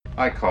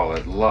I call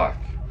it luck.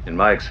 In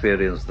my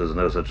experience, there's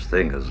no such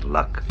thing as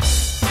luck.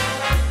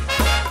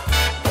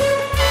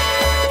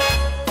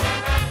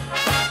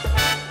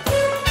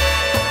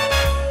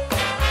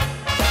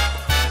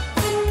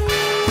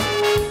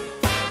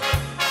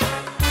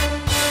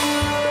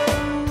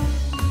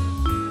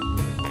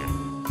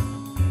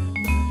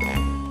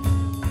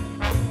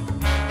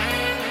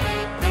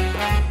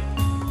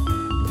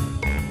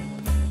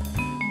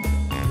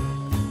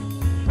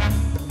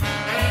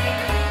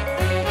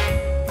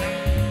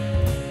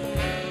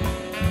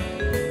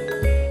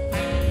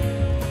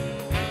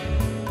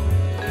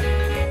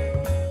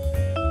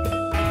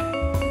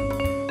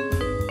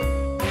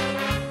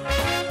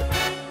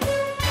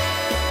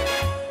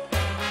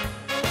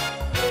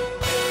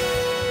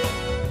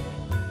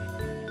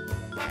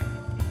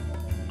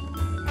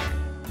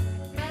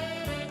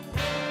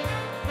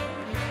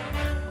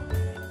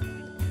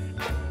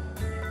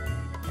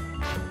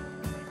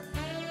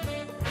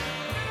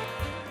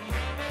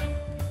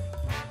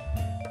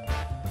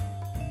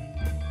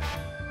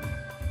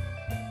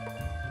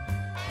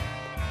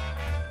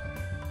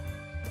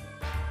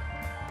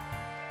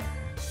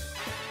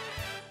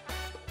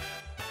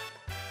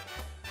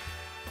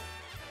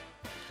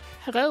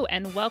 Hello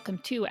and welcome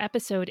to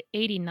episode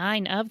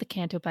 89 of the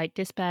Canto Bight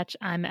Dispatch.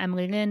 I'm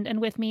Emily Lind, and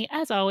with me,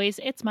 as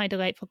always, it's my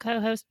delightful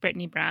co-host,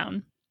 Brittany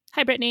Brown.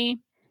 Hi, Brittany.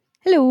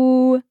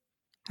 Hello.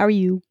 How are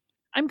you?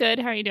 I'm good.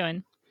 How are you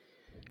doing?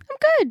 I'm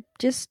good.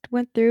 Just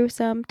went through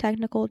some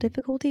technical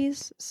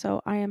difficulties,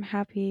 so I am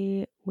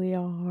happy we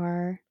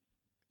are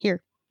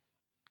here.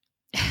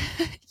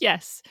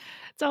 Yes.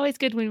 It's always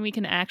good when we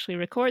can actually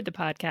record the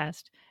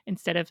podcast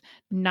instead of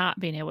not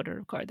being able to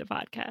record the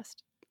podcast.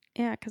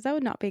 Yeah, because that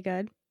would not be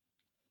good.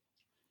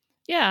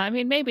 Yeah, I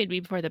mean, maybe it'd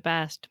be for the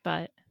best,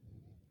 but...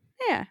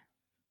 Yeah.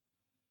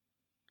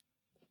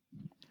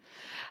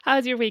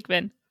 How's your week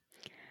been?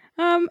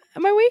 My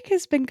week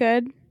has been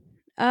good.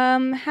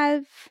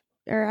 I've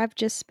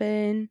just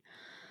been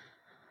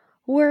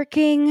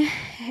working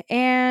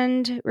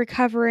and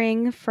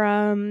recovering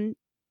from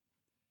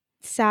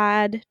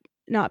sad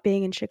not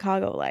being in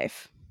Chicago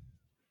life.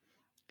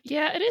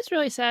 Yeah, it is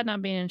really sad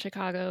not being in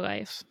Chicago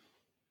life.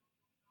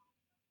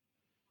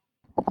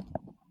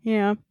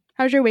 Yeah.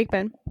 How's your week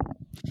been?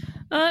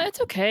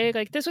 It's okay.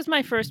 Like, this was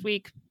my first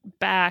week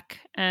back,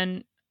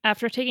 and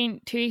after taking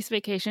 2 weeks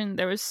vacation,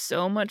 there was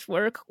so much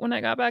work when I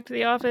got back to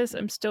the office.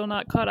 I'm still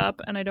not caught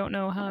up, and I don't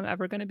know how I'm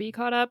ever going to be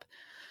caught up,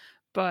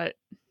 but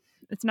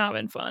it's not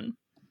been fun.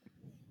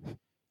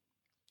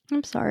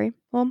 I'm sorry.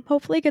 Well,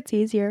 hopefully it gets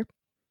easier.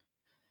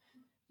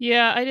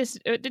 Yeah,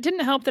 it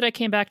didn't help that I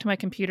came back to my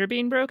computer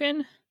being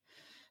broken,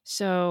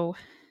 so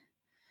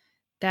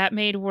that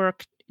made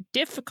work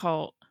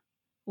difficult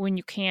when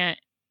you can't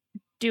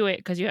do it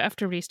because you have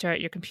to restart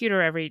your computer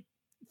every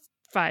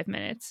 5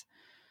 minutes.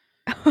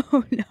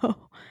 Oh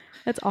no,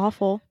 that's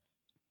awful.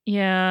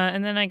 Yeah,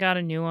 and then I got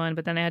a new one,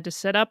 but then I had to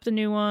set up the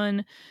new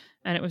one,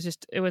 and it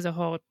was a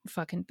whole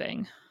fucking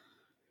thing.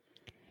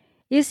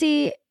 You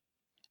see,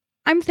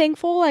 I'm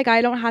thankful like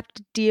I don't have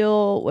to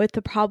deal with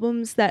the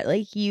problems that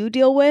like you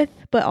deal with,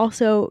 but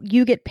also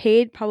you get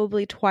paid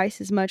probably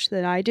twice as much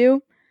than I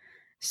do.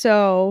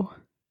 So,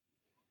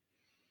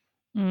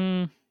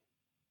 I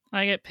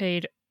get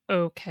paid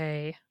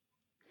okay.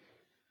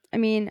 I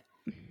mean,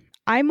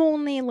 I'm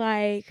only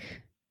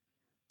like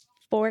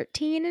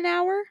 14 an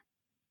hour.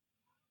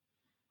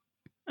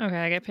 Okay,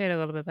 I get paid a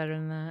little bit better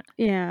than that.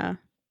 Yeah.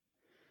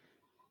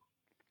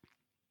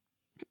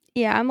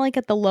 Yeah, I'm like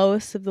at the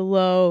lowest of the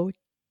low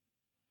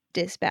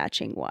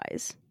dispatching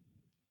wise.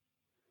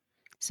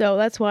 So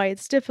that's why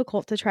it's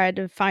difficult to try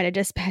to find a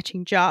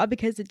dispatching job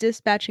because the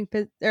dispatching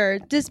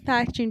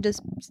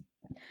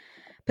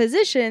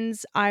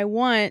positions I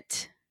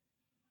want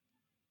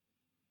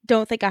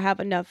don't think I have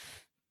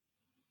enough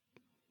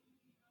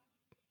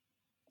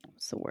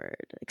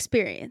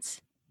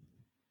experience.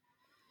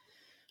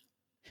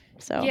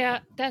 So yeah,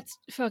 that's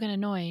fucking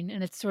annoying,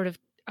 and it's sort of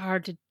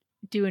hard to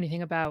do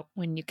anything about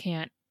when you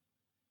can't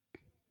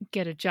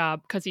get a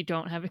job because you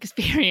don't have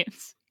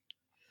experience.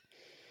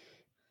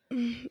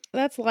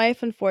 That's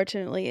life,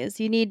 unfortunately, is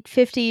you need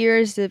 50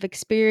 years of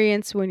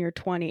experience when you're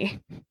 20.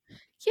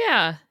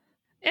 Yeah,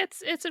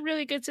 it's a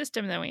really good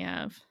system that we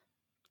have.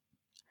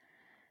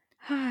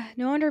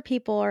 No wonder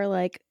people are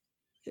like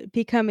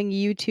becoming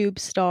YouTube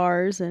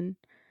stars and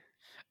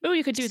Oh,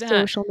 you could do that.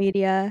 Social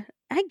media.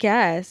 I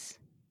guess.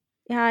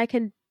 Yeah, I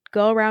could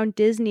go around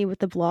Disney with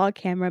the vlog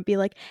camera and be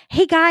like,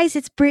 hey guys,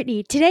 it's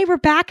Brittany. Today we're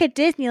back at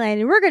Disneyland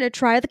and we're going to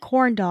try the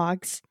corn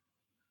dogs.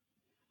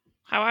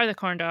 How are the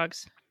corn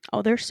dogs?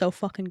 Oh, they're so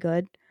fucking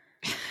good.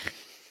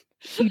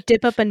 You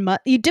dip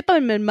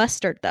them in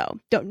mustard though.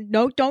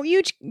 Don't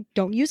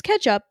use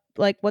ketchup.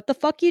 Like, what the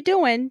fuck you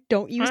doing?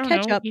 Don't use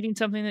ketchup. Eating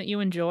something that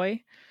you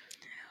enjoy.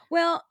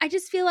 Well, I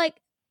just feel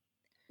like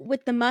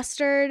with the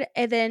mustard,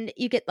 and then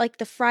you get like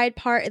the fried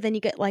part, and then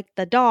you get like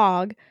the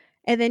dog,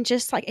 and then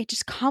just like it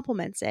just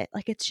complements it.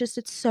 Like it's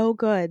so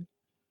good.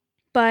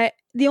 But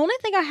the only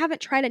thing I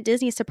haven't tried at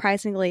Disney,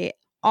 surprisingly,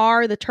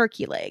 are the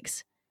turkey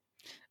legs.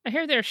 I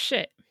hear they're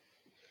shit.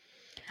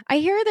 I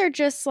hear they're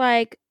just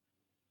like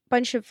a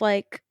bunch of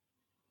like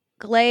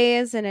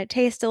glaze and it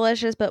tastes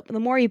delicious, but the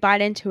more you bite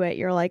into it,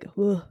 you're like,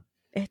 ugh,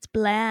 it's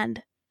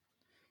bland.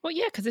 Well,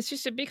 yeah, because it's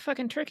just a big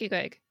fucking turkey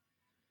leg.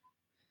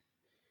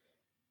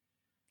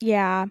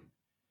 Yeah.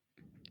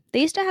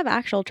 They used to have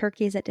actual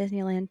turkeys at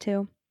Disneyland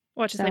too.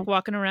 What, just like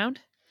walking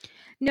around?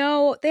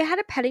 No, they had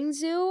a petting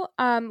zoo.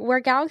 Where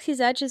Galaxy's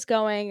Edge is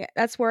going,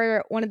 that's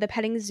where one of the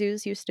petting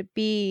zoos used to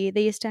be.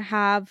 They used to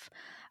have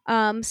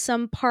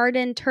some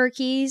pardoned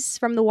turkeys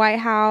from the White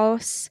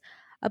House,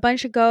 a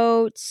bunch of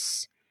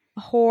goats,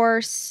 a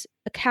horse,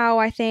 a cow,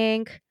 I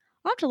think.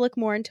 I'll have to look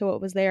more into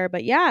what was there.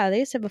 But yeah, they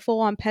used to have a full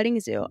on petting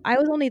zoo. I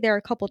was only there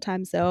a couple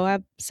times though. I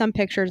have some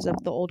pictures of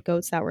the old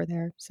goats that were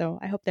there. So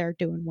I hope they're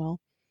doing well.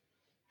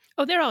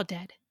 Oh, they're all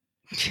dead.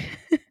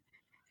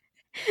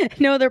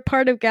 No, they're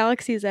part of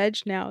Galaxy's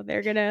Edge now.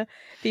 They're gonna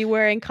be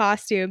wearing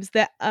costumes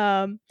that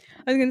I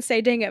was gonna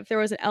say, dang it, if there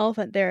was an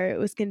elephant there, it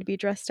was gonna be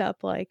dressed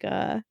up like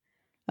a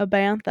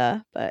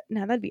bantha, but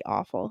no, that'd be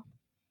awful.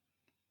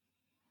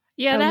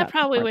 Yeah, I would that not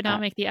probably support would not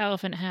that. make the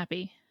elephant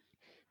happy.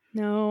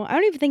 No, I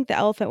don't even think the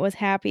elephant was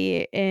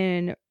happy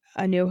in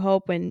A New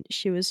Hope when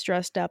she was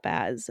dressed up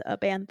as a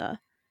bantha.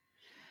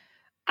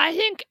 I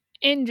think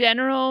in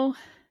general,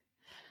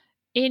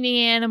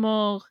 any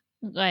animal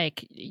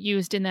like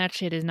used in that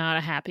shit is not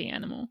a happy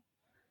animal.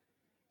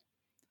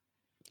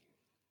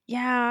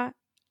 Yeah,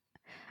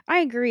 I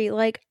agree.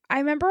 Like, I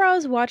remember I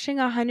was watching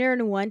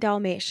 101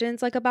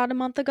 Dalmatians like about a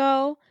month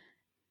ago,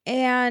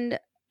 and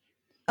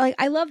like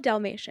I love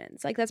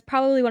Dalmatians. Like that's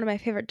probably one of my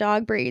favorite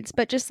dog breeds,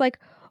 but just like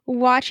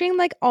watching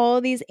like all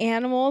of these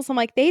animals, I'm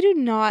like they do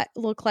not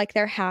look like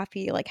they're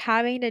happy. Like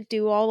having to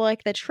do all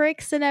like the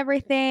tricks and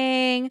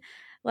everything,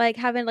 like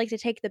having like to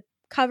take the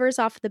covers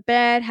off the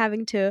bed,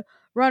 having to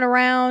run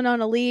around on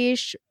a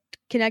leash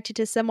connected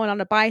to someone on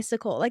a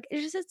bicycle. Like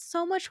it's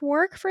so much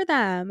work for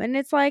them. And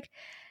it's like,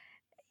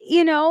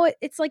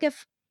 it's like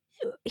if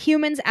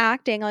humans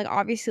acting like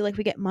obviously like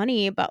we get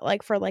money, but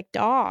like for like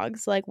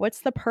dogs, like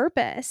what's the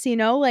purpose,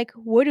 like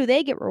what do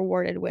they get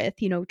rewarded with,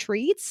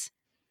 treats?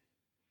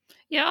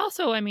 Yeah,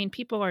 also, I mean,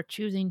 people are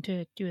choosing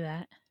to do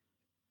that.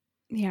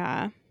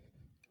 Yeah,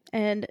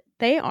 and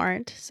they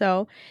aren't.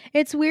 So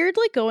it's weird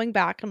like going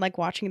back and like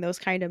watching those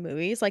kind of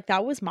movies. Like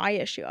that was my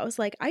issue. I was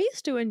like, I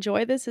used to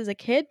enjoy this as a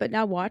kid, but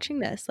now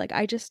watching this, like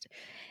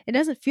it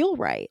doesn't feel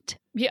right.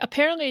 Yeah,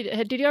 apparently,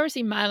 did you ever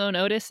see Milo and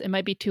Otis? It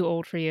might be too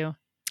old for you.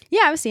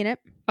 Yeah, I've seen it.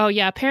 Oh,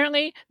 yeah,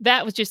 apparently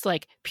that was just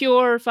like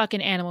pure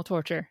fucking animal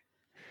torture.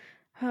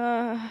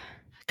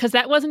 Because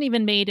that wasn't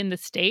even made in the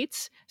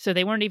States. So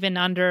they weren't even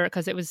under,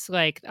 because it was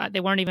like, they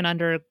weren't even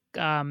under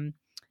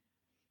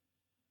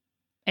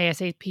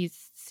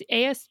ASPCA?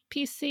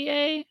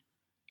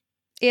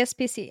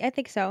 ASPC, I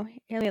think so.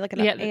 Here, let me look it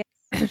up. Yeah.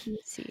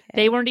 ASPCA.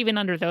 They weren't even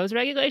under those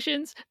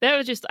regulations. That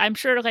was just, I'm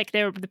sure like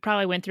they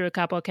probably went through a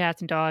couple of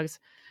cats and dogs,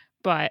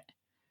 but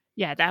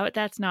yeah,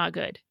 that's not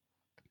good.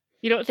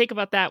 You don't think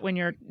about that when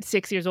you're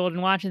 6 years old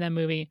and watching that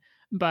movie,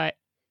 but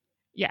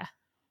yeah.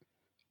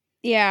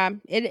 Yeah,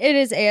 it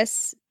is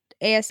ASPCA.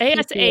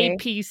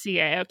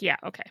 ASAPCA. Yeah,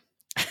 okay.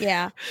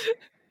 Yeah.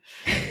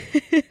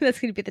 That's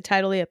going to be the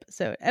title of the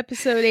episode.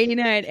 Episode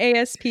 89,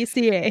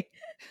 ASPCA.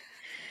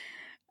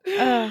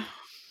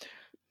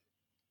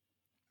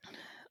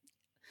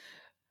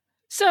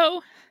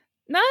 So,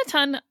 not a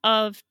ton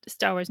of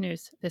Star Wars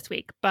news this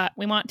week, but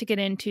we want to get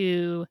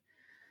into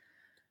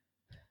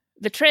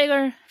the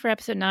trailer for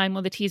episode 9,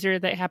 well, the teaser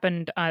that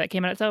happened, that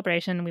came out at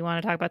Celebration. We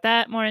want to talk about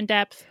that more in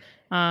depth.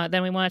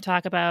 Then we want to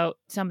talk about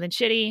something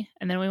shitty,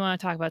 and then we want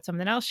to talk about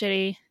something else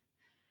shitty,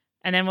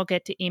 and then we'll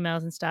get to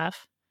emails and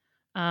stuff.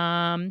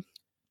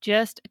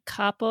 Just a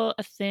couple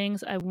of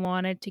things I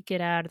wanted to get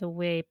out of the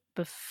way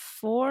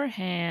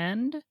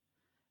beforehand.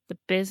 The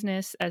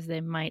business, as they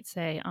might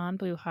say, on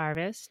Blue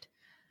Harvest.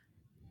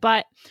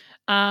 But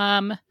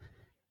Blue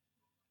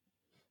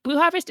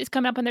Harvest is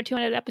coming up on their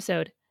 200th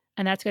episode,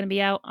 and that's going to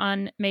be out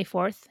on May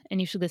 4th, and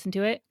you should listen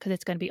to it because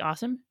it's going to be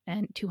awesome,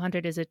 and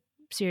 200 is a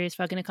serious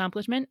fucking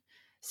accomplishment.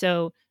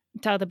 So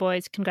tell the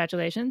boys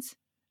congratulations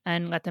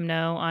and let them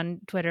know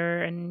on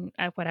Twitter and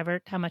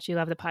whatever how much you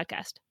love the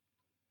podcast.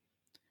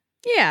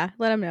 Yeah,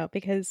 let them know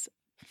because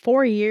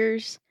 4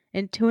 years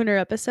and 200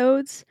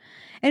 episodes,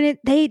 and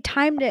they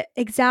timed it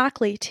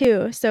exactly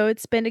too. So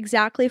it's been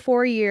exactly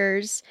 4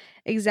 years,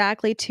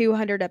 exactly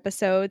 200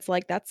 episodes.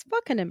 Like that's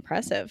fucking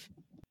impressive.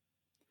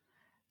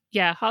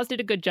 Yeah, Hawes did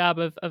a good job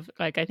of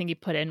like, I think he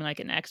put in like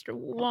an extra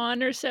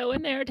one or so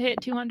in there to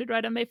hit 200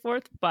 right on May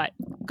 4th, but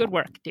good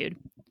work, dude.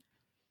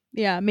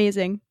 Yeah,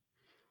 amazing.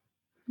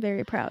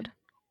 Very proud.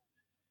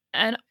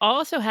 And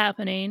also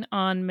happening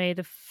on May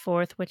the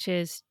 4th, which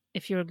is,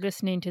 if you're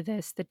listening to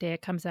this, the day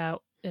it comes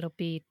out, it'll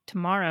be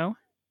tomorrow.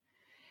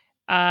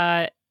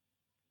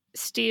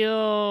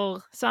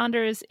 Steele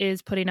Saunders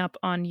is putting up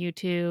on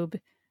YouTube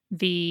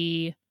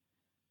the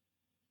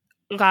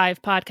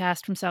live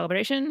podcast from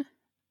Celebration.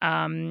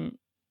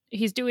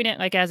 He's doing it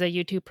like as a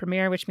YouTube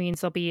premiere, which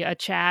means there'll be a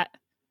chat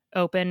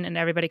open and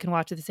everybody can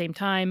watch at the same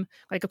time.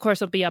 Like, of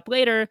course, it'll be up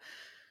later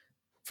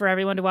for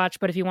everyone to watch,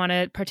 but if you want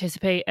to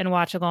participate and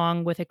watch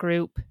along with a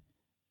group,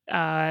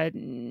 as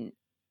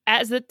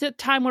the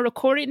time we're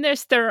recording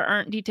this, there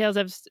aren't details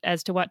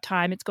as to what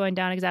time it's going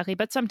down exactly,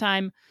 but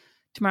sometime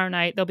tomorrow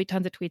night there'll be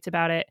tons of tweets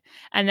about it.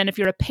 And then if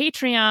you're a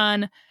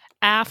Patreon,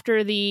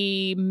 after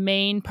the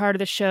main part of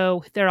the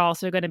show, they're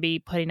also going to be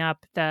putting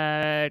up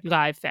the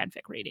live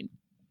fanfic reading.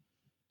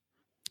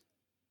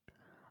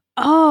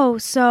 Oh,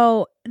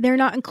 so they're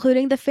not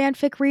including the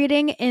fanfic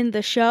reading in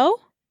the show?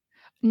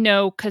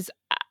 No, because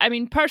I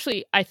mean,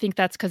 partially I think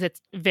that's because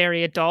it's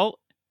very adult,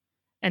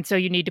 and so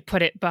you need to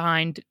put it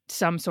behind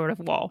some sort of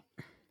wall.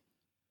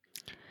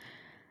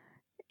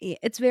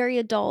 It's very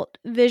adult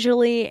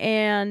visually,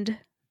 and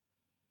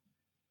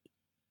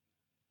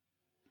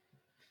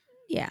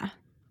yeah,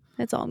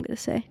 that's all I'm going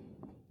to say.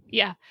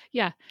 Yeah.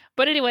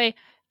 But anyway,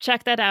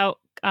 check that out.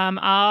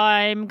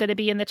 I'm going to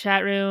be in the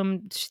chat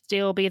room,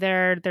 still be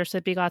there. There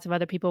should be lots of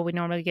other people. We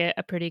normally get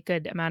a pretty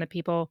good amount of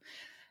people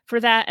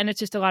for that, and it's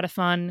just a lot of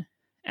fun.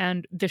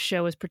 And the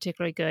show is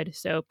particularly good,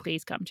 so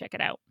please come check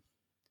it out.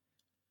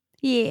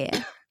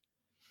 Yeah.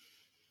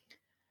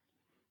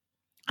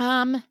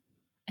 I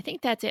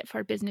think that's it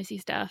for businessy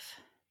stuff.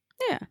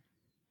 Yeah.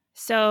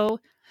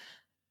 So,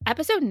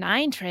 episode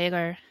 9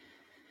 trailer.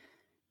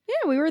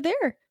 Yeah, we were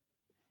there.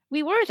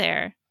 We were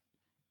there.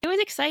 It was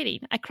exciting.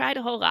 I cried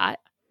a whole lot.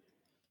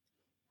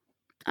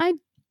 I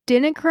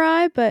didn't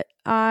cry, but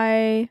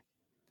I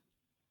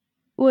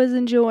was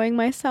enjoying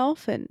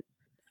myself, and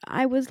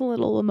I was a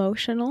little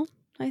emotional,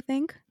 I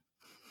think.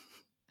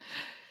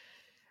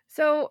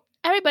 So,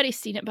 everybody's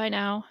seen it by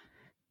now.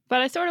 But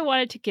I sort of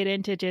wanted to get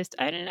into just,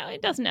 I don't know,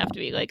 it doesn't have to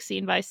be like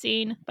scene by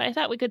scene, but I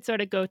thought we could sort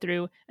of go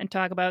through and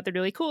talk about the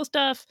really cool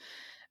stuff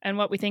and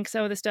what we think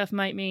some of the stuff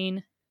might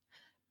mean.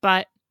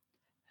 But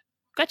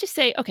let's just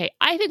say, okay,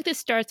 I think this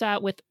starts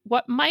out with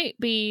what might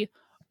be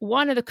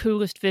one of the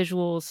coolest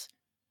visuals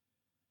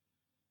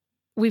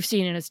we've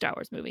seen in a Star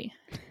Wars movie.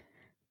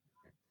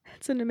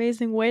 That's an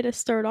amazing way to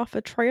start off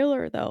a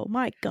trailer, though.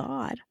 My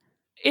God.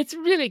 It's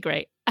really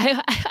great.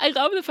 I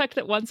love the fact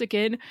that once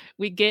again,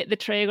 we get the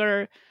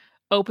trailer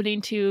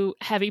opening to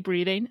heavy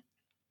breathing.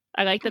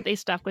 I like that they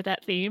stuck with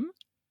that theme.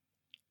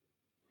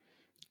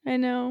 I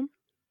know.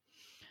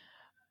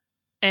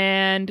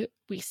 And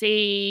we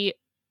see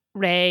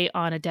Rey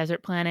on a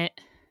desert planet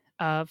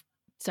of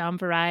some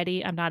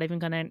variety. I'm not even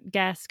going to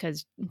guess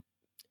because,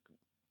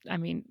 I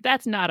mean,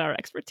 that's not our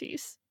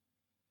expertise.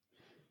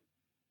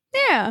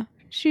 Yeah.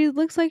 She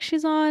looks like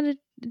she's on a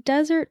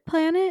desert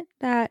planet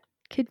that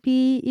could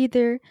be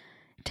either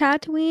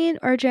Tatooine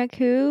or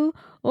Jakku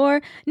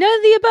or none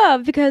of the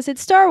above because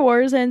it's Star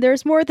Wars and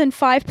there's more than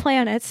 5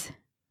 planets.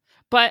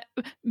 But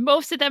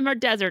most of them are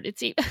desert. It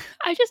seems.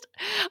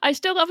 I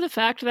still love the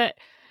fact that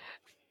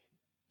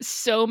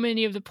so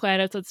many of the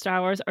planets on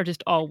Star Wars are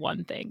just all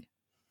one thing.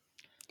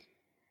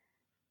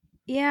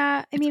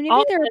 Yeah, I mean,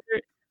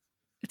 maybe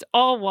it's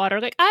all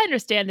water. Like, I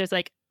understand there's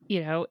like,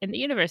 you know, in the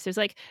universe, there's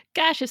like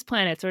gaseous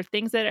planets or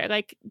things that are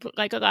like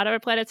a lot of our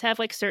planets have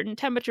like certain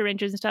temperature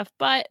ranges and stuff.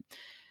 But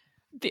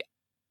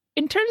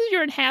in terms of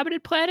your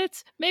inhabited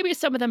planets, maybe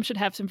some of them should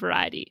have some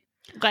variety,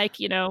 like,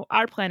 you know,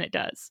 our planet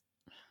does.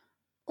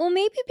 Well,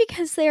 maybe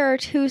because there are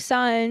 2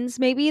 suns,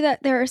 maybe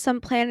that there are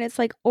some planets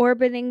like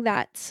orbiting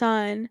that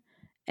sun,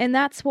 and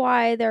that's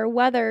why their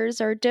weathers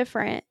are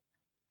different.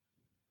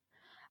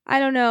 I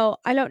don't know.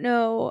 I don't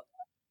know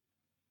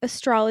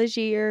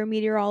astrology or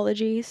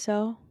meteorology,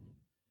 so.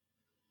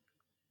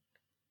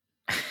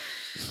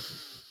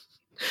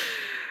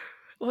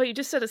 Well, you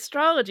just said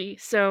astrology,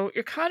 so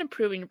you're kind of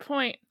proving your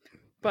point.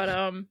 But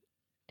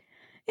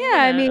yeah,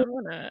 I mean,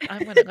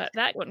 I'm gonna let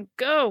that one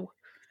go.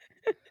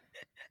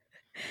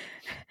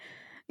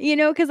 You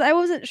know, because I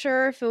wasn't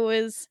sure if it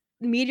was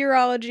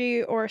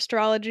meteorology or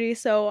astrology,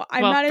 so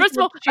I'm not. First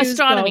of all,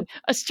 astronomy.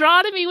 Both.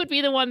 Astronomy would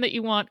be the one that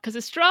you want because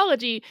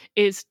astrology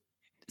is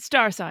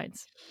star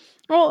signs.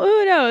 Well,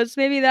 who knows?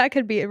 Maybe that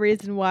could be a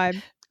reason why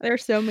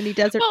there's so many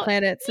desert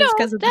planets. It's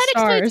because of the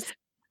stars.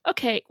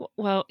 Okay,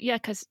 well, yeah,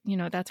 because, you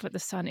know, that's what the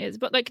sun is.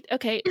 But, like,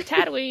 okay,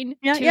 Tatooine,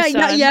 yeah.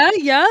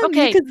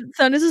 Okay, because the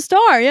sun is a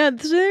star. Yeah,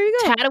 so there you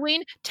go.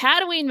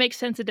 Tatooine makes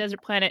sense a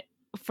desert planet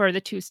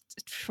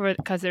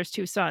because there's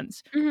 2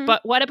 suns. Mm-hmm.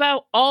 But what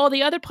about all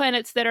the other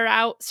planets that are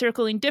out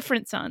circling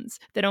different suns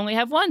that only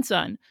have one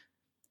sun?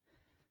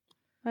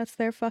 That's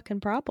their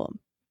fucking problem.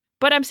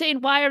 But I'm saying,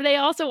 why are they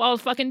also all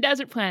fucking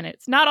desert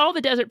planets? Not all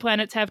the desert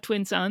planets have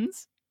twin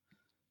suns.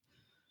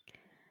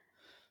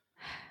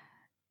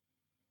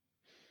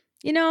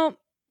 You know,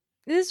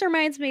 this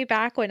reminds me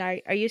back when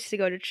I used to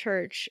go to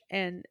church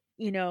and,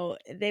 you know,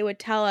 they would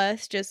tell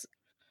us just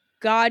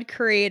God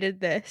created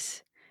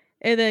this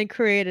and then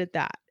created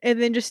that.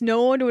 And then just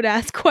no one would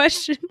ask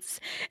questions.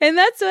 And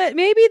that's what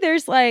maybe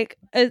there's like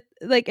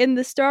in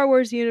the Star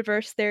Wars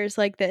universe, there's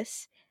like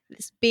this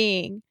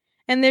being.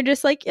 And they're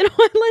just like, you know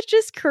what, let's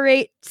just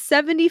create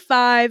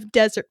 75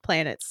 desert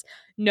planets.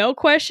 No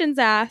questions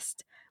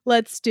asked.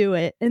 Let's do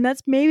it. And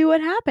that's maybe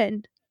what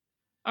happened.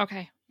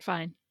 Okay,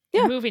 fine.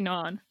 Yeah. Moving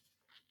on.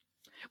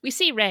 We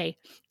see Rey,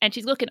 and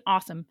she's looking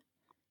awesome.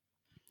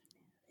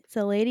 It's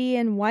a lady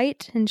in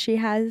white, and she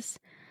has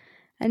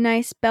a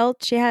nice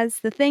belt. She has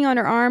the thing on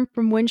her arm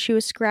from when she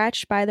was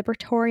scratched by the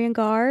Praetorian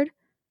Guard.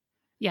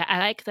 Yeah, I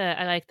like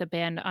the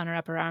band on her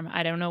upper arm.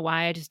 I don't know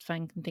why. I just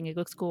think it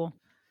looks cool.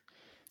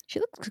 She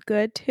looks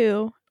good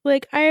too.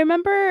 Like, I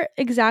remember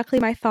exactly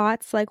my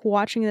thoughts like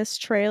watching this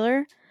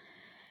trailer,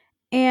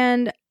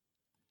 and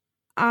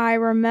I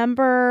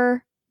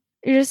remember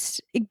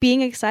just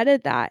being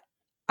excited that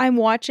I'm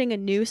watching a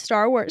new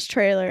Star Wars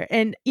trailer,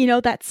 and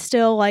that's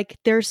still like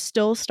there's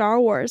still Star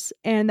Wars,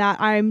 and that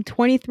I'm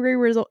 23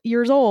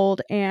 years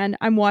old and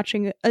I'm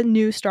watching a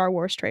new Star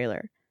Wars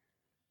trailer.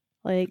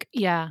 Like,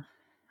 Yeah,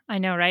 I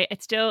know, right?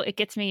 It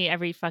gets me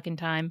every fucking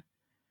time.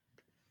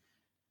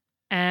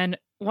 And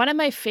one of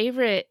my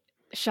favorite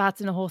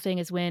shots in the whole thing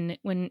is when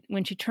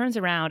she turns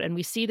around and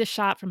we see the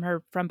shot from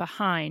her from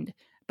behind,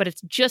 but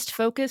it's just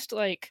focused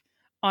like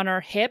on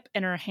her hip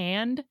and her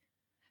hand.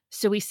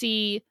 So we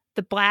see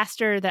the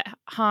blaster that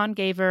Han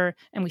gave her,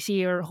 and we see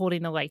her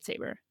holding the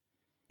lightsaber.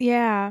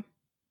 yeah.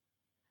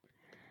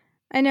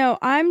 I know.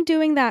 I'm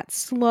doing that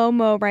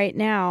slow-mo right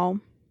now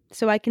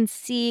so I can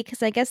see,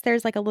 cuz I guess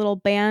there's like a little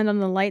band on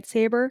the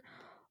lightsaber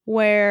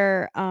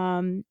where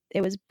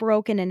it was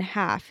broken in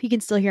half. You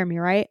can still hear me,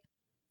 right?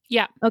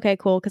 Yeah. Okay,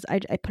 cool, cuz I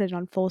put it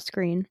on full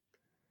screen.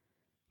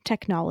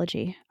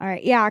 Technology. All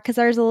right. Yeah, cuz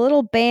there's a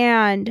little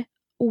band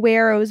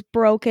where it was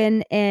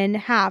broken in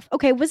half.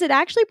 Okay, was it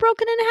actually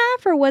broken in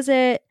half, or was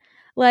it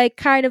like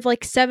kind of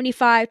like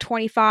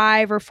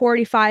 75-25 or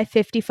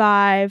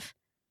 45-55?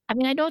 I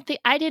mean,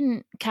 I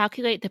didn't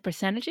calculate the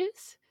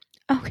percentages.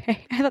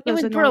 Okay. I thought that It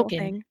was was a normal broken.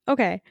 thing.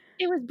 Okay.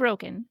 It was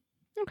broken.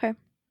 Okay.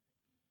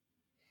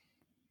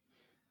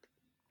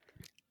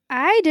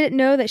 I didn't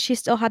know that she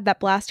still had that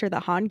blaster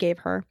that Han gave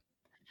her.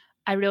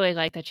 I really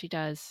like that she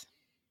does.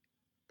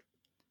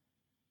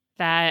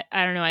 That,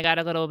 I don't know, I got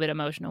a little bit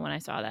emotional when I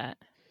saw that.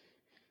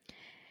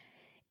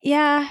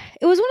 Yeah,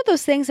 it was one of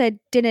those things I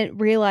didn't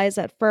realize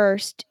at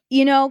first,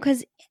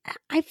 because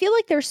I feel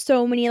like there's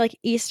so many like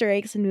Easter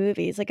eggs in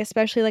movies, like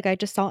especially like I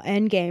just saw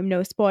Endgame,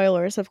 no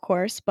spoilers, of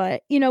course,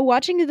 but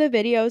watching the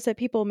videos that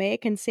people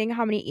make and seeing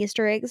how many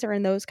Easter eggs are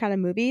in those kind of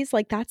movies,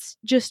 like that's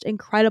just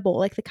incredible.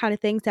 Like the kind of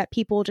things that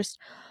people just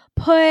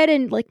put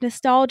and like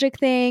nostalgic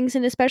things,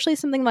 and especially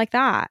something like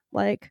that.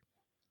 Like,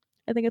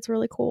 I think it's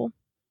really cool.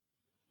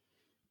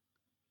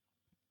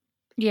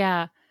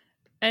 Yeah.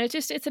 And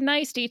it's a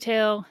nice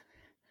detail.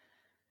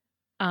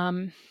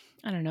 I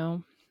don't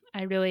know.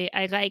 I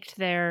liked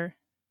their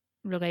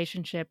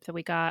relationship that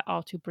we got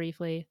all too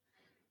briefly.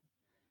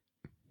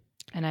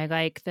 And I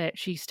like that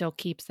she still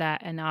keeps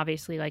that, and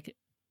obviously like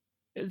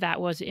that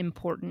was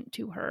important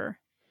to her.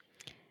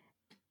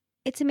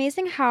 It's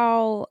amazing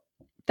how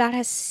that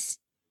has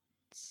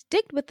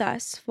sticked with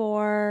us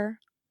for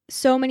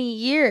so many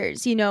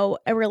years, a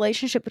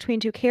relationship between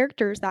two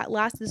characters that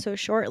lasted so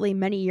shortly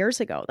many years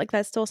ago. Like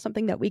that's still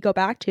something that we go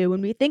back to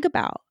when we think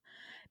about,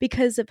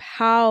 because of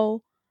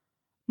how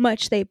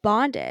much they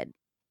bonded.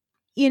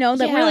 That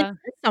really Yeah. is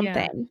Yeah.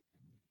 something.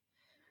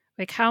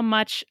 Like how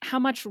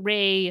much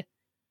Ray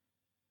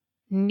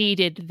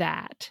needed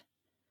that.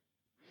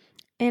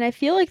 And I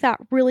feel like that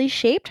really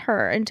shaped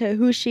her into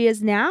who she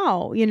is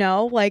now,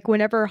 like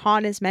whenever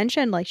Han is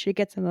mentioned, like she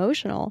gets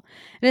emotional.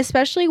 And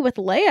especially with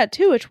Leia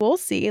too, which we'll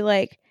see,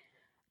 like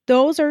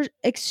those are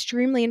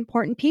extremely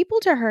important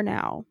people to her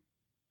now.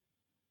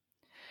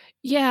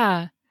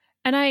 Yeah.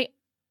 And I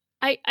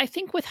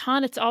think with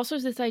Han it's also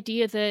this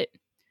idea that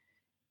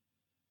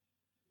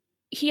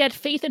he had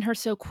faith in her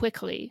so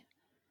quickly.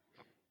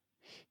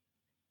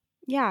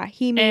 Yeah,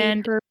 he made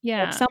And her feel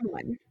like yeah.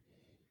 someone.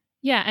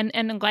 Yeah,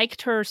 and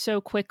liked her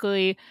so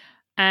quickly,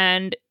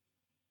 and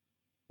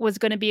was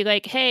going to be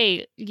like,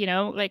 "Hey,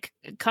 like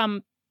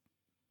come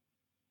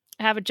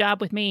have a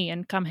job with me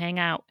and come hang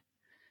out."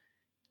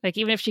 Like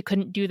even if she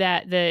couldn't do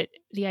that, the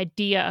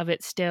idea of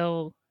it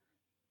still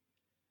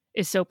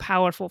is so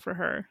powerful for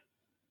her.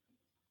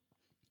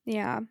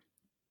 Yeah.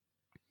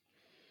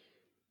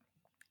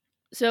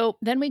 So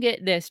then we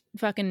get this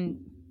fucking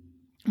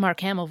Mark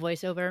Hamill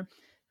voiceover,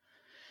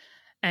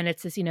 and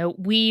it's this,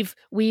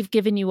 we've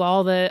given you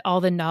all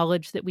the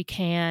knowledge that we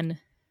can,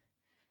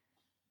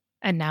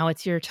 and now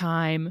it's your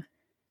time.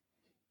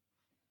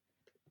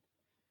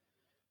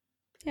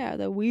 Yeah,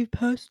 that we've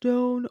passed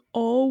down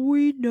all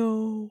we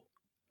know.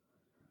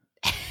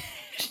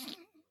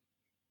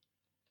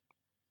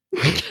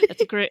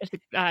 That's great.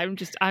 I'm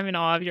in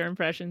awe of your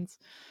impressions.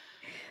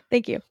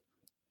 Thank you.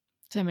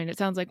 I mean, it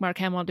sounds like Mark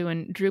Hamill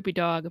doing Droopy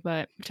Dog,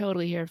 but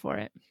totally here for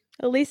it.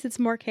 At least it's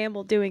Mark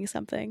Hamill doing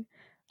something.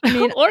 I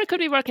mean, or it could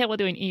be Mark Hamill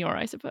doing Eeyore,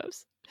 I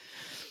suppose.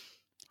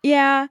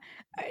 yeah.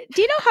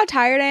 Do you know how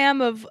tired I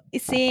am of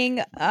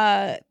seeing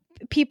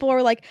people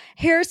are like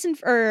Harrison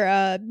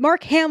or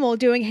Mark Hamill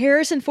doing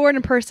Harrison Ford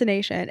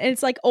impersonation, and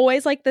it's like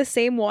always like the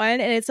same one,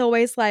 and it's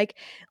always like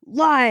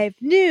live,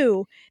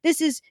 new.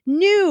 This is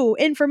new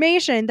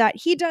information that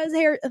he does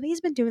here. I mean,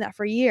 he's been doing that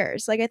for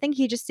years. Like I think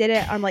he just did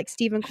it on like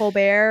Stephen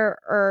Colbert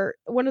or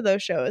one of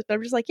those shows. But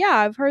I'm just like, yeah,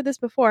 I've heard this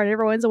before, and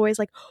everyone's always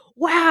like,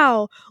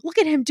 wow, look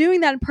at him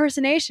doing that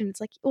impersonation.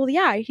 It's like, well,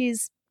 yeah,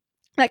 he's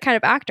that kind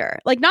of actor.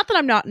 Like, not that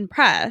I'm not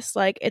impressed.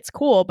 Like, it's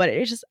cool, but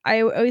it's just,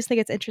 I always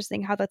think it's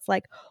interesting how that's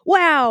like,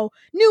 wow,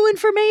 new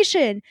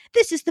information.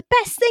 This is the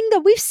best thing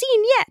that we've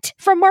seen yet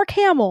from Mark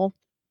Hamill.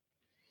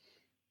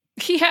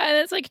 Yeah,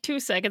 that's like 2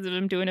 seconds of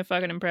him doing a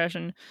fucking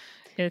impression.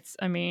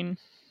 I mean,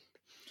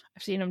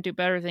 I've seen him do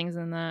better things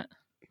than that.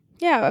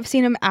 Yeah, I've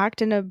seen him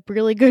act in a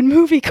really good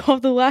movie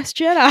called The Last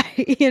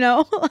Jedi, you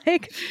know?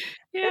 Like,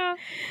 Yeah.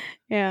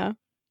 yeah.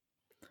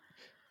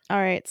 All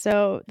right,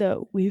 so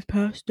we've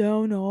passed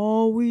down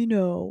all we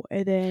know,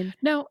 and then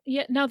Now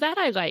that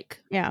I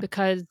like. Yeah.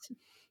 Because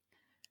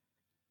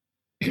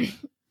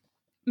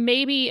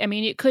maybe, I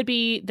mean, it could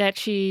be that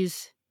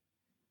she's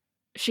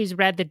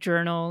read the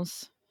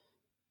journals.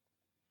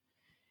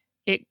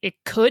 It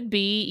could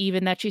be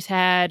even that she's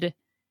had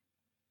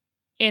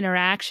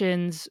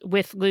interactions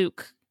with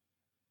Luke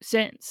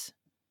since.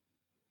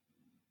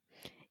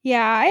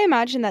 Yeah, I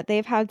imagine that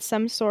they've had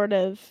some sort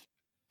of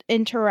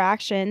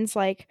interactions,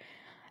 like,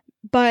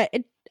 but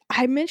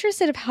I'm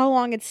interested of how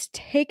long it's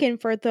taken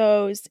for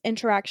those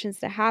interactions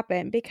to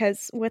happen,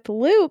 because with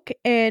Luke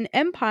in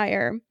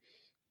Empire,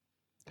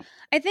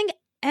 I think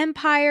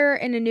Empire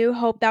and A New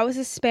Hope, that was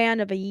a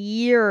span of a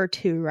year or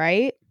two,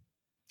 right?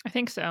 I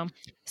think so.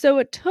 So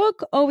it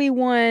took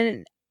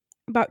Obi-Wan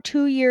about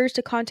 2 years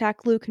to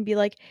contact Luke and be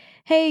like,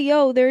 "Hey,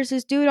 yo, there's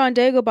this dude on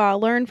Dagobah,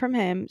 learn from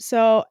him."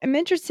 So I'm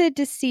interested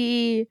to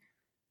see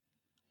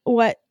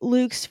what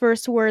Luke's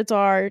first words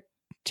are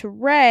to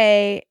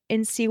Rey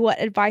and see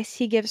what advice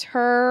he gives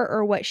her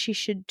or what she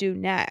should do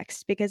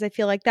next, because I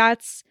feel like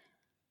that's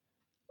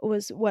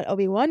was what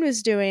Obi-Wan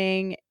was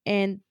doing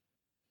in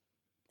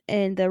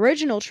the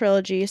original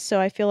trilogy, so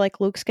I feel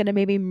like Luke's going to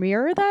maybe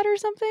mirror that or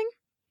something.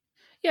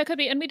 Yeah, it could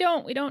be. And we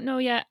don't know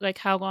yet like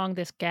how long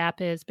this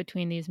gap is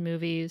between these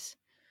movies.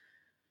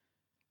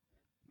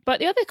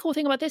 But the other cool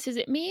thing about this is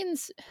it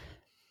means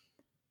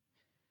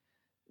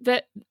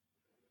that,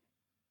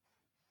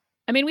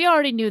 I mean, we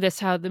already knew this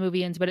how the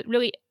movie ends, but it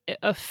really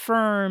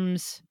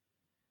affirms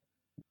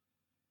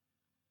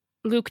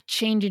Luke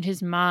changing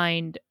his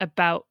mind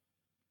about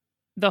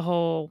the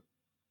whole,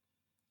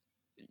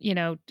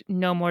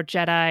 no more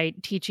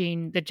Jedi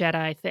teaching the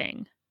Jedi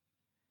thing.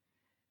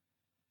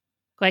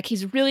 Like,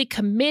 he's really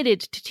committed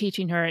to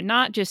teaching her, and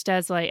not just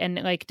as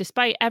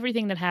despite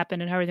everything that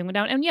happened and how everything went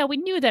down. And yeah, we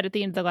knew that at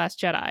the end of The Last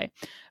Jedi.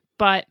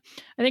 But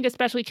I think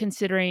especially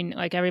considering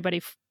like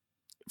everybody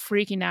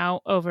freaking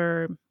out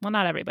over, well,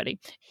 not everybody,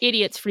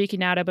 idiots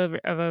freaking out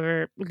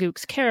over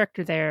Luke's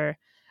character there,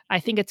 I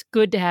think it's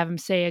good to have him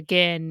say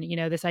again,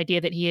 this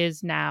idea that he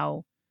is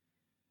now,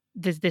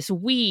 this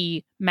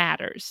we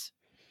matters.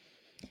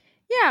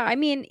 Yeah, I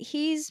mean,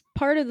 he's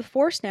part of the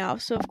Force now,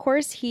 so of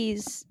course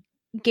he's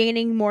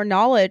gaining more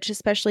knowledge,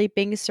 especially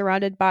being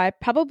surrounded by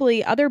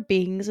probably other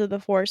beings of the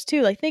Force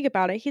too. Like, think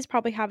about it. He's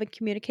probably having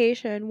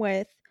communication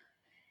with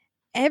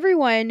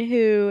everyone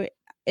who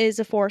is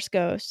a Force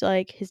ghost,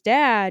 like his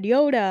dad,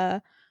 Yoda.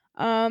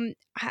 I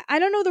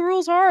don't know what the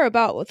rules are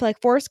about with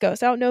like Force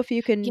ghosts. I don't know if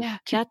you can. Yeah,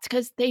 that's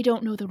because they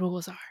don't know the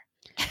rules are.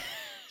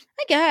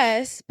 I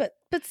guess, but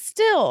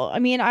still, I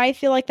mean, I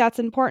feel like that's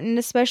important,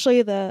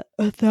 especially the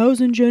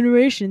 1,000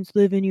 generations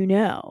live in you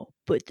now,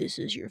 but this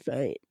is your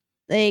fate.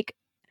 Like,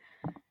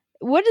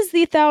 what does the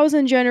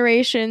 1,000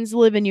 generations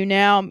live in you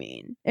now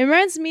mean? It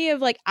reminds me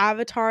of like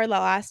Avatar: The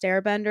Last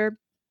Airbender,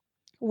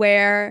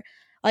 where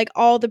like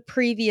all the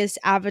previous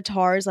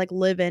avatars like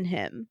live in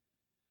him.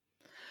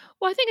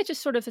 Well, I think it's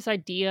just sort of this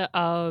idea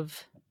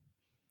of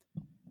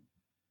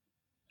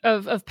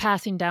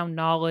passing down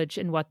knowledge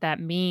and what that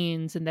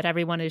means, and that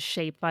everyone is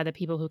shaped by the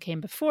people who came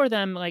before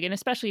them, like, and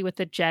especially with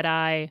the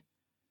Jedi,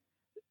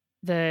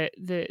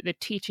 the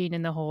teaching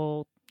and the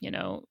whole,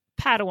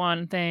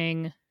 Padawan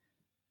thing.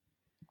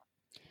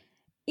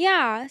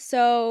 Yeah,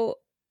 so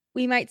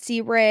we might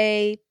see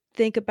Ray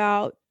think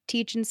about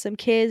teaching some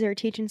kids or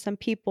teaching some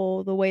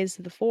people the ways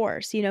of the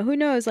Force. You know, who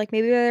knows? Like,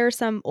 maybe there are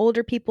some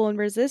older people in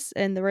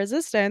the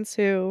Resistance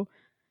who,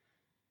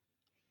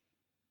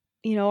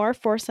 you know, are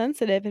Force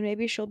sensitive, and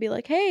maybe she'll be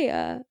like, "Hey,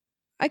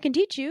 I can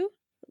teach you.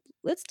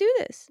 Let's do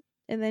this."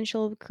 And then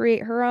she'll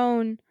create her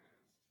own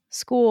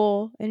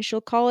school and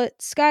she'll call it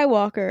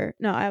Skywalker.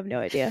 No, I have no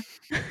idea.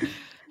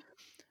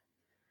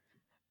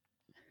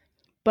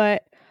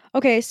 But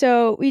okay,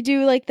 so we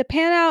do like the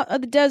pan out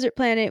of the desert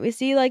planet. We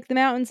see like the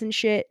mountains and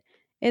shit.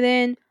 And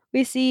then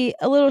we see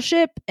a little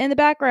ship in the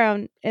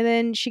background. And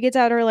then she gets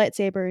out her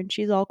lightsaber and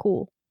she's all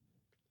cool.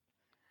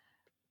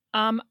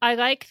 I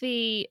like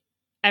the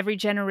every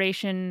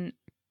generation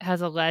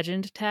has a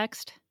legend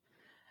text.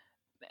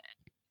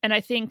 And I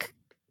think,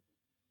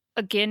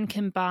 again,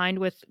 combined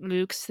with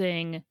Luke's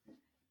thing,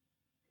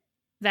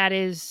 that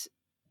is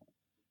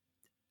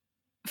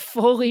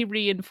fully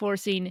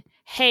reinforcing,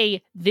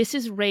 hey, this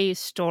is Rey's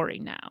story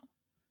now.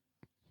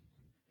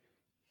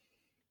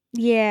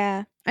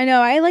 Yeah, I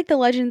know. I like the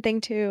legend thing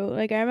too.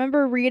 Like, I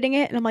remember reading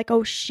it and I'm like,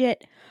 oh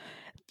shit,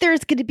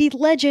 there's going to be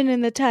legend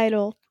in the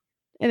title.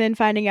 And then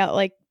finding out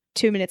like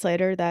 2 minutes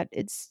later that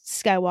it's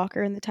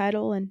Skywalker in the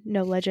title and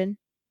no legend.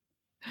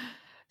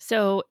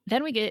 So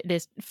then we get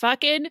this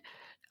fucking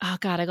Oh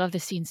god, I love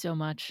this scene so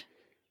much.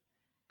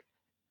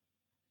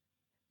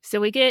 So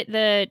we get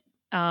the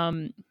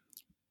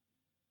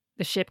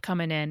ship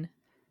coming in,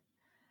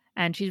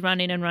 and she's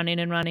running and running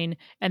and running,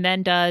 and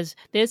then does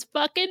this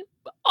fucking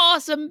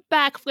awesome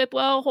backflip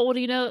while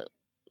holding a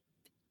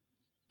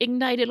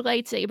ignited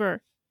lightsaber.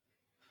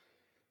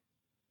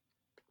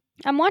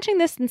 I'm watching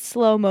this in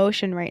slow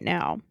motion right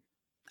now.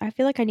 I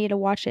feel like I need to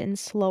watch it in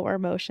slower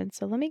motion.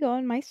 So let me go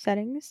in my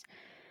settings.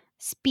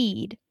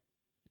 Speed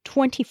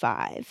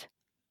 25.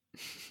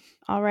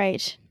 All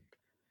right.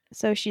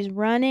 So she's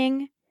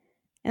running,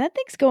 and that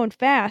thing's going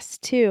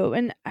fast too.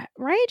 And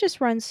Raya just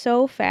runs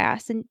so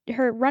fast, and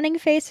her running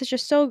face is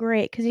just so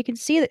great because you can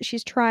see that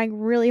she's trying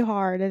really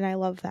hard, and I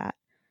love that.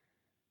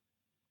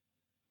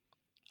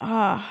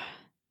 Ah,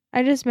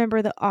 I just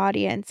remember the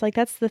audience. Like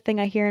that's the thing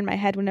I hear in my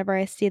head whenever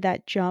I see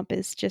that jump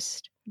is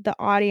just the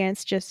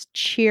audience just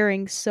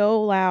cheering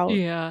so loud.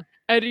 Yeah.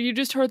 And you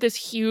just heard this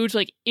huge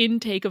like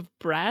intake of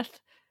breath.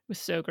 It was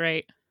so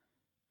great.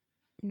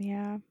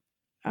 Yeah.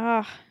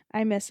 Ah,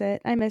 I miss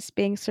it. I miss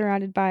being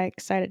surrounded by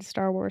excited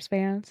Star Wars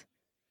fans.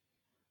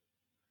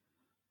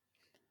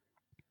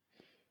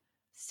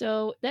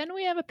 So then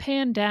we have a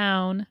pan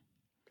down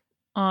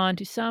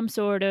onto some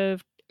sort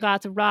of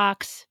lots of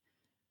rocks.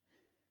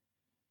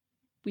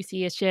 We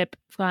see a ship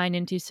flying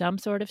into some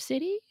sort of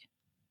city.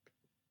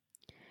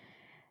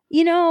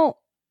 You know,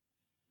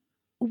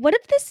 what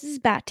if this is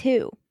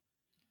Batu?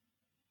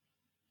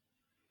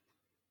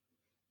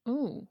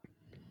 Ooh.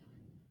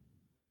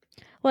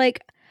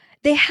 Like,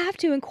 they have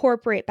to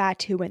incorporate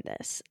Batu in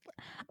this.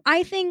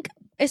 I think,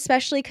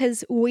 especially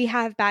because we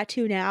have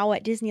Batu now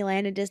at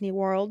Disneyland and Disney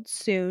World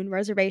soon.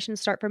 Reservations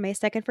start for May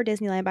 2nd for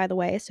Disneyland, by the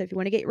way. So if you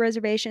want to get your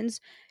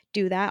reservations,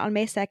 do that on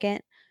May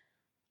 2nd.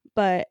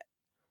 But,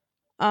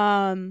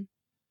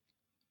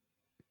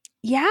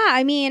 yeah,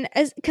 I mean,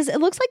 because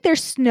it looks like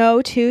there's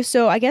snow too.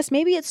 So I guess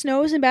maybe it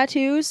snows in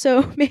Batu.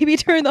 So maybe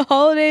during the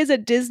holidays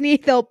at Disney,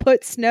 they'll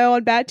put snow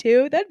on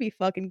Batu. That'd be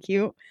fucking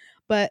cute.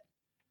 But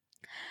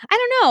I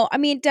don't know. I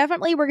mean,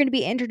 definitely we're going to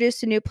be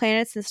introduced to new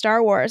planets in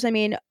Star Wars. I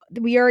mean,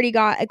 we already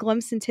got a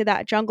glimpse into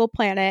that jungle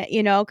planet,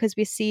 because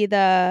we see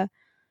the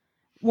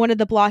one of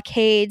the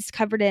blockades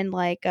covered in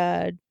like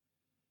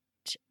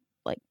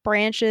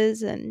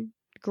branches and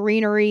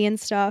greenery and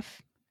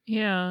stuff.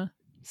 Yeah.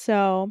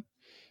 So,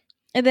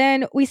 and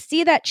then we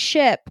see that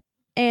ship,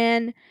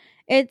 and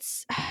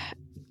it's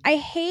I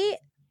hate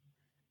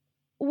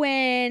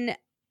when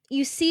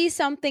you see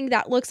something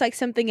that looks like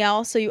something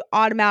else, so you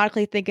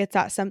automatically think it's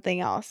that something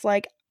else.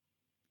 Like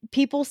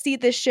people see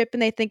this ship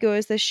and they think it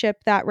was the ship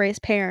that Ray's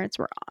parents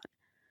were on.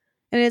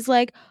 And it's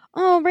like,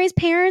 oh, Ray's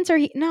parents are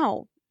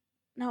no.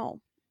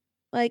 No.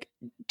 Like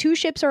two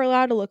ships are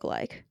allowed to look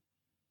alike.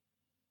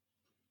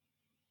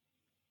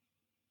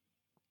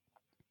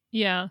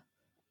 Yeah.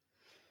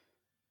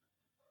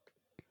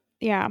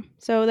 Yeah.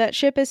 So that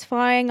ship is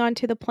flying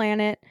onto the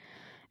planet. I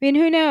mean,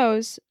 who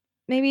knows?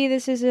 Maybe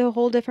this is a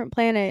whole different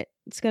planet.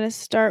 It's going to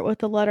start with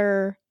the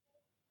letter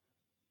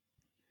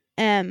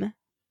M.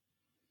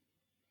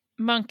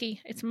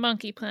 Monkey. It's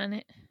Monkey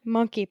Planet.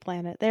 Monkey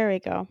planet. There we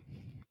go.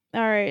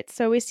 All right.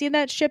 So we see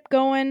that ship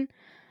going.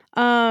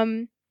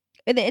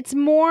 It's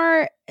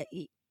more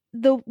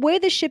the way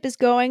the ship is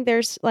going.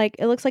 There's like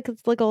it looks like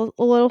it's like a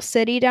little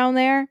city down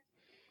there.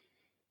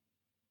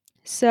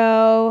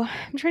 So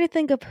I'm trying to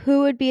think of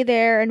who would be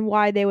there and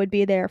why they would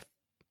be there.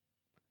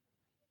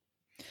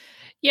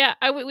 Yeah,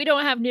 we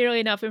don't have nearly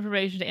enough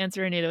information to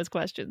answer any of those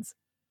questions.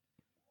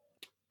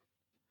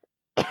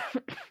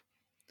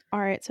 All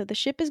right, so the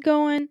ship is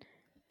going,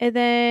 and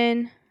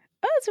then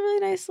it's a really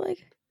nice it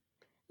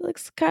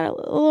looks kind of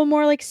a little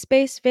more like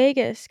Space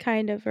Vegas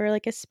kind of, or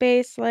like a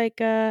space like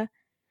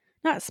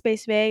not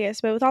Space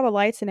Vegas, but with all the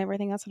lights and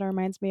everything. That's what it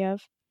reminds me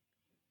of.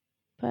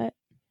 But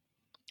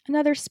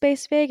another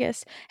Space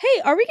Vegas.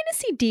 Hey, are we gonna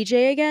see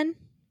DJ again?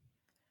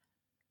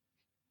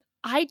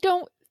 I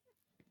don't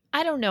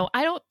know.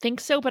 I don't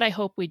think so, but I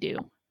hope we do.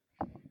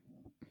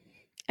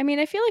 I mean,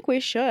 I feel like we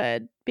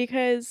should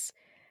because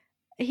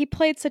he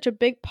played such a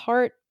big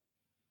part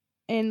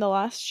in The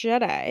Last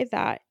Jedi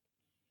that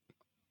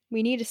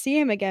we need to see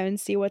him again and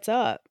see what's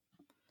up.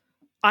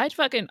 I'd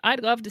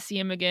love to see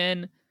him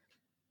again,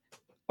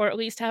 or at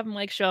least have him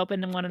like show up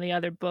in one of the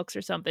other books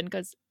or something,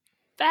 because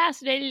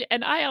fascinating.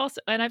 And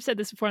I've said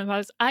this before in the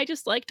podcast, I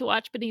just like to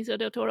watch Benicio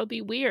del Toro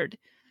be weird,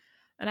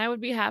 and I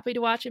would be happy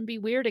to watch him be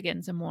weird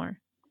again some more.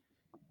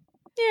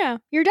 Yeah,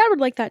 your dad would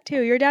like that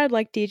too. Your dad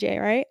liked DJ,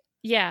 right?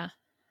 Yeah.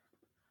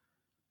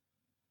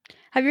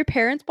 Have your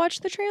parents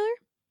watched the trailer?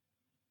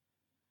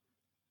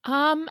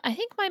 I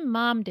think my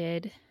mom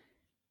did.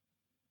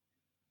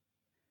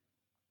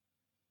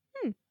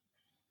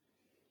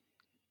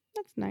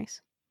 That's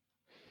nice.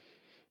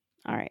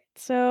 All right,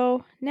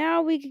 so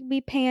now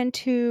we pan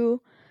to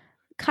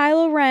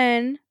Kylo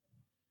Ren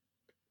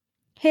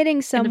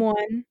hitting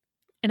someone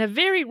in a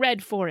very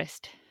red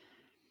forest.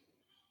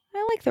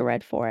 I like the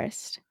red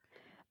forest,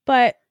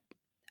 but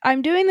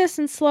I'm doing this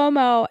in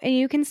slow-mo, and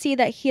you can see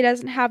that he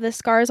doesn't have the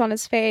scars on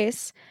his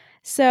face.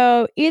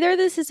 So either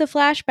this is a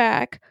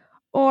flashback,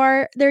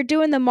 or they're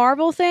doing the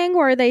Marvel thing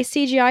where they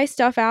CGI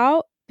stuff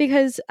out.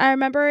 Because I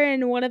remember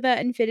in one of the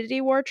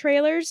Infinity War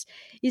trailers,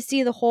 you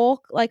see the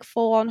Hulk, like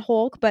full on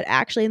Hulk, but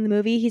actually in the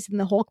movie, he's in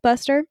the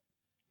Hulkbuster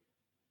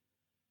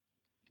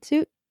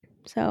suit.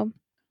 So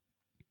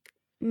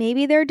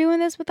maybe they're doing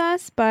this with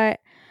us, but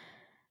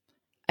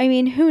I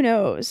mean, who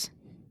knows?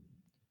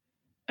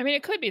 I mean,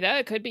 it could be that.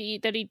 It could be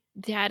that he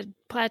had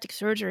plastic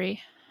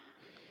surgery.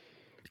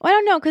 Well, I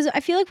don't know, because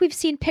I feel like we've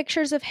seen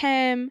pictures of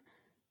him.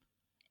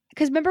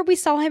 Because remember, we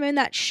saw him in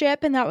that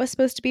ship, and that was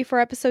supposed to be for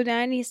episode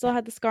 9. And he still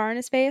had the scar on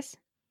his face.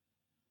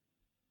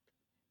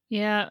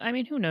 Yeah, I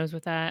mean, who knows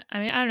with that? I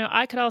mean, I don't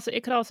know.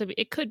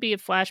 It could be a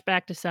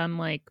flashback to some,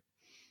 like,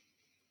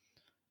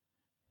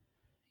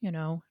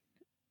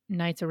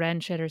 Knights of Ren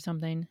shit or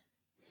something.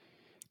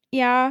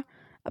 Yeah,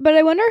 but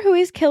I wonder who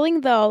he's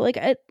killing though. Like,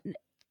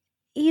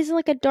 he's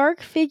like a dark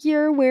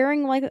figure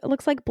wearing like it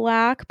looks like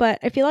black, but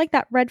I feel like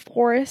that red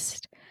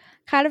forest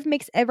kind of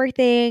makes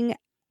everything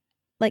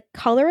like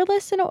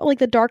colorless and like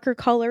the darker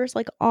colors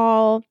like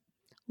all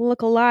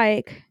look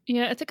alike.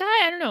 Yeah, it's a guy.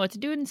 I don't know. It's a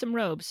dude in some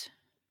robes.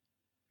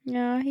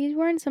 Yeah, he's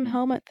wearing some Yeah.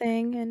 helmet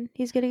thing and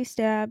he's getting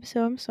stabbed,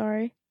 so I'm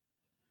sorry.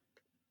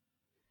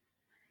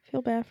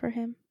 Feel bad for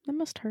him. That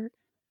must hurt.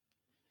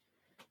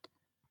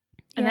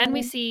 And Yeah, then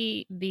we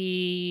see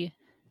the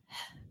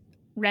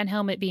Ren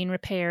helmet being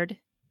repaired.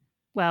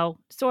 Well,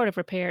 sort of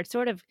repaired,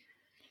 sort of,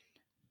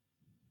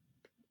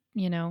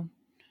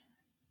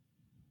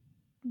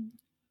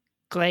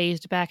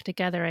 glazed back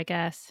together, I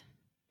guess.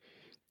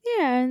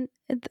 yeah,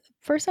 and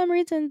for some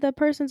reason the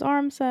person's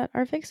arms that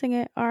are fixing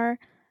it are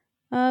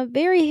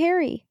very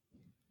hairy.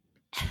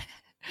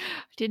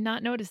 Did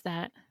not notice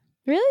that.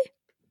 Really?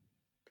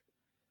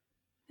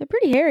 They're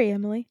pretty hairy,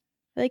 Emily.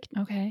 Like,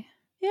 Okay.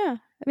 yeah.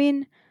 I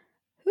mean,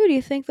 who do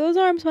you think those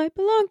arms might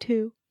belong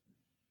to?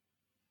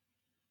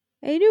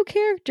 A new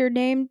character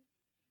named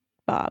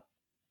Bob.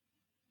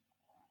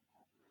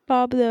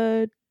 Bob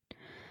the.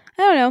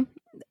 I don't know.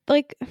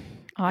 Like,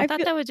 Oh, I I thought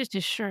feel. that was just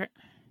his shirt.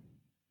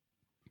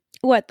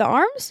 What, the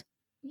arms?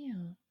 Yeah.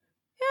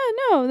 Yeah,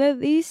 no.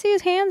 You see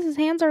his hands? His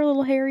hands are a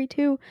little hairy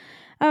too.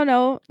 I don't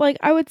know. Like,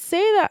 I would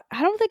say that.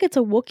 I don't think it's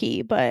a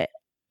Wookiee, but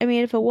I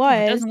mean, if it Well,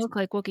 it was, doesn't look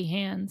like Wookiee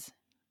hands.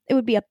 it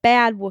would be a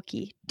bad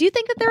Wookiee. Do you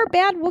think that there are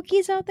bad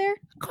Wookiees out there?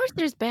 Of course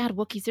there's bad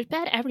Wookiees. There's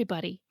bad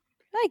everybody.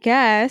 I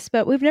guess,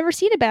 but we've never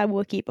seen a bad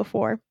Wookiee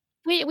before.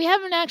 We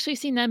haven't actually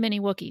seen that many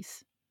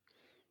Wookiees.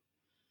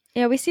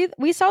 Yeah, we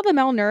saw the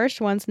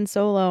malnourished ones in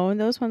Solo, and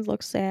those ones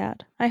look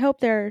sad. I hope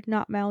they're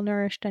not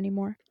malnourished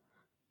anymore.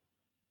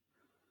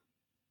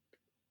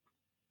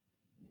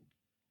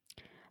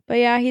 But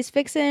yeah, he's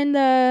fixing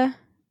the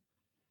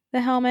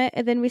helmet,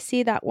 and then we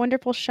see that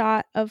wonderful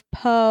shot of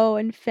Poe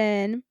and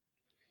Finn.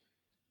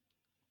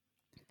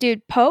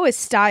 Dude, Poe is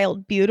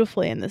styled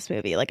beautifully in this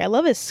movie. Like, I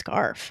love his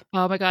scarf.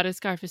 Oh my god, his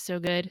scarf is so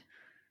good.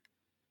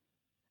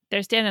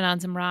 They're standing on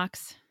some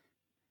rocks.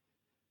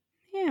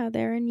 Yeah,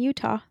 they're in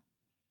Utah.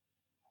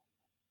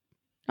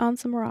 On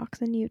some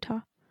rocks in Utah.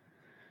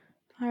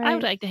 All right. I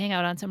would like to hang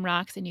out on some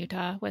rocks in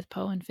Utah with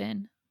Poe and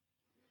Finn.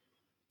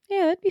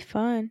 Yeah, that'd be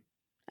fun.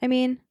 I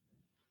mean,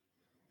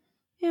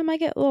 yeah, it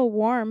might get a little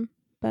warm,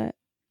 but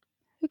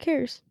who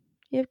cares?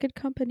 You have good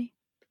company.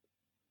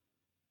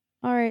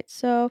 All right,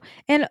 so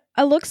and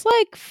it looks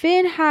like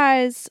Finn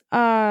has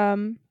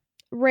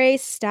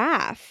Ray's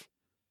staff.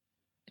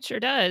 It sure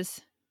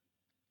does.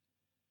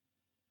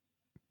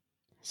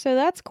 So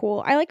that's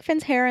cool. I like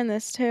Finn's hair in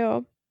this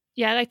too.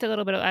 Yeah, I like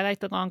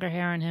the longer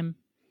hair on him.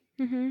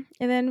 And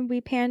then we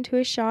pan to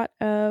a shot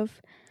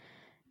of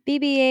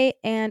BB-8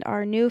 and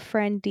our new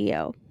friend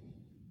Dio.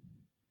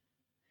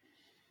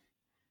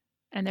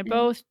 And they're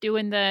both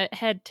doing the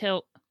head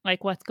tilt,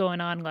 like what's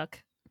going on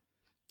look.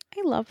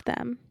 I love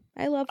them.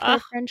 I love their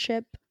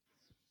friendship.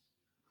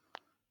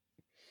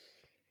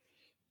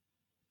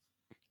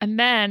 And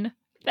then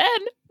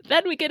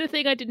we get a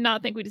thing I did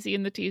not think we'd see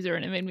in the teaser,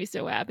 and it made me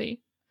so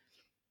happy.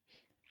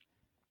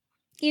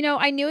 You know,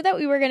 I knew that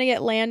we were going to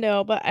get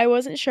Lando, but I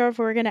wasn't sure if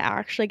we were going to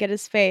actually get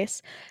his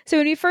face. So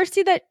when we first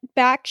see that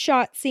back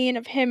shot scene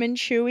of him and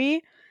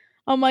Chewie,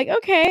 I'm like,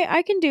 okay,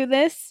 I can do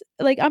this.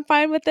 Like, I'm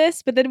fine with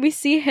this. But then we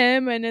see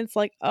him and it's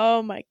like,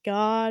 oh my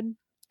God.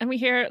 And we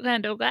hear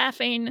Lando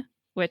laughing,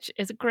 which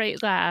is a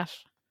great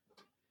laugh.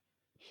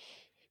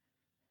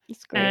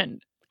 It's great.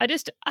 And I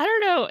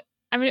don't know.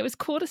 I mean, it was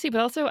cool to see, but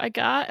also I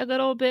got a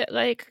little bit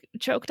like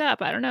choked up.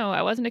 I don't know.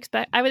 I was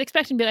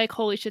expecting to be like,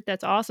 holy shit,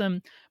 that's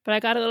awesome. But I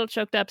got a little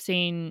choked up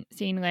seeing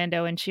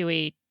Lando and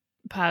Chewie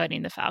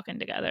piloting the Falcon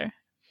together.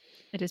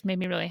 It just made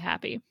me really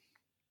happy.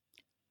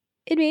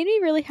 It made me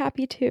really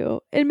happy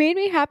too. It made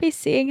me happy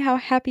seeing how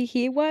happy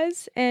he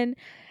was, and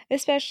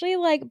especially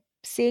like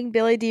seeing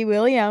Billy D.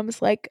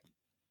 Williams like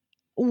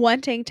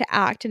wanting to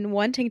act and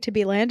wanting to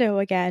be Lando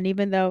again,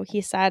 even though he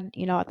said,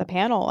 you know, at the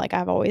panel, like,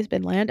 I've always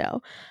been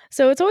Lando.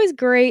 So it's always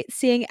great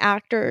seeing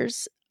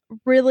actors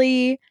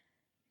really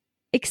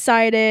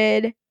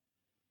excited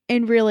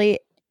and really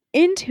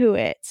into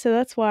it. So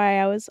that's why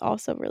I was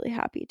also really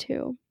happy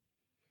too.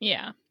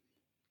 Yeah.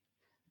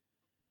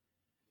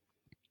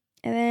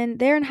 And then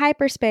they're in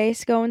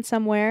hyperspace going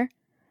somewhere.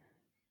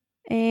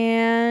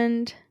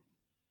 And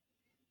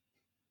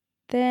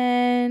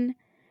then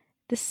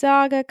the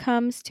saga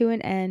comes to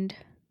an end.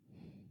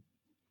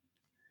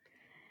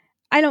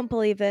 I don't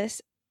believe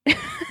this.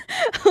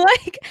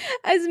 Like,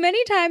 as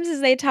many times as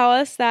they tell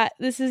us that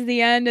this is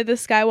the end of the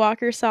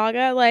Skywalker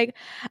saga, like,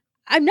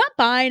 I'm not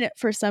buying it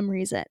for some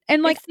reason.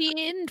 And, like, It's the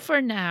end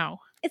for now.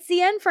 it's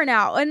the end for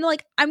now. And,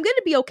 like, I'm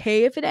gonna be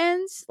okay if it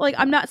ends. Like,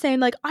 I'm not saying,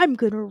 like, I'm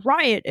gonna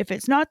riot if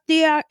it's not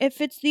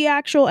if it's the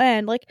actual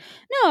end. Like,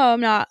 no,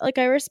 I'm not. Like,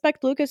 I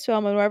respect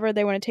Lucasfilm and wherever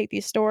they want to take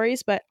these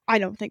stories, but I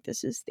don't think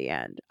this is the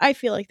end. I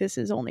feel like this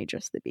is only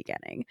just the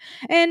beginning.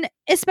 And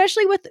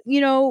especially with,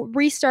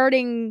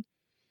 restarting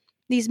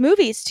these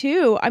movies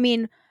too. I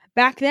mean,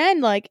 back then,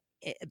 like,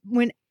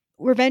 when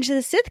Revenge of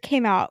the Sith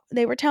came out,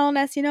 they were telling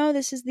us,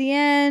 this is the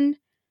end,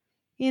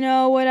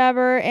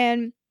 whatever.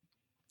 And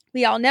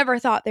we all never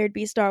thought there'd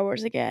be Star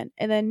Wars again.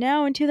 And then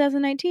now in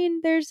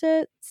 2019, there's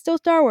still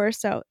Star Wars.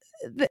 So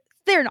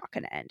they're not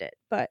going to end it.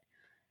 But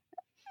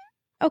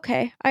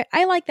okay,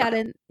 I like that.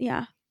 And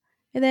yeah.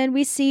 And then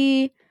we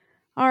see,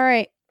 all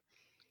right,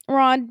 we're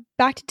on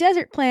back to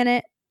Desert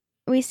Planet.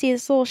 We see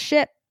this little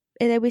ship.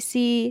 And then we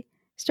see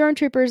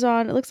stormtroopers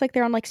on, it looks like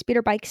they're on like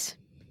speeder bikes.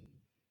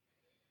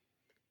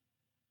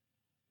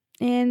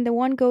 And the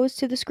one goes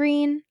to the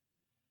screen.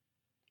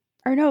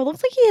 Or no, it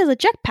looks like he has a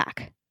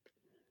jetpack.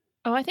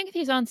 Oh, I think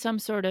he's on some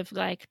sort of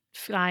like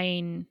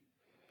flying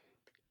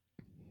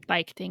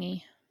bike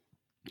thingy.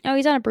 Oh,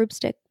 he's on a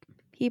broomstick.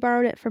 He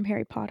borrowed it from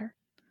Harry Potter.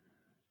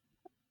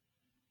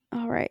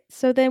 All right.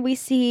 So then we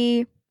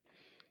see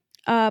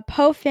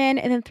Poe, Finn,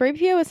 and then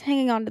 3PO is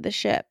hanging onto the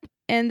ship.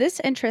 And this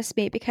interests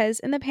me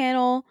because in the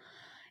panel,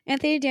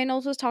 Anthony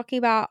Daniels was talking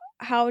about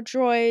how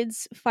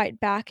droids fight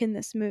back in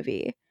this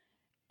movie.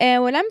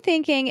 And what I'm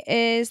thinking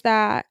is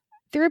that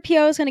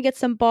 3PO is going to get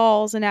some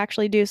balls and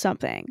actually do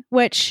something,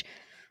 which,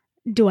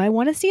 do I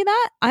want to see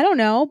that? I don't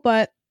know,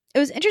 but it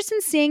was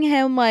interesting seeing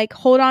him like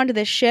hold on to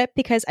the ship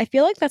because I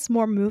feel like that's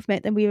more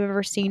movement than we've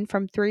ever seen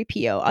from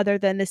 3PO other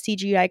than the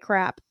CGI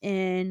crap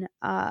in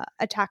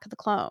Attack of the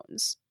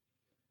Clones.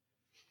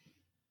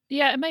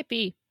 Yeah, it might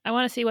be. I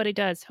want to see what he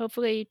does.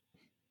 Hopefully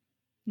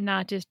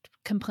not just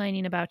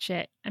complaining about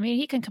shit. I mean,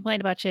 he can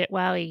complain about shit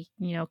while he,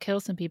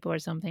 kills some people or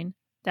something.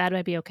 That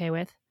I'd be okay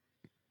with.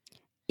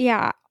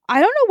 Yeah,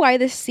 I don't know why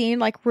this scene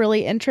like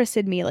really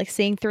interested me, like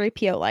seeing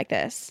 3PO like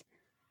this.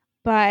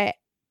 But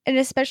and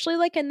especially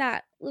like in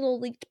that little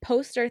leaked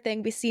poster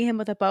thing, we see him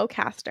with a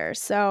bowcaster.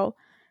 So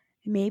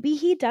maybe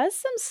he does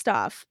some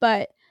stuff,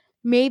 but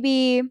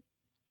maybe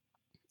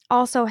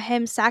also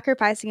him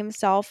sacrificing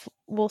himself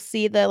will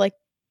see the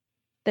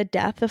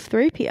death of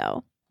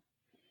 3PO.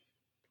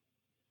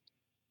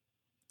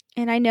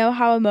 And I know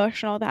how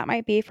emotional that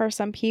might be for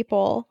some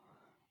people,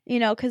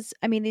 because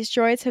I mean, these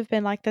droids have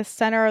been like the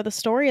center of the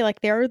story.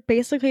 Like they're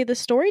basically the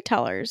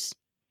storytellers.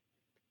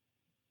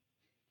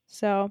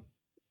 So,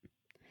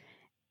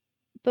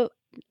 but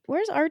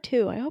where's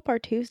R2? I hope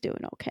R2's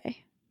doing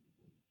okay.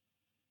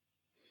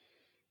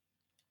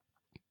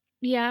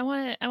 Yeah, I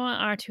want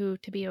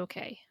R2 to be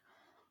okay.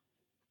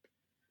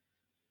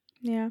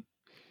 Yeah.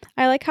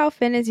 I like how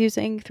Finn is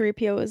using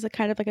 3PO as a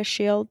kind of like a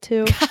shield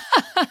too.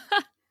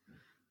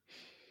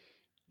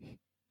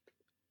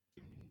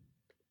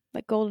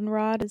 Like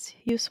goldenrod is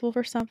useful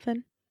for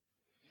something.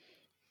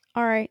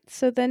 All right.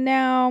 So then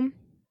now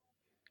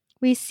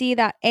we see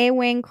that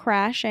A-wing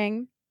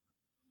crashing.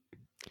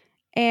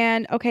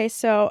 And okay,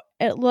 so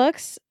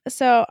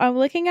I'm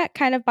looking at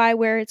kind of by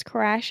where it's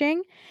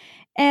crashing.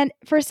 And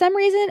for some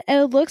reason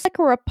it looks like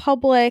a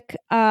Republic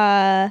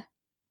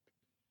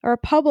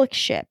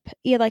ship.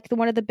 Yeah, like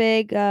one of the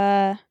big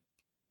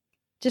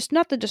just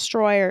not the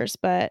destroyers,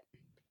 but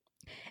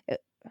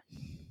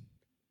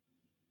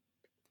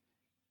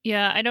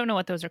Yeah, I don't know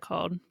what those are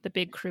called. The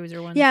big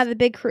cruiser ones. yeah, the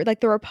big like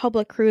the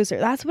Republic cruiser.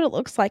 That's what it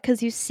looks like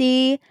because you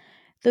see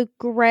the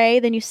gray,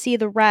 then you see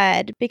the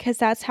red because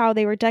that's how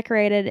they were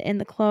decorated in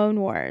the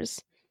Clone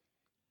Wars.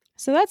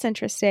 So that's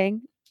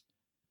interesting.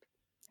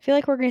 I feel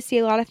like we're going to see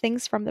a lot of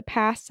things from the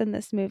past in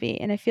this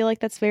movie, and I feel like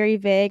that's very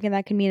vague and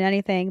that can mean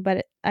anything.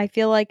 But I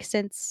feel like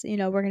since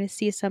we're going to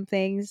see some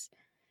things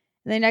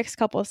in the next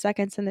couple of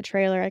seconds in the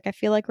trailer, like I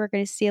feel like we're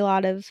going to see a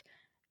lot of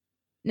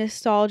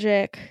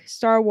nostalgic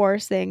Star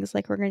Wars things.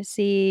 Like we're going to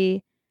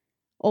see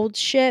old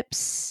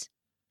ships,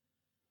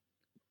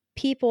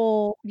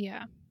 people.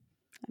 Yeah.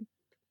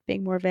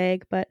 Being more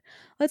vague, but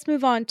let's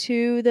move on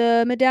to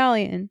the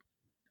medallion.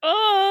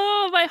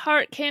 Oh, my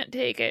heart can't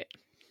take it.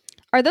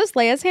 Are those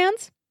Leia's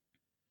hands?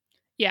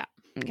 Yeah.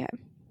 Okay.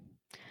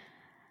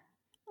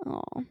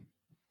 Oh.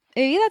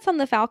 Maybe that's on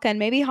the Falcon.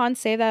 Maybe Han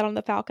saved that on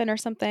the Falcon or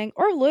something.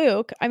 Or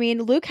Luke. I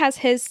mean, Luke has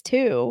his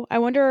too. I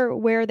wonder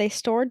where they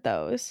stored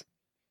those.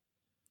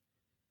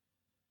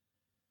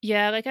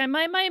 Yeah, like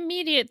my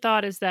immediate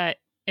thought is that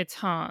it's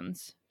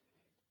Han's.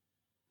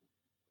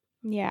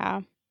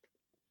 Yeah.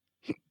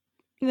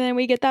 And then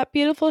we get that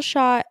beautiful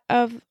shot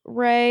of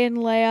Rey and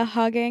Leia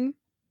hugging.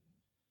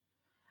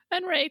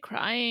 And Rey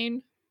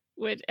crying.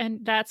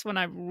 And that's when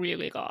I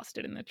really lost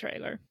it in the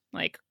trailer.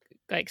 Like,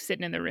 like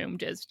sitting in the room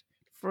just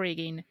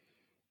freaking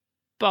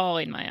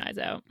bawling my eyes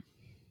out.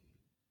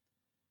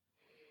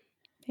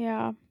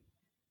 Yeah.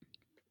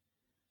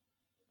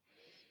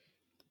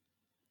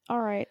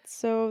 All right.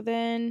 So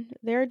then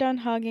they're done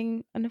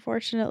hugging,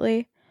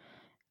 unfortunately.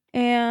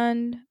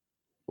 And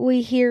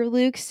we hear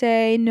Luke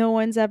say, "No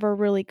one's ever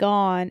really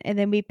gone." And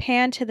then we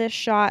pan to this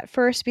shot.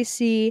 First, we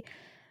see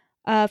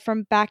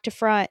from back to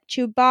front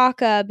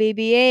Chewbacca,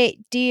 BB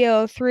 8,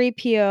 Dio,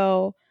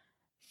 3PO,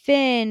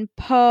 Finn,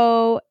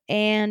 Poe,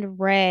 and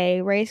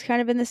Rey. Rey's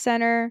kind of in the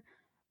center.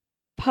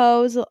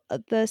 Poe's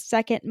the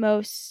second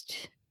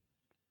most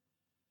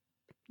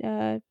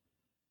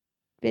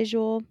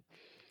visual.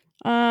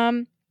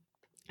 And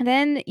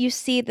then you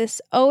see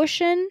this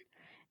ocean,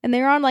 and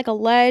they're on like a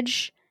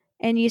ledge,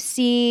 and you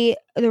see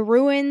the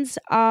ruins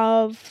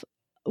of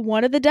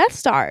one of the Death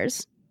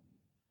Stars.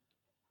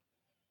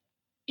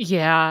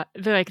 Yeah,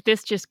 like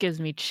this just gives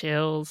me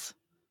chills.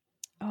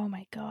 Oh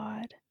my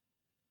god.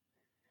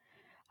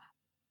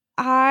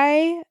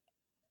 That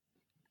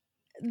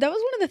was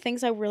one of the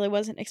things I really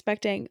wasn't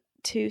expecting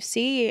to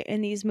see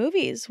in these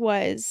movies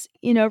was,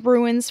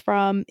 ruins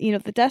from,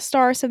 the Death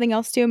Star or something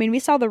else too. I mean, we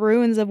saw the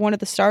ruins of one of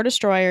the Star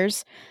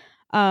Destroyers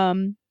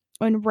when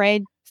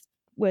Rey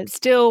was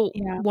Still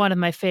yeah. one of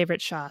my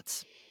favorite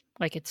shots.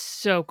 Like it's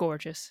so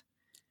gorgeous.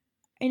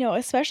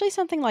 Especially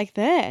something like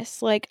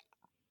this. Like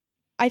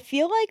I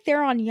feel like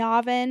they're on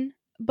Yavin,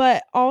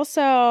 but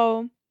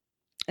also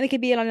they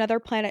could be on another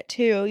planet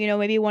too,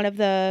 maybe one of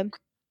the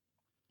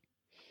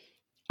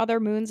other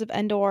moons of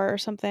Endor or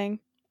something.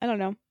 I don't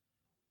know.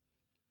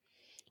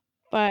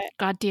 But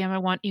God damn, I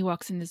want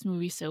Ewoks in this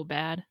movie so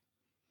bad.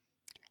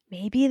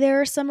 maybe there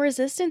are some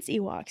resistance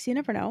Ewoks. You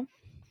never know.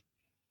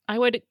 I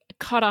would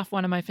cut off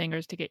one of my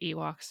fingers to get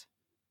Ewoks.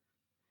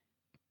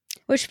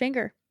 Which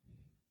finger?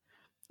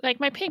 Like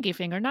my pinky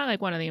finger, not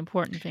like one of the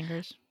important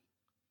fingers.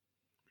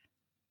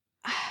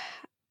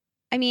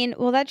 I mean,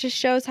 well, that just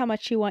shows how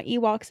much you want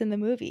Ewoks in the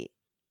movie.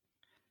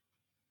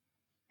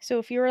 So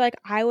if you were like,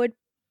 I would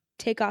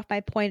take off my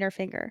pointer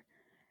finger,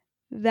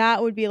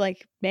 that would be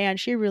like, man,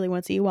 she really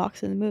wants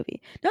Ewoks in the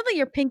movie. Not that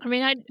your pink. I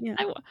mean, Yeah.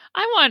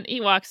 I want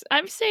Ewoks.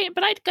 I'm saying,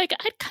 but I'd cut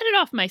it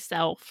off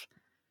myself.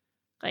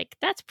 Like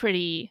that's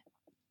pretty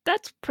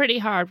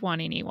hard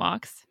wanting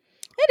Ewoks.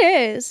 It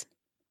is.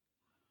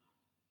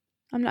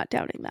 I'm not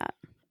doubting that.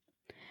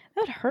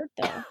 That would hurt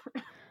though.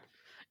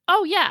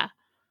 Oh yeah,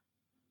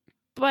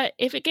 but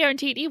if it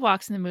guaranteed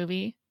Ewoks in the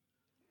movie,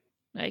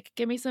 like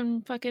give me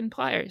some fucking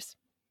pliers.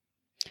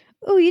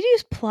 Oh, you'd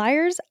use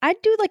pliers?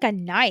 I'd do like a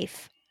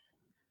knife.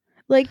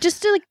 Like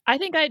just to like. I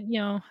think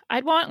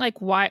I'd want like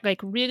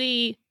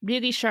really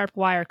really sharp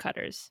wire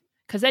cutters,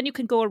 because then you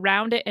can go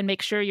around it and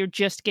make sure you're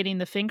just getting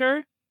the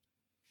finger.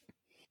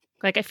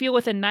 Like I feel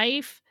with a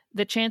knife,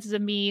 the chances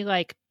of me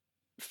like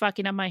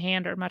fucking up my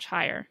hand are much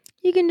higher.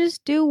 You can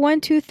just do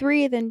 1, 2,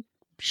 3, then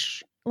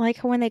like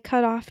when they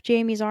cut off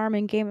Jaime's arm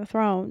in Game of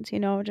Thrones,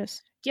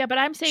 just. Yeah, but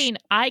I'm saying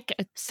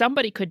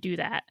somebody could do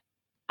that.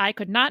 I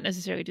could not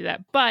necessarily do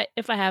that. But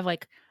if I have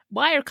like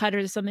wire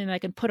cutters or something that I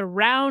can put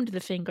around the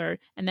finger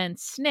and then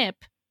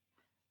snip,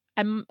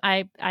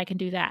 I can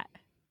do that.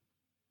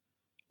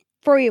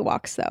 For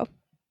Ewoks, though.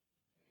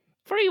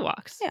 For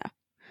Ewoks. Yeah.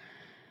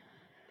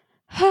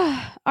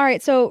 All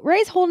right, so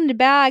Rey's holding a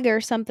bag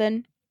or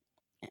something.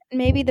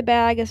 Maybe the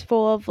bag is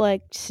full of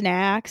like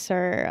snacks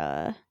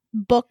or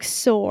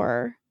books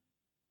or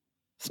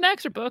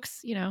snacks or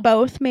books,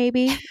 both.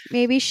 Maybe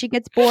she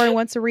gets bored and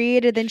wants to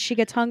read, and then she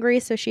gets hungry,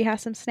 so she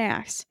has some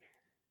snacks.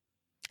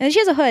 And then she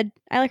has a hood.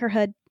 I like her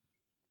hood.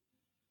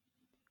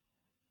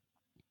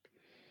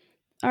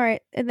 All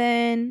right, and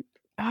then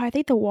I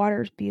think the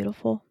water is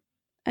beautiful.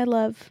 I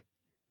love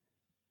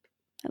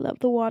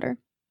the water.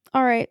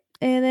 All right,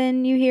 and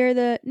then you hear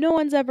the "No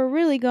one's ever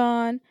really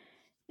gone,"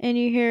 and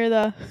you hear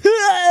the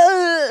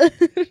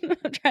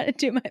I'm trying to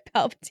do my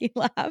Palpatine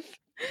laugh.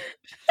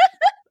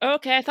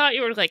 Okay, I thought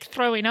you were like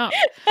throwing up.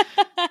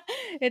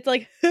 It's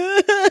like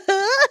no,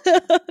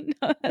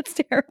 that's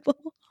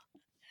terrible.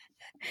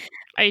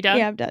 Are you done?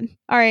 Yeah, I'm done.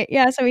 All right,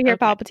 yeah, so we hear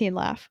Okay. Palpatine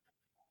laugh.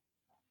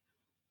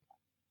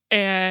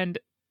 And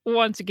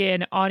once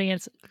again,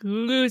 audience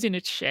losing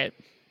its shit.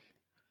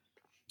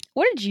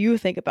 What did you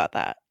think about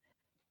that?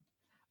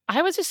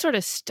 I was just sort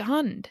of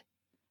stunned.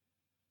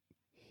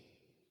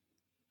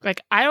 Like,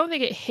 I don't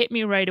think it hit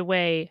me right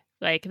away.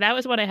 Like, that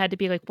was when I had to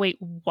be like, wait,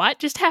 what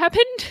just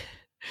happened?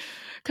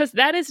 Because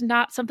that is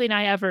not something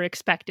I ever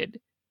expected.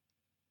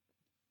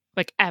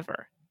 Like,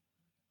 ever.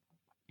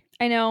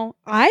 I know.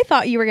 I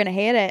thought you were going to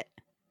hate it.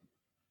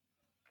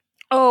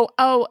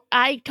 Oh,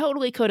 I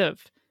totally could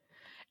have.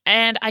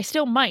 And I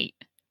still might.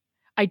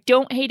 I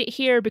don't hate it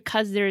here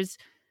because there's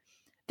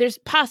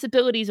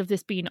possibilities of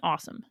this being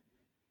awesome.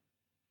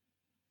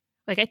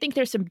 Like, I think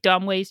there's some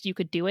dumb ways you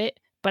could do it,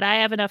 but I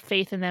have enough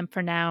faith in them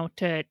for now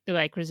to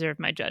like reserve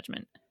my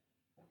judgment.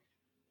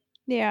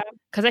 Yeah.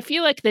 Because I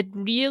feel like the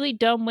really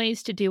dumb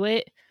ways to do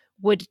it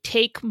would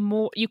take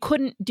more. You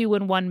couldn't do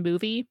in one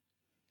movie.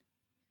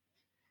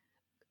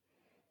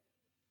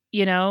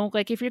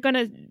 Like if you're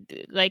gonna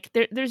like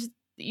there's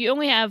you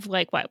only have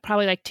like what,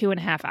 probably like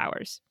 2.5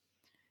 hours.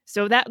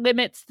 So that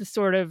limits the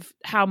sort of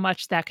how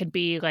much that could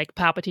be like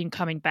Palpatine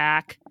coming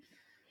back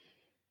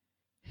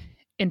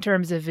in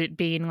terms of it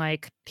being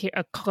like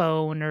a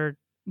clone or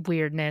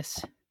weirdness.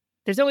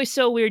 There's only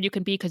so weird you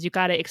can be because you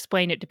got to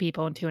explain it to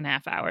people in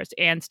 2.5 hours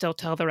and still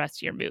tell the rest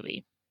of your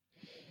movie.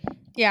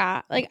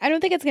 Yeah, like I don't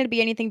think it's gonna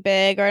be anything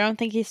big, or I don't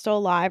think he's still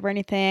alive or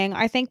anything.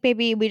 I think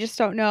maybe we just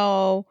don't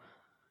know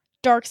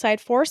dark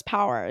side force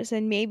powers,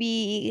 and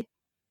maybe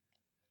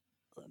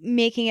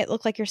making it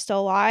look like you're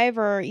still alive,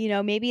 or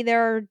maybe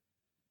they're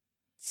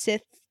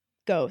Sith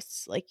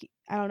ghosts. Like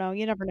I don't know,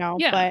 you never know.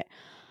 Yeah. But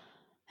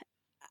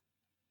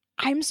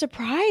I'm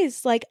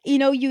surprised. Like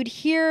you'd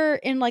hear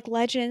in like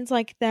legends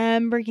like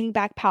them bringing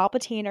back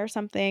Palpatine or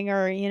something,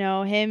 or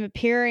him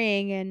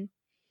appearing, and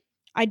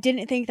I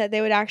didn't think that they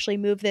would actually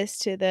move this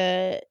to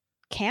the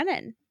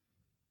canon.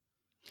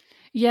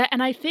 Yeah,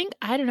 and I think,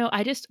 I don't know,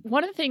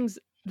 one of the things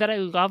that I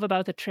love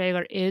about the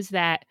trailer is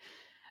that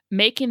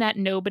making that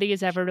nobody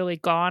has ever really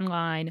gone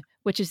line,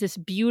 which is this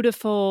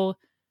beautiful,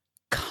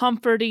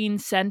 comforting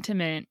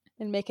sentiment.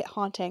 And make it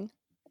haunting.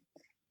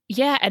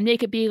 Yeah, and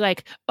make it be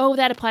like, oh,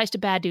 that applies to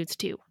bad dudes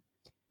too.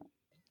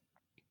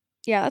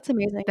 Yeah, that's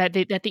amazing. That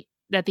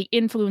the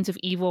influence of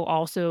evil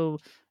also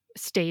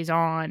stays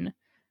on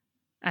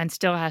and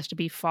still has to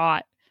be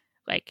fought.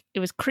 Like,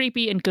 it was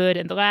creepy and good,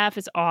 and the laugh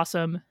is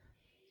awesome.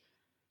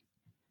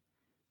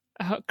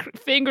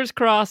 Fingers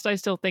crossed I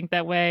still think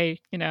that way,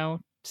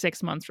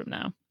 6 months from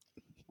now.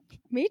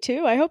 Me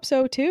too. I hope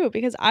so too,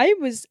 because I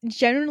was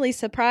genuinely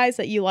surprised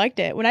that you liked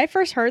it. When I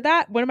first heard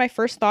that, one of my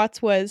first thoughts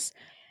was,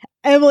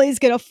 Emily's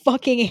gonna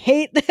fucking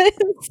hate this.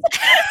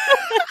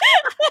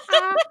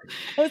 I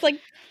was like,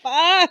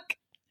 fuck.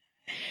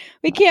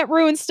 We can't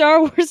ruin Star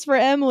Wars for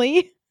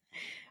Emily.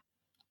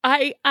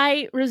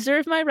 I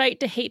reserve my right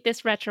to hate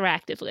this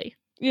retroactively.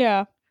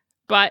 Yeah.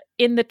 But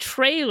in the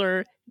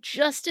trailer,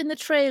 just in the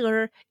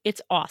trailer,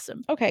 it's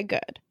awesome. Okay,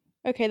 good.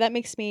 Okay, that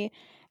makes me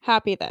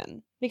happy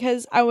then.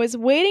 Because I was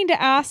waiting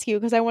to ask you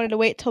because I wanted to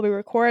wait till we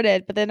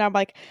recorded, but then I'm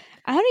like,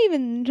 I don't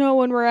even know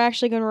when we're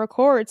actually going to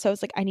record. So I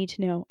was like, I need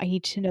to know. I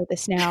need to know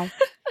this now.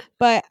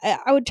 But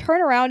I would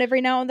turn around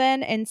every now and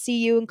then and see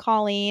you and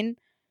Colleen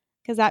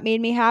because that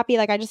made me happy.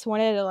 Like I just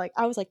wanted to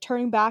I was like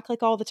turning back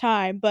like all the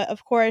time. But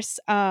of course,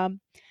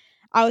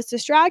 I was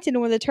distracted in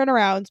one of the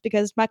turnarounds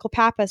because Michael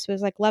Pappas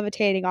was like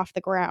levitating off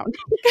the ground.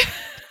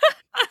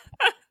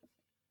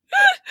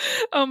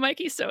 Oh,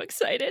 Mikey's so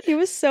excited. He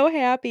was so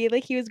happy.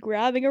 Like he was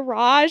grabbing a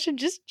Raj and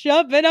just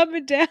jumping up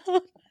and down.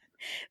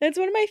 That's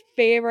one of my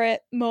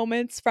favorite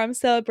moments from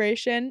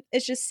Celebration.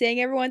 It's just seeing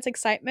everyone's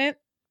excitement.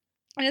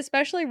 And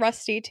especially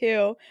Rusty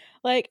too.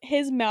 Like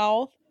his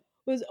mouth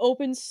was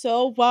open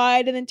so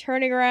wide and then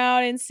turning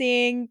around and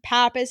seeing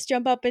Pappas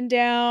jump up and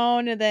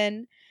down and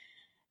then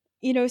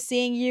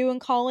seeing you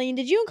and Colleen.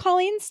 Did you and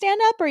Colleen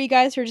stand up or you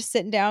guys were just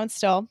sitting down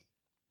still?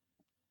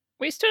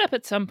 We stood up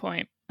at some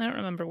point. I don't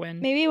remember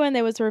when. Maybe when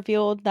it was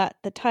revealed that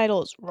the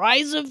title is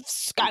Rise of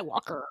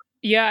Skywalker.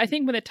 Yeah, I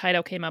think when the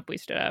title came up, we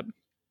stood up.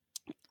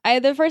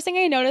 The first thing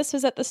I noticed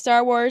was that the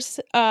Star Wars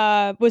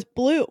was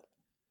blue.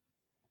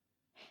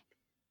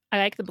 I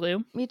like the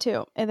blue. Me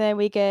too. And then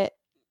we get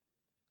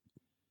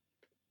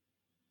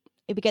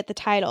the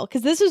title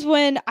because this was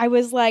when I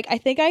was like, I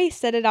think I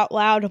said it out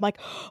loud. I'm like,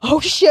 oh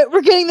shit,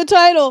 we're getting the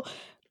title.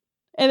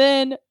 And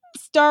then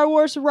Star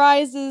Wars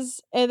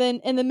Rises, and then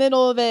in the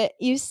middle of it,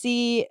 you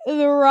see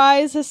the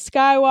Rise of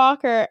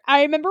Skywalker.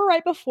 I remember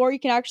right before you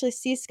can actually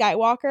see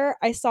Skywalker,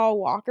 I saw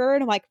Walker,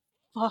 and I'm like,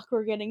 fuck,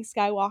 we're getting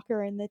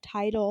Skywalker in the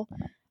title.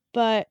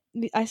 But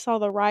I saw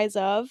the Rise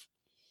of,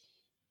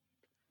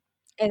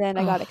 and then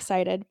I got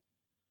excited.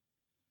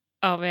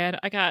 Oh man,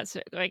 I got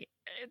like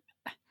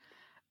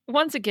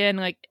once again,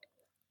 like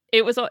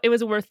it was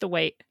worth the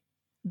wait.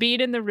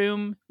 Being in the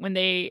room when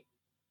they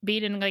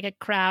being in like a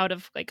crowd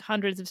of like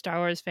hundreds of Star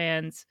Wars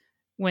fans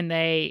when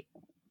they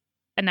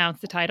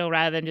announced the title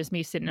rather than just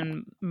me sitting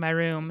in my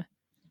room,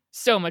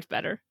 so much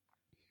better.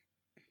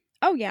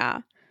 Oh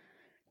yeah.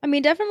 I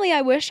mean, definitely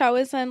I wish I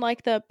was in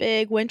like the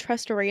big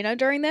Wintrust Arena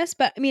during this,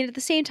 but I mean at the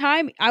same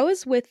time I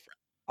was with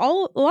a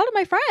lot of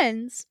my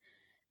friends.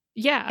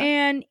 Yeah.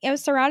 And I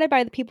was surrounded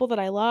by the people that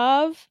I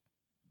love.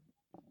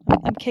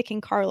 I'm kicking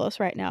Carlos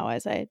right now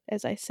as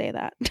I say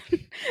that.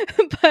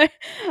 But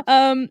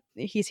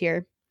he's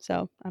here.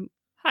 So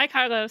Hi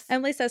Carlos.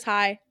 Emily says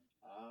hi.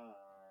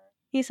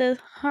 He says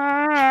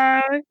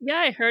hi. Yeah,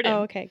 I heard him.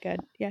 Oh, okay,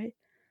 good. Yeah.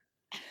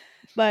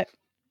 But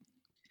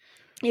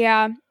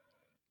yeah,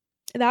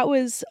 that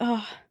was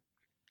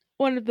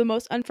one of the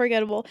most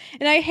unforgettable.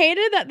 And I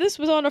hated that this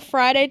was on a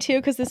Friday too,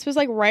 because this was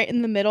like right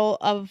in the middle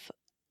of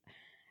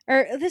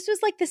this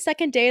was like the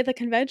second day of the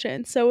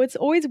convention. So it's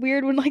always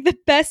weird when like the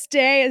best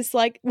day is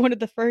like one of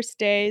the first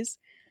days.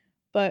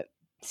 But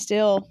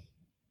still.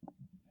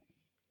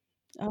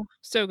 Oh,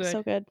 so good.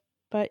 So good.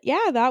 But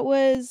yeah, that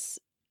was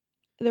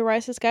the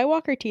Rise of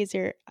Skywalker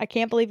teaser. I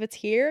can't believe it's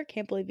here.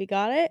 Can't believe we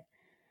got it.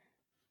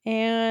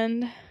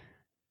 And I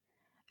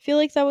feel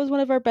like that was one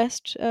of our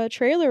best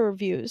trailer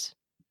reviews.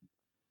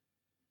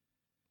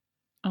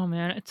 Oh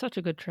man, it's such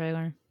a good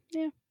trailer.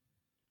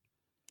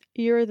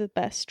 You're the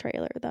best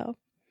trailer, though.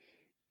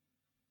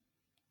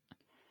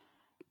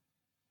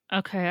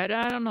 Okay, I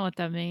don't know what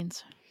that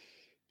means.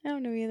 I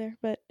don't know either,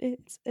 but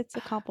it's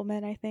a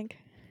compliment, I think.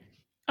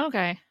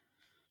 Okay.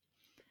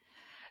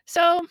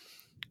 So,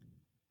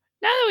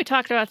 now that we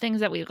talked about things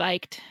that we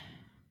liked,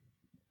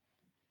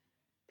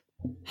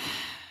 I'm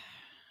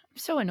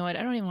so annoyed.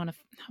 I don't even want to.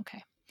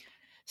 Okay.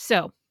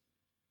 So,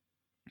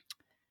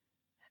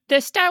 the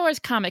Star Wars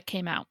comic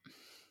came out.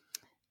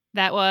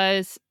 That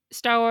was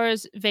Star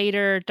Wars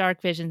Vader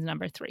Dark Visions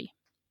 #3.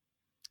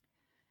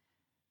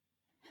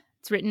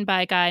 It's written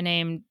by a guy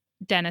named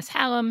Dennis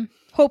Hallam.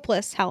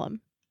 Hopeless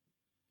Hallam.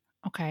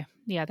 Okay.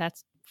 Yeah,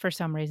 that's for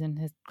some reason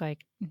his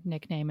like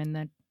nickname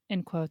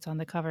in quotes on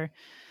the cover.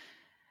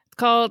 It's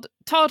called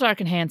Tall, Dark,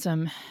 and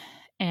Handsome.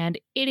 And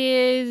it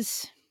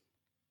is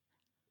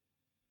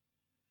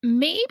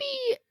maybe,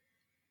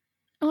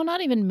 well,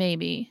 not even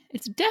maybe.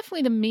 It's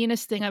definitely the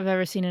meanest thing I've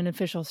ever seen an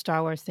official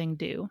Star Wars thing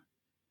do.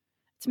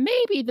 It's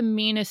maybe the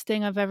meanest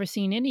thing I've ever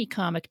seen any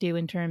comic do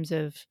in terms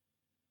of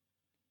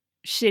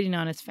shitting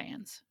on its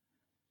fans.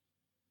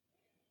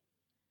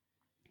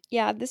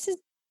 Yeah, this is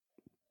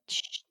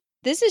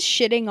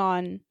shitting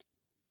on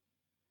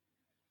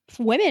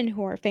women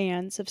who are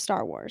fans of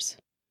Star Wars.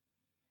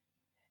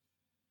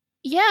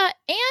 Yeah,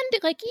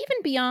 and like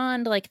even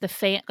beyond like the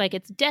fan, like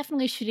it's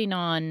definitely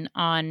shitting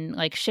on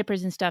like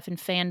shippers and stuff and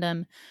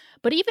fandom,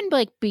 but even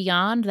like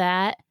beyond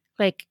that,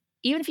 like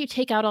even if you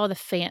take out all the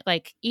fan,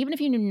 like even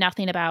if you knew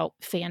nothing about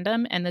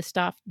fandom and the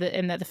stuff that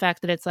and the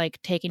fact that it's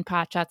like taking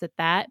pot shots at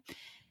that,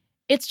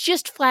 it's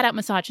just flat out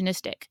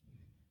misogynistic.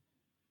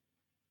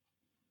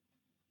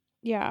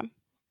 Yeah.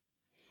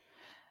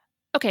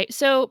 Okay,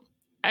 so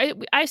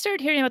I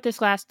started hearing about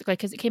this last like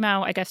because it came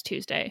out I guess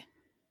Tuesday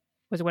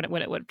was when it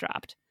would have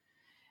dropped.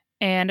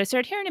 And I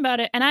started hearing about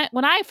it. And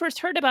when I first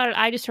heard about it,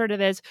 I just heard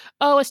it as,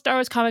 oh, a Star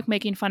Wars comic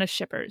making fun of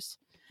shippers.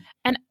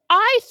 And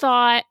I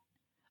thought,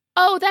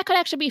 oh, that could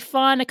actually be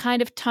fun, a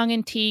kind of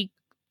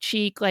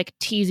tongue-in-cheek, like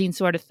teasing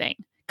sort of thing.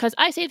 Because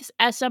I say this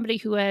as somebody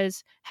who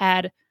has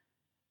had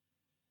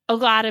a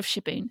lot of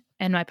shipping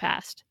in my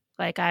past.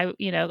 Like a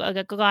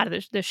lot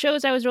of the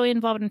shows I was really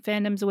involved in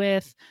fandoms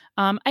with.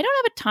 I don't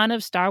have a ton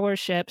of Star Wars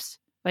ships,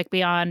 like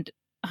beyond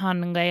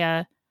Han and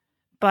Leia,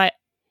 but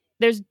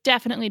there's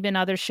definitely been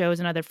other shows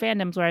and other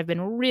fandoms where I've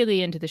been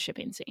really into the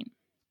shipping scene.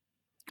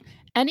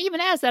 And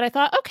even as that, I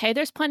thought, okay,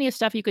 there's plenty of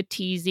stuff you could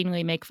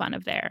teasingly make fun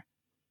of there.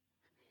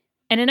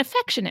 In an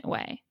affectionate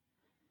way.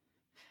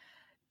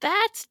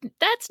 That's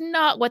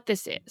not what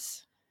this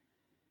is.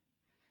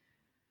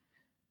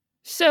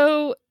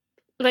 So,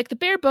 like the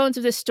bare bones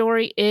of this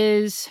story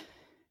is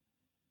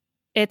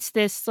it's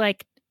this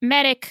like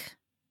medic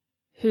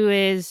who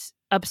is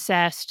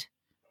obsessed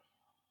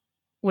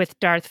with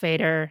Darth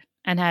Vader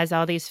and has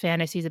all these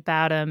fantasies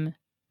about him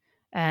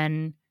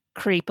and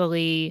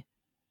creepily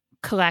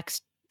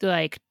collects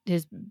like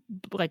his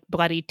like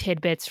bloody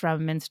tidbits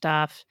from him and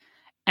stuff.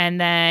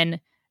 And then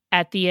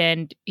at the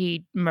end,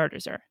 he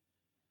murders her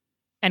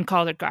and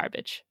calls it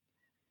garbage.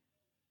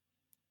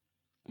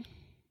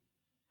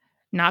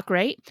 Not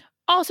great.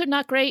 Also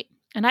not great.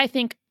 And I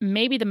think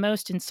maybe the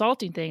most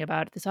insulting thing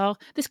about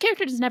this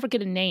character does never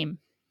get a name.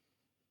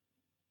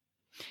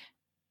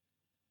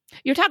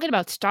 You're talking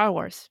about Star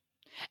Wars.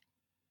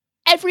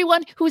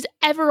 Everyone who's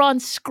ever on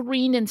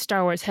screen in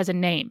Star Wars has a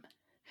name.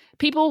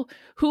 People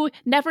who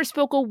never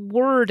spoke a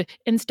word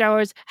in Star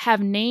Wars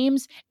have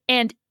names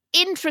and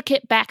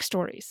intricate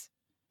backstories.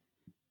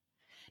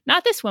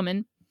 Not this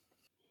woman.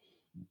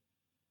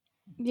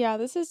 Yeah,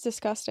 this is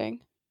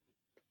disgusting.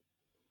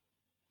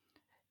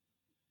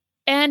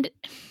 And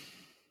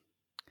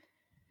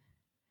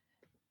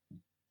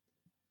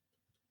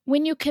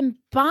when you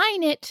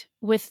combine it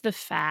with the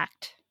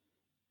fact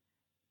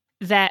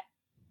that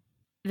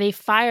they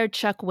fired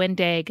Chuck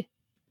Wendig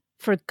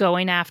for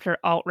going after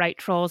alt-right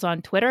trolls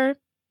on Twitter,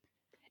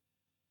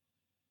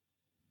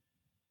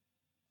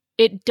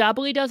 it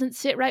doubly doesn't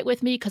sit right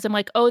with me because I'm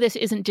like, oh, this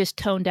isn't just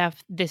tone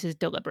deaf, this is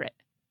deliberate.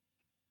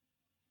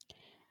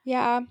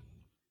 Yeah.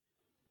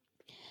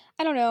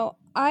 I don't know.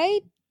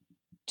 I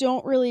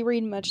don't really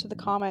read much of the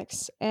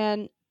comics,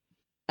 and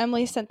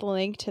Emily sent the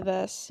link to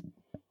this.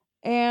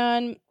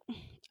 And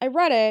I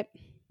read it,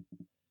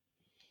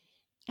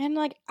 and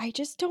like I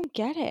just don't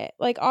get it.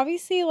 Like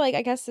obviously like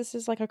I guess this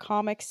is like a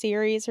comic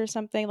series or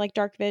something like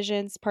Dark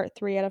Visions part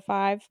 3 out of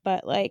 5,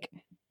 but like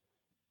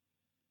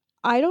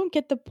I don't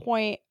get the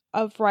point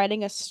of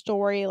writing a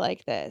story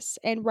like this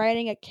and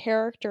writing a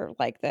character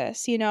like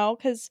this,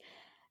 cuz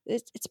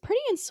it's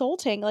pretty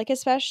insulting, like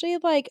especially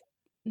like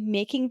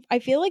making I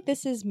feel like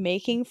this is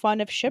making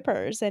fun of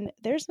shippers, and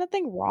there's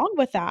nothing wrong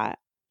with that.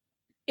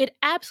 It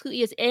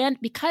absolutely is. And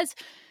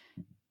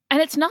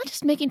it's not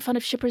just making fun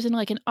of shippers in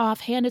like an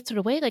offhanded sort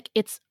of way. Like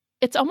it's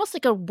almost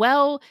like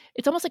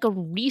it's almost like a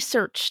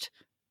researched,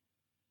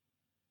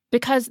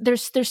 because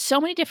there's so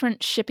many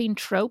different shipping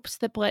tropes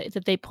that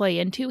they play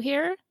into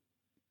here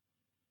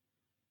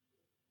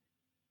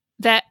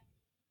that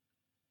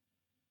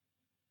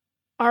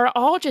are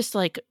all just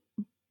like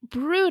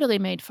brutally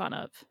made fun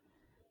of.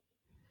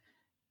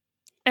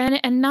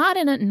 And not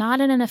in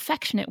an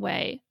affectionate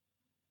way.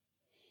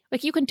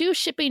 Like, you can do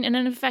shipping in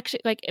an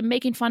affectionate, like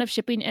making fun of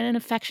shipping in an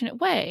affectionate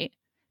way.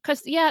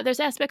 Because, yeah, there's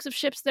aspects of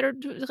ships that are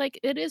like,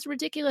 it is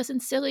ridiculous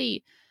and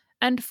silly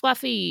and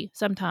fluffy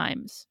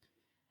sometimes.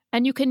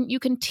 And you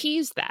can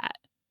tease that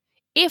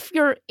if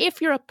you're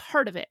a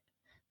part of it.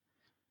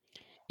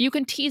 You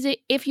can tease it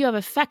if you have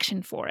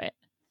affection for it.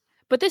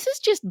 But this is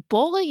just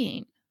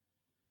bullying.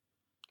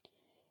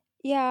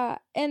 Yeah,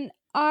 and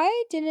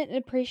I didn't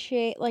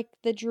appreciate like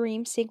the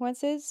dream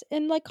sequences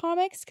in like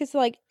comics because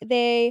like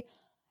I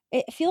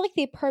feel like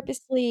they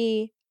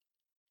purposely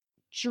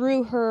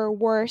drew her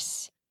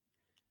worse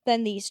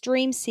than these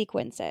dream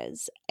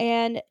sequences.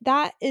 And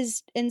that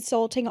is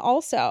insulting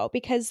also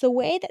because the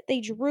way that they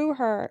drew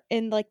her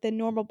in like the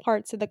normal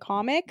parts of the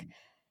comic,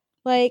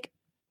 like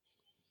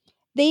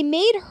they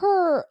made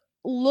her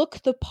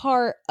look the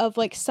part of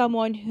like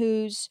someone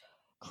who's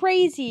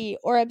crazy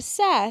or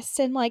obsessed,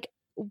 and like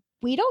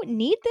we don't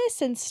need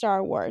this in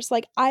Star Wars.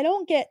 Like I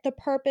don't get the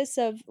purpose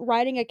of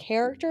writing a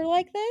character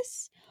like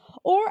this,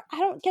 or I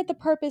don't get the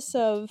purpose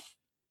of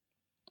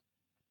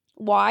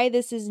why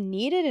this is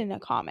needed in a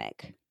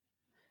comic.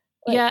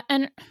 Like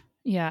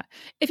Yeah.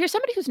 If you're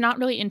somebody who's not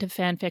really into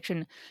fan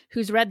fiction,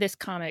 who's read this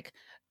comic,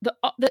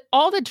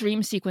 all the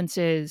dream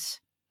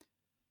sequences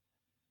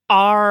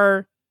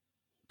are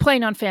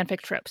playing on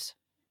fanfic tropes.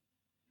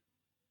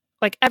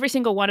 Like, every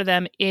single one of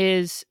them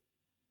is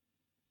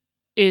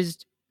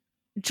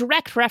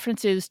direct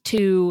references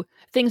to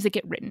things that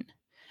get written.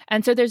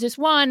 And so there's this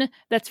one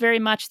that's very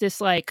much this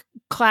like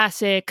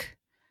classic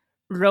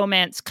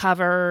romance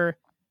cover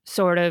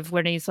sort of,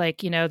 when he's like,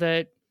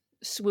 the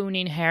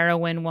swooning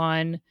heroine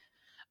one.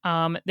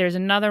 There's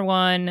another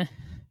one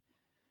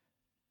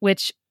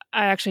which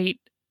I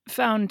actually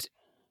found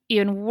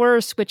even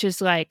worse, which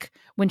is like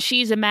when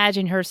she's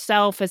imagining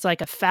herself as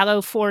like a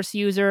fellow Force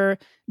user,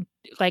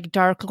 like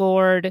Dark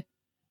Lord,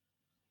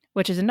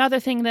 which is another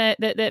thing that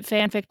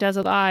fanfic does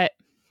a lot.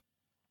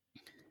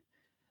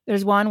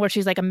 There's one where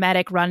she's like a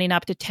medic running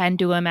up to tend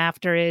to him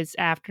after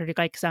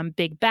like some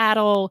big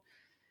battle.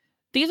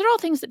 These are all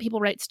things that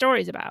people write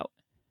stories about.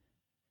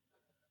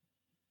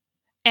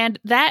 And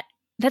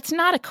that's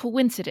not a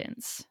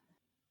coincidence.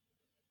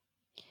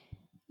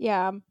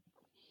 yeah.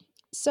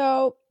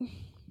 So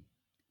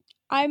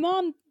I'm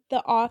on the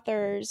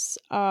author's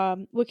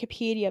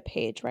Wikipedia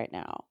page right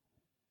now.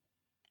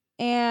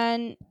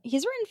 And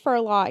he's written for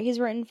a lot. He's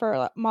written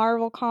for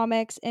Marvel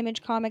Comics,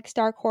 Image Comics,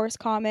 Dark Horse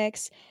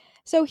Comics.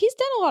 So he's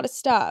done a lot of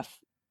stuff.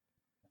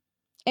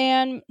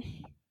 And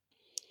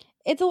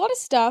it's a lot of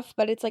stuff,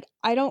 but it's like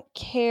I don't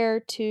care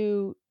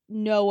to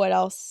know what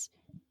else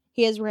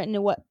he has written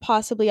and what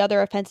possibly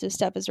other offensive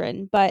stuff is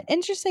written. But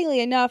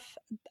interestingly enough,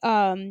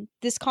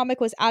 this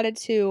comic was added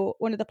to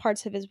one of the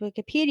parts of his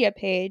Wikipedia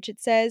page. It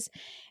says,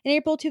 in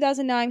April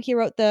 2009, he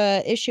wrote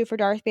the issue for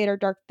Darth Vader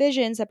Dark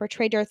Visions that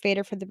portrayed Darth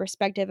Vader from the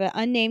perspective of an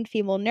unnamed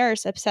female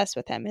nurse obsessed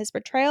with him. His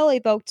portrayal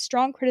evoked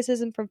strong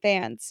criticism from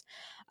fans.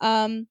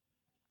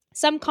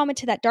 Some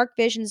commented that Dark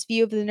Vision's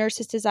view of the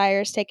nurse's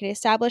desires take an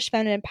established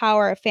feminine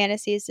power of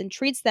fantasies and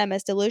treats them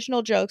as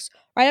delusional jokes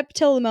right up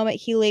until the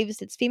moment he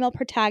leaves its female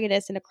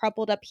protagonist in a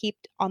crumpled up heap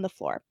on the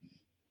floor.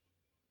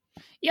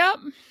 Yep.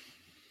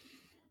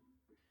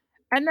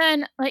 And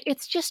then like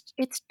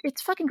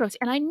it's fucking gross.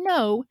 And I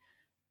know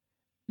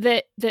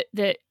that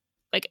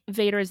like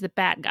Vader is the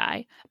bad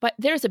guy, but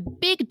there's a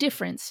big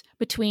difference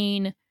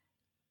between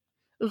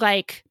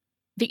like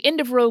the end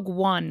of Rogue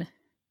One,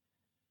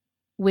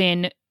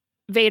 when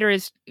Vader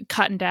is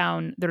cutting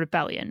down the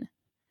rebellion,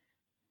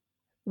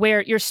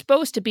 where you're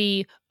supposed to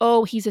be,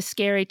 oh, he's a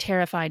scary,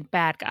 terrifying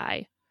bad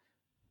guy.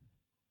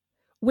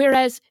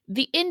 Whereas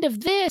the end of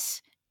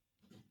this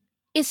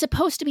is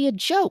supposed to be a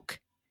joke.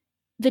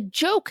 The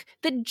joke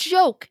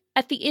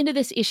at the end of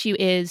this issue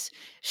is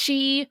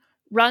she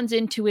runs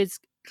into his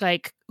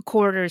like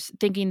quarters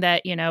thinking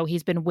that,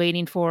 he's been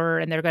waiting for her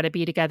and they're going to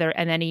be together.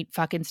 And then he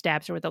fucking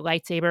stabs her with a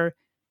lightsaber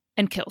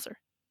and kills her.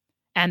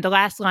 And the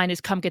last line is,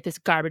 "Come get this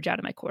garbage out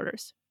of my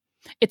quarters."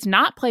 It's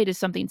not played as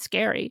something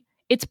scary.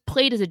 It's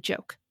played as a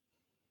joke.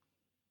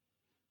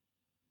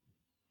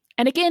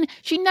 And again,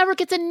 she never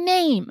gets a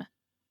name.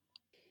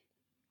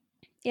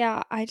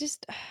 Yeah,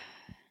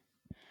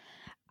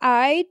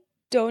 I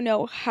don't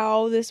know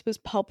how this was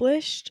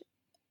published,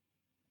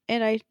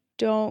 and I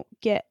don't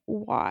get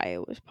why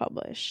it was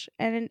published.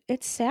 And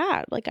it's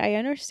sad. Like, I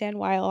understand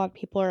why a lot of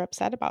people are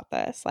upset about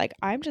this. Like,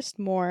 I'm just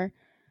more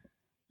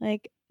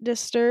like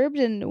disturbed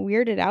and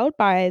weirded out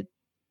by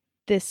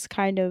this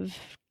kind of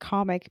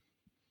comic.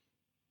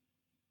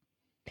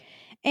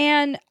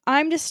 And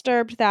I'm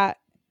disturbed that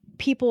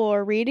people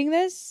are reading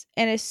this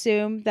and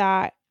assume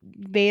that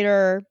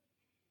Vader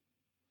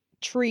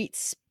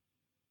treats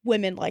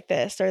women like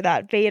this, or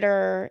that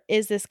Vader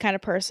is this kind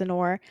of person,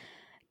 or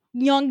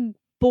young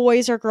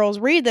boys or girls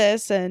read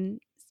this and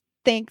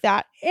think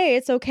that, hey,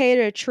 it's okay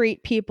to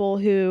treat people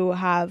who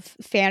have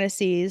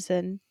fantasies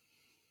and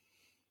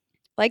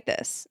like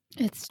this.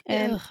 It's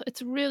And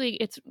really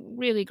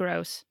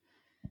gross.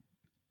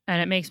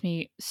 and it makes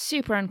me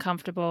super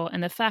uncomfortable.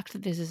 And the fact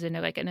that this is in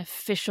like an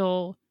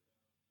official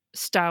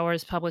Star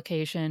Wars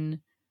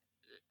publication,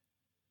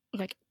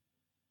 like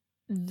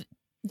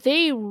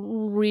they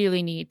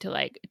really need to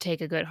like take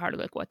a good hard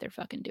look what they're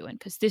fucking doing,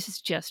 because this is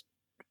just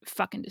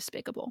fucking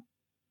despicable.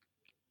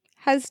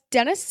 Has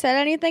Dennis said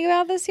anything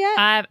about this yet?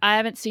 I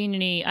haven't seen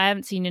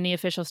any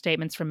official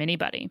statements from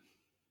anybody.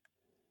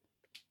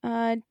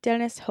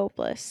 Dennis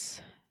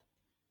Hopeless.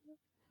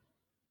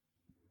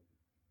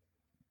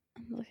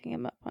 I'm looking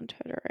him up on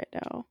Twitter right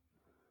now.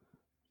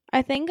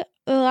 I think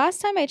the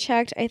last time I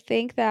checked, I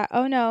think that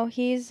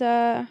he's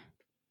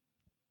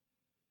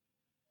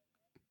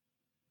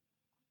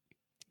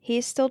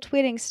still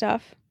tweeting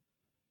stuff.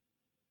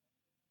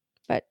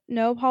 But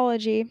no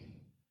apology.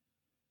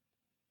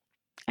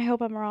 I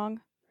hope I'm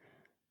wrong.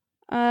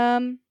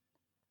 Oh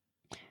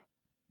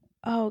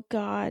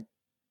god.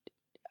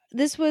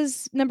 This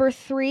was number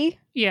 3.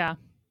 Yeah.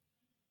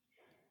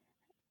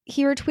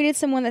 He retweeted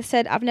someone that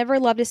said, "I've never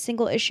loved a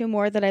single issue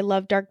more than I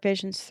love Dark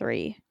Visions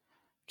 3."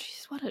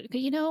 Jeez, what a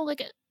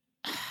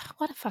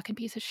what a fucking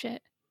piece of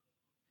shit.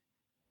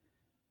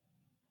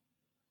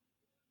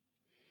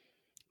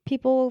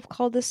 People have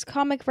called this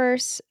comic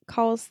verse,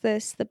 calls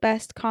this the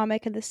best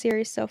comic in the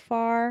series so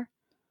far.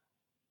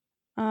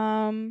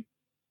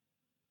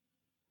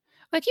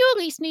 Like you at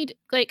least need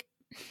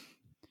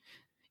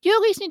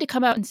to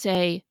come out and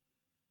say,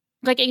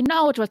 like,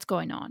 acknowledge what's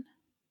going on.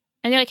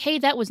 And you're like, hey,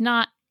 that was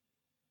not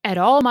at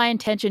all my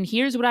intention.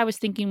 Here's what I was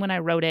thinking when I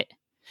wrote it.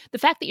 The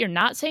fact that you're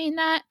not saying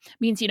that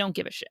means you don't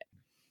give a shit.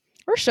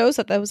 Or shows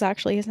that was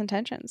actually his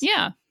intentions.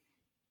 Yeah.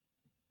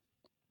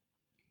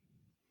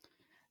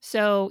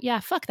 So, yeah,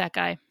 fuck that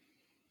guy.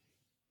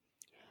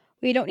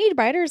 We don't need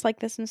writers like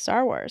this in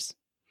Star Wars.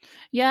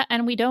 Yeah,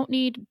 and we don't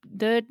need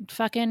the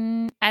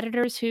fucking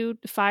editors who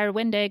fire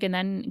Wendig and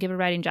then give a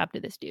writing job to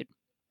this dude.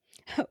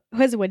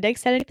 Has Wendig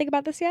said anything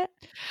about this yet?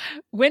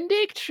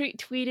 Wendig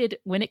tweeted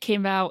when it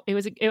came out.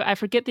 I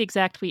forget the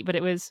exact tweet, but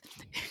it was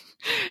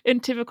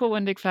in typical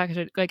Wendig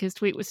fashion. Like his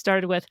tweet was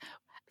started with,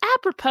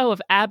 apropos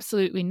of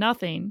absolutely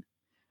nothing.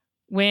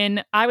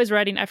 When I was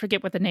writing, I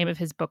forget what the name of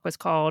his book was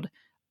called.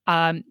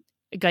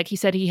 Like he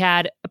said, he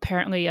had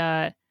apparently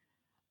a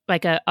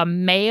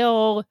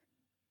male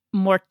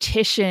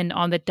mortician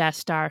on the Death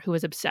Star who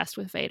was obsessed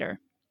with Vader,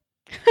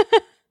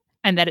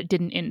 and that it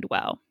didn't end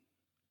well.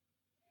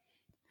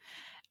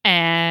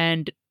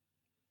 And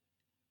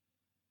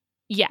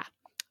yeah,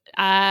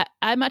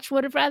 I much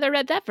would have rather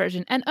read that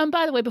version. And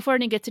by the way, before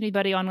anyone gets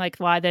anybody on like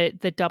why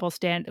the double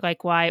stand,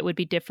 like why it would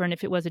be different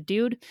if it was a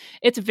dude,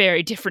 it's a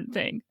very different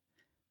thing.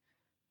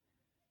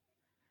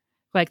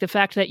 Like the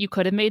fact that you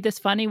could have made this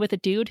funny with a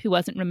dude who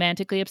wasn't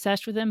romantically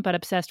obsessed with him, but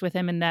obsessed with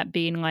him, and that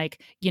being like,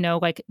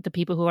 like the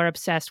people who are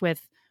obsessed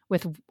with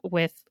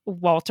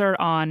Walter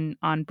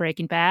on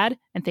Breaking Bad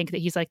and think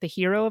that he's like the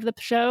hero of the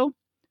show,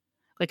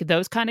 like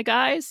those kind of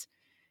guys.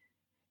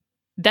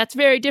 That's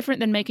very different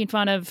than making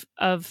fun of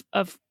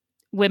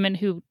women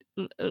who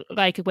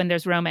like when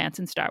there's romance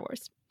in Star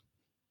Wars.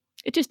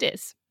 It just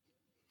is.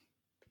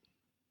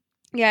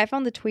 Yeah, I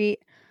found the tweet.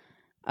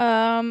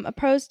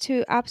 Opposed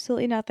to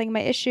absolutely nothing.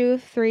 My issue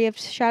 3 of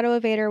Shadow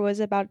of Vader was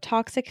about a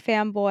toxic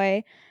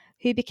fanboy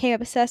who became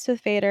obsessed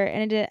with Vader,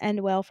 and it didn't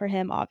end well for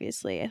him,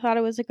 obviously. I thought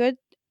it was good,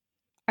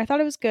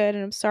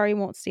 and I'm sorry you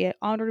won't see it.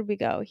 Onward we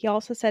go. He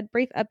also said,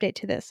 brief update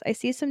to this. I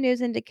see some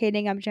news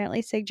indicating I'm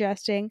gently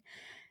suggesting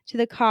to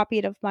the copy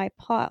of my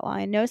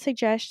plotline. No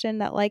suggestion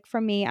that, like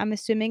from me, I'm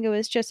assuming it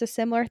was just a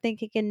similar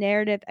thinking and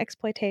narrative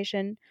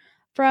exploitation.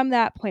 From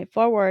that point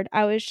forward,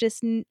 I was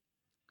just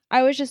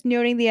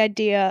noting the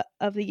idea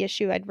of the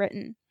issue I'd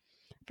written.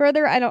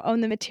 Further, I don't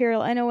own the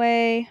material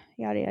anyway,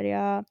 yada yada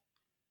yada.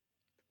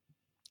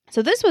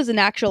 So this was an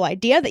actual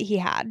idea that he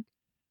had.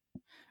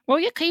 Well,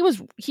 yeah, he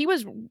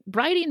was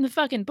writing the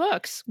fucking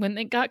books when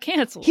they got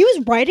canceled. He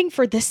was writing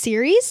for this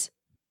series?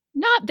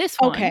 Not this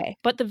one, okay,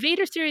 but the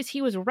Vader series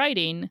he was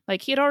writing.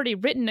 Like he had already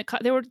written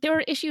there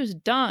were issues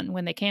done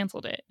when they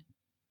canceled it.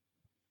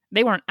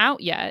 They weren't out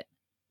yet,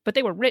 but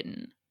they were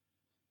written.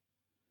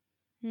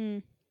 Yeah.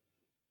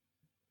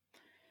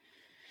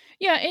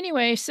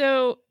 Anyway,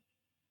 so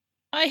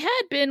I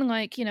had been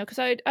like, because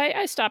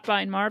I stopped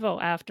buying Marvel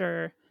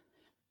after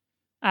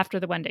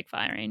the Wendig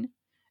firing,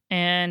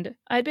 and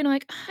I'd been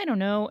like, I don't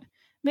know,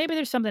 maybe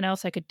there's something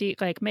else I could do.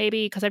 Like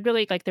maybe because I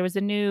really like there was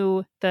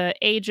the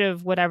Age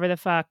of whatever the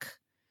fuck,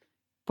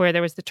 where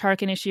there was the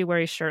Tarkin issue where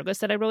he's shirtless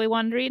that I really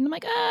wanted to read, and I'm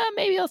like,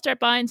 maybe I'll start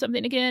buying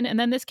something again. And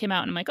then this came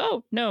out, and I'm like,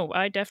 oh no,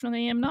 I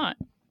definitely am not.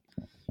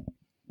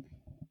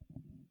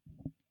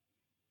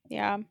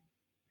 Yeah.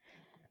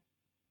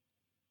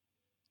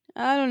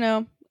 I don't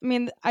know. I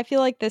mean, I feel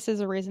like this is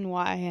a reason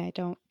why I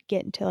don't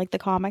get into like the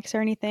comics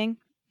or anything.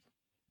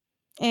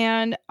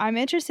 And I'm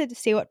interested to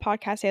see what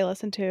podcasts I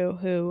listen to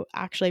who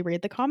actually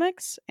read the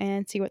comics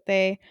and see what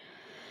they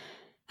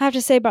have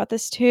to say about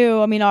this too.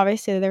 I mean,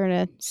 obviously they're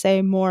going to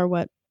say more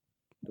what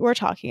we're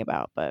talking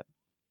about, but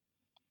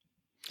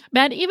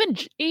man,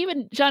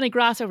 even Johnny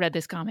Grasso read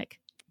this comic.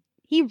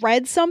 He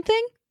read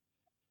something?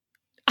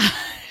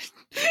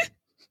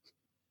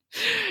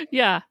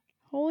 Yeah,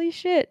 Holy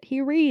shit,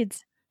 he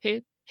reads.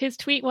 His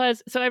tweet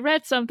was, so I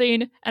read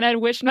something and I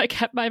wished I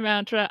kept my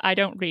mantra, I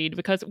don't read,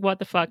 because what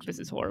the fuck, this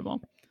is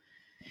horrible.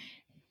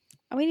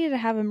 We need to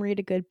have him read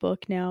a good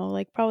book now,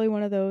 like probably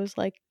one of those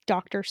like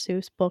Dr.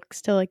 Seuss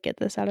books to like get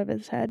this out of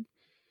his head.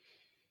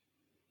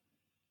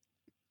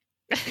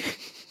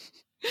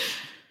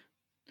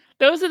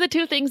 Those are the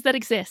two things that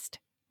exist.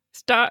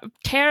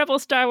 Terrible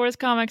Star Wars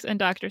comics and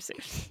Dr.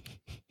 Seuss.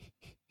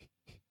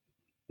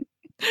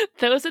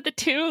 Those are the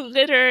two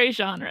literary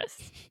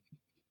genres.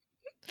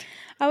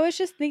 I was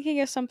just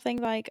thinking of something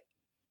like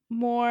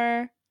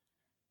more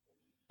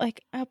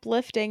like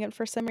uplifting, and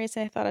for some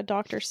reason I thought of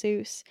Dr.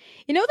 Seuss.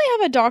 You know, they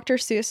have a Dr.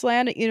 Seuss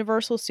land at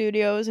Universal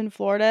Studios in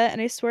Florida,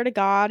 and I swear to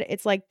God,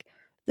 it's like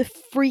the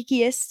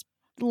freakiest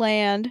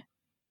land.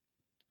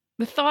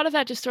 The thought of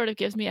that just sort of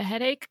gives me a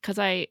headache because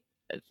I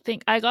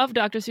think I love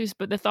Dr. Seuss,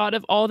 but the thought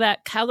of all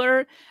that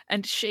color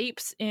and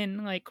shapes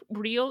in like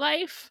real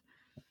life,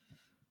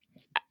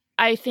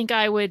 I think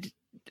I would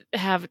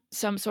have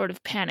some sort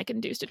of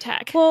panic-induced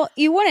attack. Well,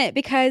 you wouldn't,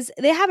 because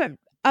they haven't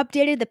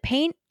updated the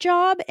paint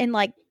job in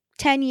like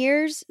 10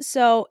 years,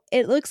 so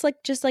it looks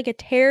like just like a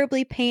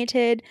terribly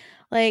painted,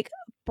 like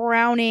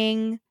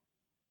browning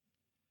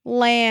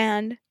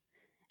land.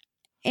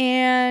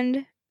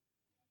 And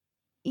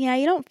yeah,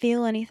 you don't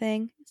feel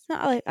anything. It's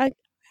not like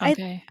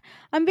Okay.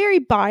 I'm very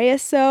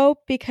biased though,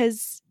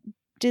 because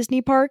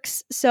Disney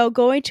parks. So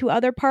going to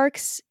other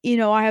parks, you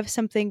know, I have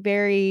something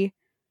very,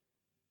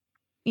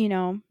 you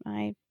know,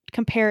 I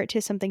compare it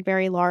to something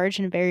very large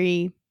and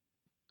very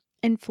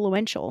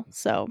influential.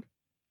 So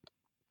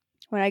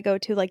when I go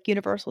to like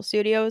Universal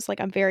Studios,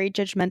 like I'm very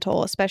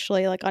judgmental,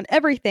 especially like on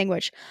everything,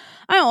 which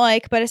I don't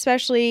like, but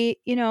especially,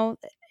 you know,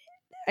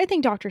 I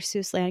think Dr.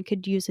 Seuss Land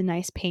could use a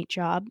nice paint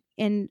job.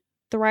 And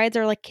the rides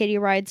are like kiddie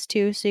rides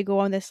too. So you go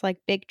on this like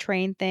big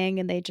train thing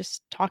and they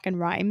just talk in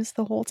rhymes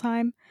the whole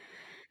time.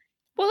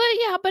 Well,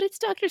 yeah, but it's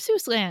Dr.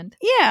 Seuss land.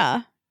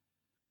 Yeah.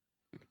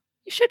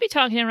 You should be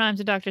talking in rhymes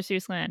in Dr.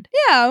 Seuss land.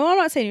 Yeah. Well, I'm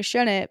not saying you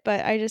shouldn't,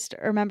 but I just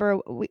remember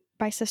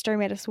my sister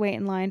made us wait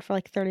in line for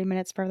like 30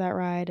 minutes for that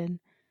ride. And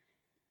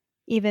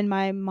even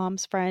my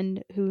mom's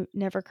friend who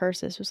never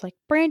curses was like,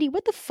 Brandy,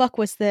 what the fuck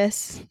was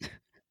this?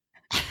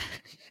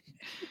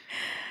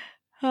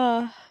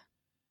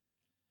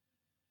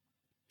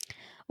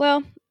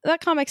 Well,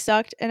 that comic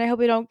sucked, and I hope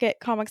we don't get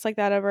comics like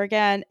that ever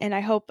again. And I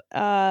hope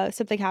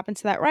something happens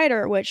to that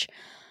writer, which,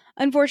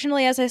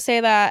 unfortunately, as I say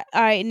that,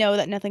 I know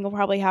that nothing will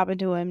probably happen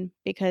to him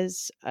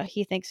because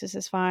he thinks this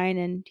is fine,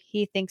 and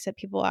he thinks that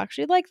people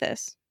actually like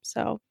this.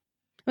 So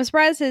I'm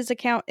surprised his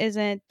account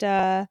isn't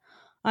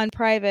on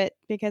private,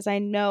 because I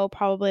know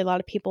probably a lot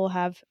of people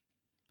have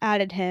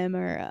added him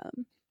or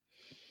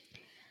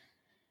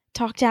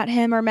talked at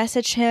him or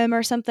messaged him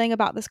or something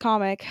about this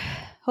comic.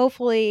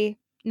 Hopefully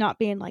not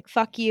being like,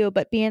 fuck you,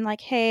 but being like,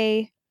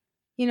 hey,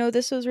 you know,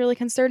 this was really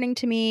concerning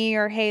to me,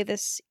 or hey,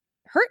 this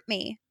hurt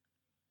me.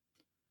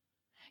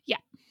 Yeah.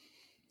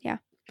 Yeah.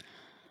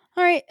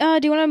 All right. Do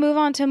you want to move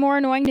on to more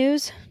annoying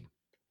news?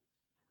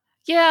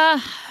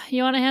 Yeah.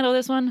 You want to handle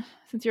this one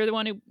since you're the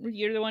one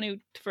who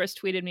first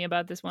tweeted me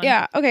about this one?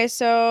 Yeah. Okay.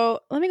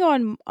 So let me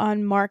go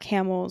on Mark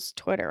Hamill's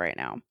Twitter right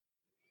now.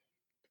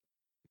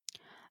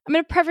 I'm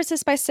going to preface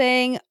this by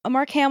saying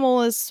Mark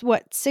Hamill is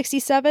what,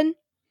 67?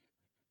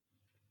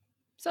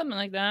 Something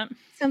like that.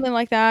 Something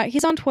like that.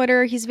 He's on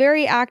Twitter. He's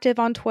very active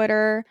on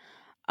Twitter.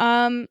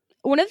 One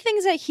of the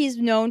things that he's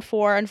known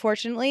for,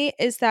 unfortunately,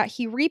 is that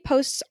he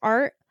reposts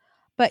art,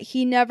 but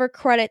he never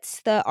credits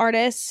the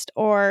artist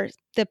or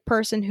the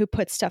person who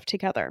put stuff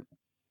together.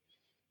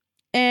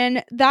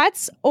 And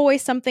that's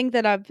always something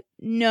that I've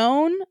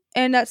known,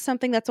 and that's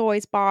something that's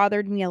always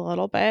bothered me a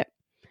little bit.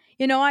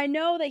 You know, I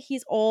know that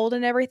he's old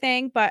and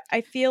everything, but I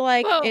feel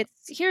like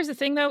here's the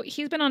thing, though.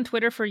 He's been on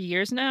Twitter for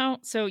years now,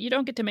 so you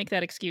don't get to make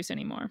that excuse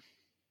anymore.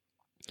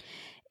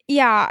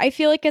 Yeah, I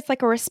feel like it's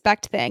like a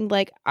respect thing.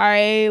 Like,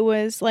 I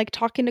was like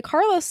talking to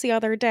Carlos the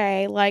other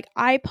day. Like,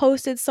 I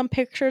posted some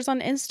pictures on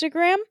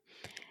Instagram,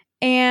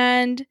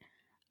 and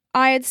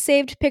I had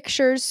saved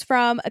pictures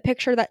from a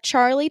picture that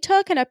Charlie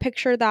took and a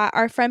picture that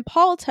our friend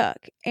Paul took.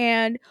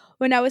 And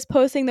when I was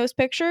posting those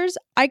pictures,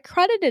 I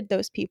credited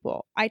those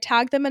people. I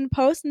tagged them in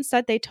posts and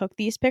said they took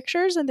these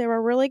pictures and they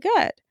were really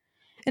good.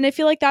 And I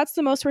feel like that's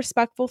the most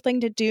respectful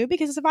thing to do,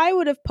 because if I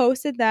would have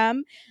posted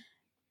them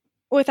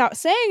without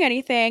saying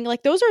anything,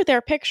 like, those are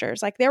their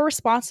pictures. Like, they're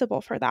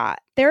responsible for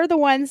that. They're the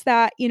ones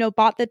that, you know,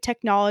 bought the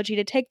technology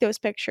to take those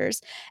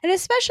pictures. And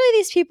especially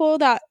these people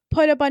that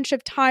put a bunch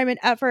of time and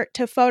effort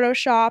to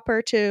Photoshop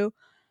or to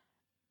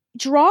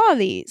draw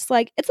these.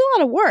 Like, it's a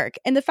lot of work.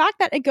 And the fact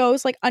that it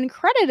goes like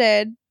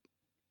uncredited,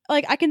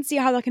 like, I can see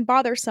how that can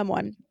bother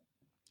someone.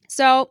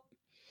 So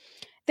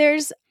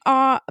there's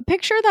a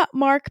picture that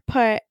Mark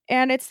put,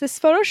 and it's this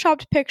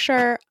photoshopped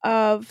picture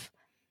of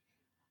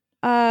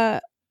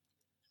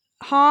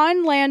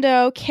Han,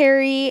 Lando,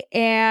 Carrie,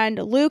 and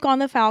Luke on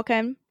the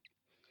Falcon.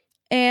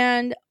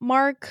 And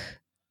Mark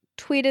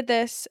tweeted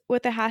this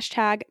with the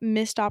hashtag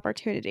missed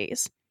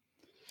opportunities.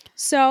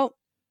 So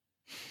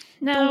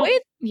now,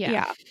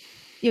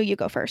 you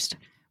go first.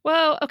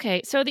 Well,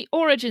 okay, so the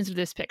origins of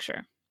this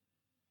picture.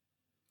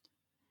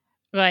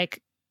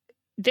 Like,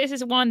 this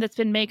is one that's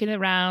been making the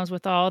rounds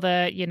with all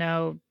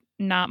the,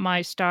 not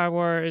my Star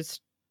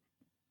Wars,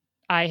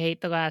 I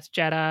hate The Last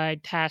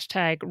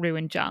Jedi,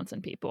 #Ruin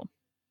Johnson people.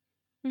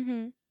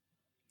 Mm-hmm.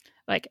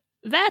 Like,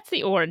 that's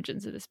the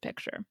origins of this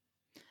picture.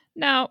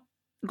 Now,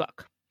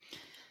 look.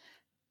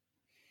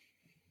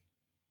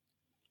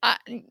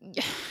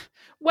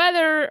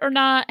 Whether or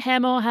not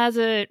Hamill has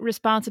a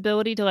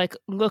responsibility to, like,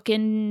 look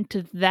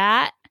into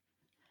that,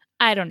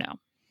 I don't know.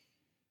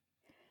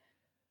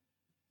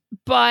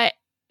 But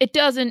it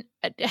doesn't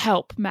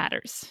help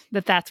matters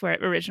that that's where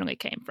it originally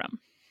came from.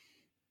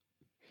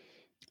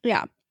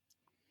 Yeah.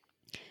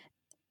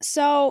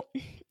 So,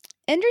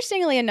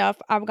 interestingly enough,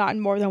 I've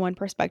gotten more than one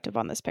perspective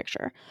on this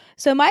picture.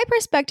 So, my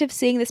perspective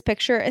seeing this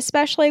picture,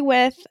 especially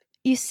with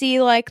you see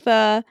like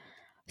the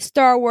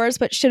Star Wars,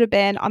 but should have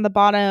been on the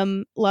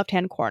bottom left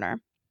hand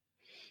corner.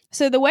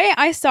 So, the way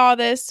I saw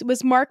this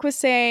was Mark was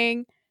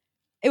saying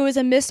it was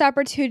a missed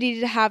opportunity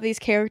to have these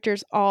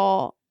characters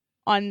all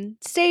on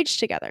stage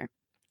together.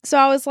 So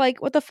I was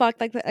like, what the fuck?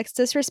 Like, it's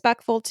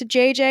disrespectful to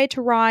JJ,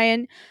 to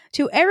Ryan,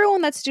 to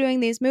everyone that's doing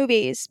these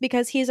movies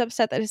because he's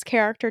upset that his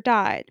character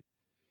died.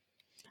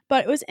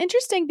 But it was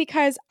interesting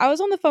because I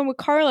was on the phone with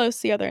Carlos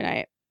the other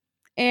night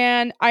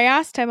and I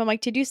asked him, I'm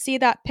like, did you see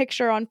that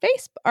picture on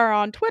Facebook or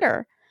on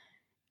Twitter?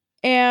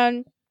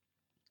 And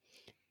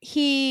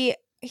he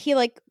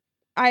like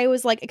I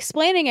was like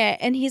explaining it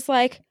and he's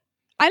like,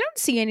 I don't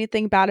see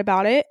anything bad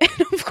about it.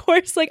 And of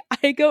course, like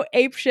I go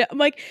ape shit. I'm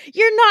like,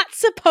 you're not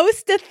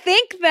supposed to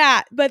think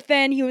that. But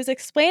then he was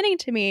explaining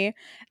to me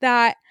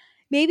that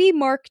maybe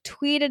Mark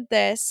tweeted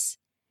this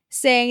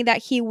saying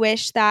that he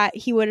wished that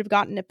he would have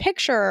gotten a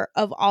picture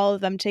of all of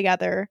them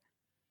together.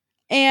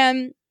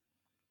 And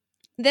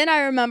then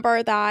I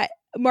remember that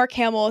Mark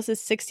Hamill is a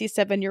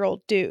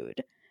 67-year-old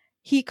dude.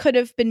 He could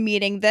have been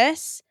meeting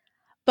this,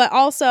 but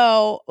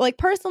also, like,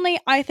 personally,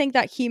 I think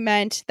that he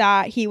meant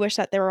that he wished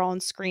that they were all on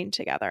screen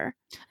together.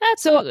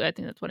 Absolutely, I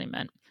think that's what he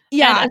meant.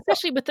 Yeah, and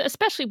especially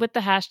with the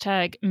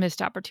hashtag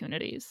missed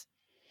opportunities.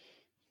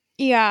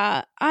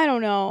 Yeah, I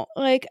don't know.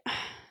 Like,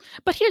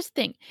 but here's the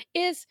thing: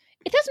 is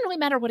it doesn't really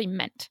matter what he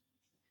meant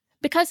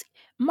because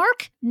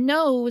Mark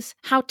knows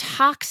how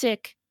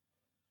toxic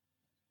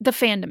the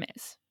fandom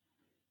is,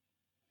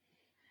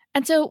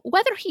 and so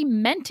whether he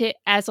meant it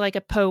as like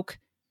a poke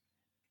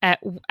at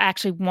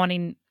actually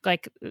wanting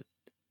like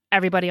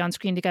everybody on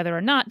screen together or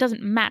not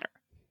doesn't matter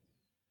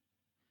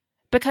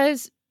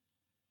because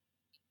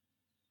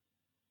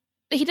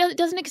he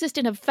doesn't exist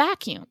in a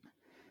vacuum.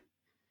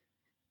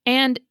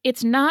 And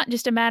it's not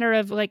just a matter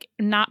of like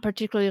not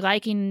particularly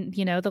liking,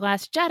 The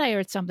Last Jedi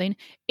or something.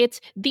 It's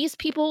these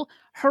people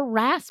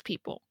harass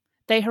people.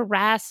 They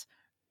harass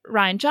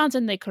Ryan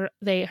Johnson.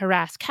 They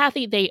harass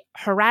Kathy. They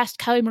harassed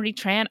Kelly Marie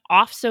Tran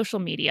off social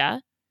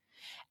media.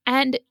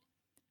 And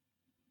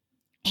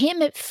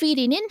him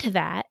feeding into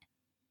that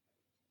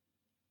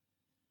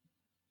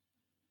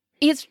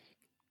is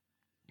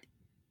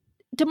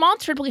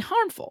demonstrably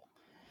harmful.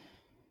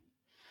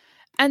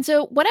 And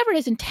so whatever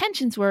his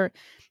intentions were,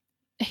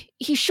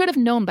 he should have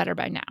known better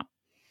by now.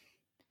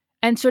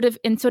 And sort of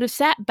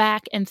sat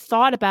back and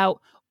thought about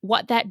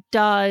what that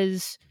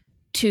does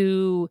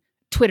to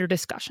Twitter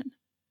discussion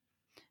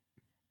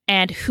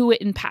and who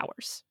it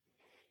empowers.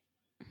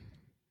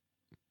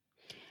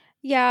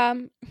 Yeah.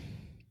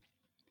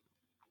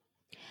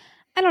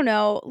 I don't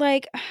know.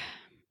 Like,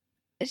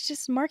 it's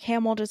just Mark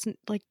Hamill doesn't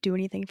like do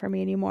anything for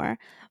me anymore.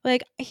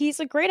 Like,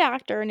 he's a great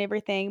actor and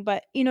everything,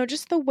 but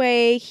just the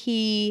way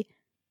he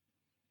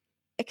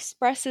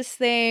expresses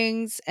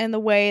things and the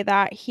way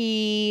that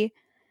he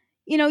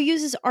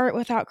uses art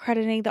without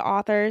crediting the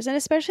authors, and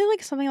especially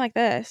like something like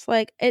this,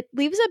 like it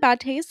leaves a bad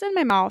taste in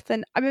my mouth.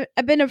 And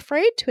I've been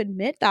afraid to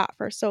admit that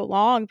for so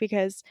long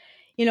because,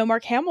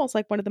 Mark Hamill's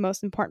like one of the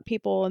most important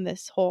people in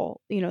this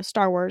whole,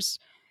 Star Wars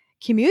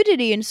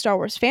community and Star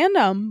Wars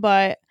fandom.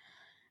 But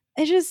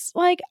it's just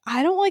like,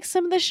 I don't like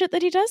some of the shit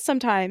that he does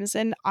sometimes.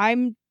 And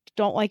I'm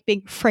don't like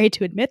being afraid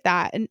to admit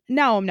that. And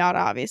now I'm not,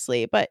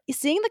 obviously, but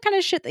seeing the kind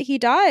of shit that he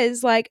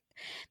does, like,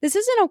 this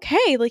isn't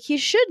okay. Like, he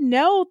should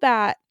know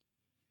that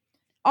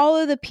all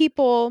of the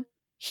people.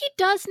 He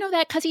does know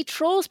that because he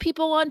trolls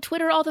people on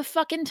Twitter all the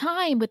fucking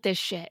time with this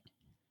shit.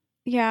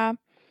 Yeah.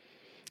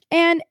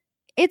 And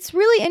it's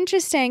really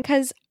interesting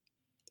because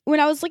when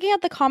I was looking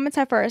at the comments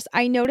at first,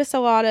 I noticed a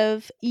lot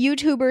of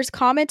YouTubers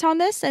comment on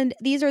this. And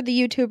these are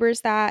the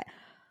YouTubers that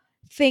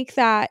think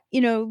that,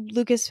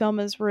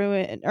 Lucasfilm is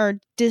ruined, or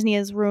Disney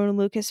has ruined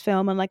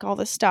Lucasfilm and like all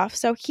this stuff.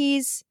 So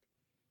he's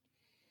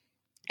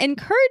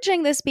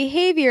encouraging this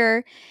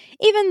behavior,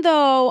 even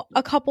though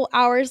a couple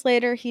hours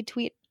later he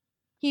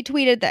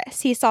tweeted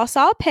this. He saw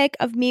a pic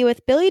of me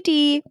with Billy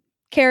D,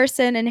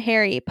 Carrison, and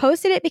Harry.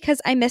 Posted it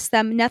because I miss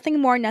them. Nothing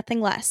more,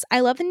 nothing less. I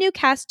love the new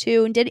cast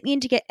too and didn't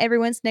mean to get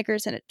everyone's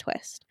knickers in a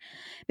twist.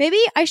 Maybe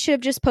I should have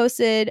just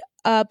posted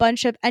a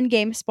bunch of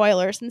Endgame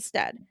spoilers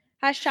instead.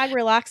 Hashtag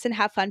relax and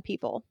have fun,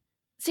 people.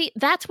 See,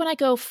 that's when I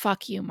go,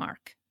 fuck you,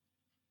 Mark.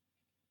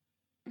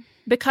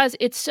 because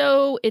it's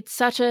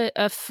such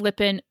a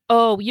flippant,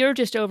 oh, you're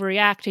just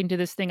overreacting to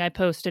this thing I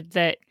posted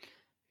that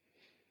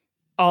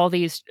all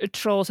these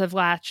trolls have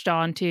latched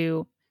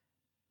onto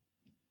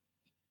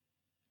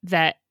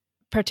that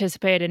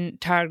participate in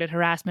targeted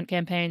harassment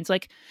campaigns.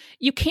 Like,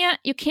 you can't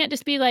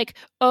just be like,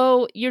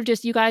 oh, you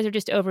guys are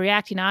just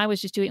overreacting, I was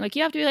just doing, like,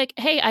 you have to be like,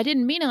 hey, I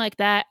didn't mean it like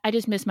that, I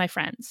just miss my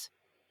friends.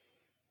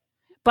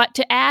 But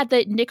to add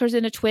that Knickers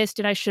in a twist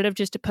and I should have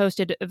just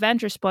posted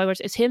Avenger spoilers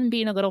is him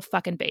being a little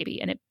fucking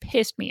baby, and it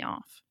pissed me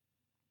off.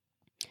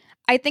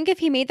 I think if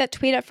he made that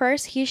tweet at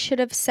first, he should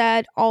have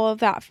said all of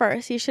that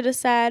first. He should have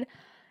said,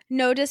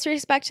 no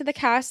disrespect to the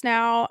cast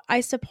now.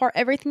 I support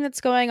everything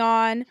that's going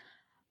on.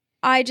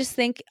 I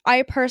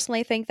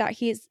personally think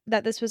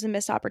that this was a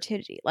missed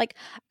opportunity. Like,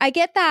 I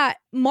get that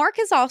Mark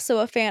is also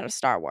a fan of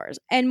Star Wars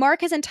and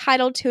Mark is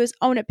entitled to his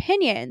own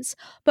opinions.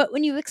 But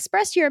when you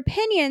express your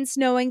opinions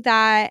knowing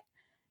that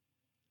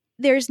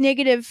there's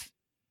negative,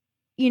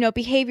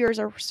 behaviors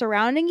are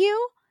surrounding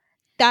you,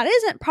 that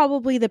isn't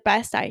probably the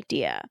best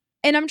idea.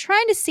 And I'm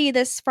trying to see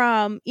this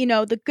from,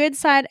 the good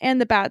side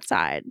and the bad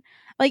side.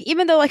 Like,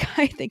 even though, like,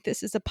 I think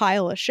this is a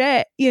pile of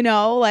shit,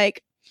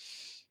 like,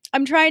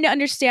 I'm trying to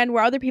understand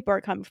where other people are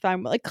coming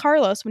from. Like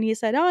Carlos, when he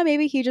said, oh,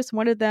 maybe he just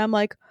wanted them,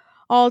 like,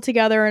 all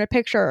together in a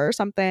picture or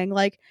something.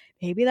 Like,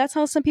 maybe that's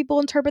how some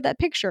people interpret that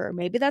picture.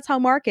 Maybe that's how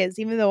Mark is,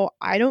 even though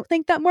I don't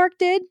think that Mark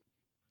did.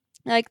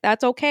 Like,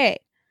 that's okay.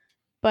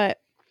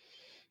 But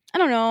I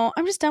don't know.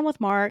 I'm just done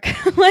with Mark.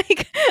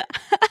 Like,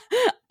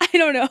 I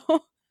don't know.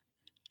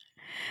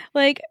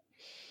 Like,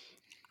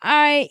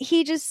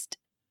 he just,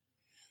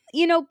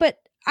 but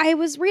I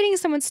was reading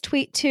someone's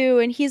tweet too,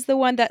 and he's the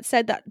one that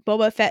said that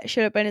Boba Fett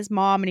should have been his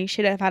mom and he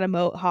should have had a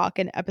mohawk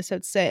in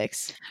episode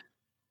 6.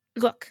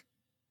 Look,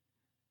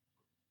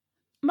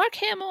 Mark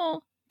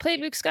Hamill played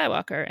Luke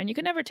Skywalker, and you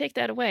can never take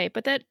that away,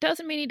 but that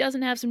doesn't mean he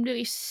doesn't have some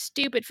really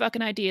stupid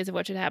fucking ideas of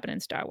what should happen in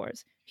Star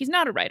Wars. He's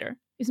not a writer.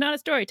 He's not a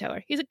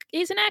storyteller.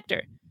 He's an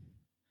actor.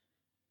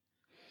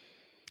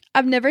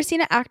 I've never seen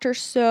an actor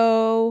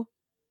so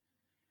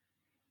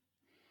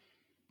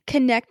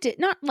connected,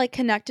 not like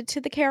connected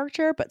to the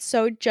character, but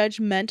so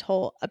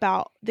judgmental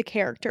about the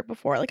character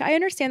before. Like, I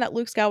understand that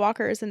Luke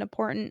Skywalker is an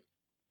important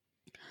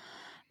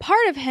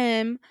part of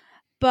him,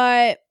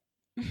 but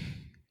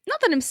not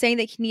that I'm saying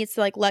that he needs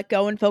to, like, let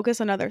go and focus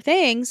on other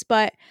things,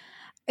 but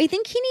I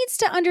think he needs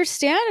to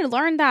understand and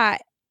learn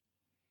that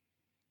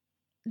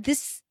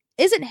this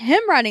isn't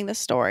him writing the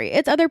story.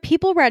 It's other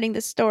people writing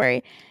the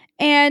story.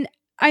 And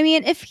I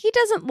mean, if he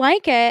doesn't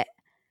like it,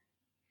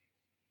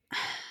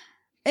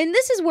 and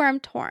this is where I'm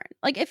torn.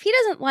 Like, if he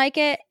doesn't like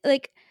it,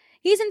 like,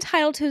 he's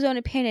entitled to his own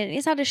opinion.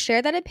 He's not to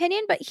share that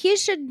opinion, but he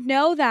should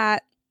know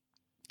that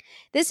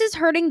this is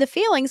hurting the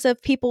feelings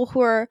of people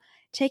who are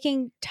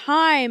taking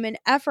time and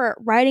effort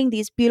writing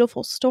these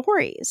beautiful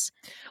stories.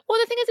 Well,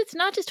 the thing is, it's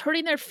not just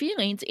hurting their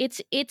feelings.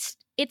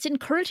 It's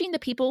encouraging the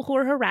people who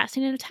are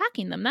harassing and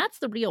attacking them. That's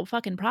the real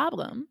fucking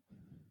problem.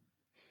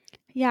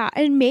 Yeah,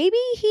 and maybe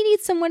he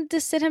needs someone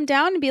to sit him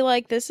down and be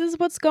like, this is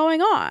what's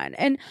going on.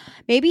 And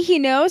maybe he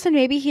knows and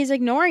maybe he's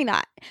ignoring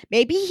that.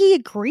 Maybe he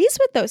agrees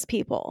with those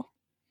people.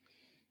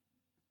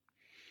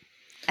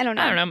 I don't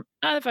know.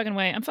 Either fucking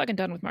way, I'm fucking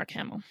done with Mark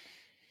Hamill.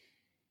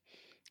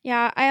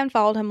 Yeah, I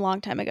unfollowed him a long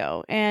time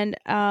ago, and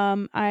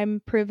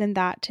I'm proven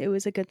that it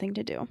was a good thing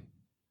to do.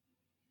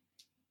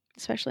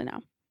 Especially now.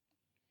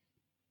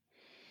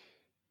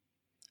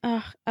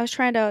 I was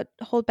trying to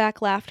hold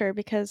back laughter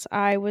because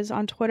I was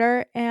on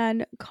Twitter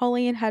and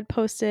Colleen had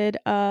posted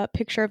a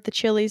picture of the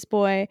Chili's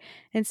boy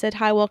and said,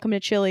 hi, welcome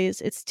to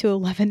Chili's. It's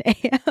 2:11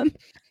 a.m.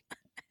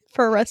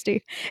 for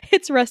Rusty.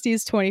 It's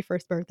Rusty's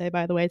 21st birthday,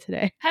 by the way,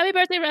 today. Happy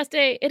birthday,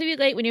 Rusty. It'll be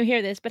late when you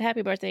hear this, but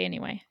happy birthday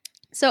anyway.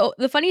 So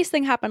the funniest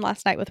thing happened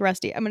last night with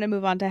Rusty. I'm going to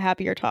move on to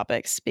happier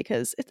topics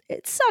because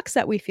it sucks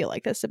that we feel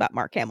like this about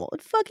Mark Hamill.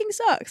 It fucking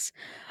sucks.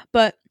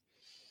 But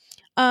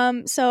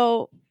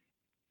so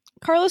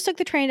Carlos took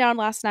the train down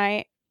last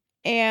night,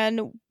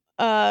 and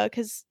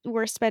because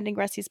we're spending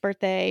Rusty's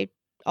birthday,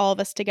 all of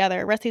us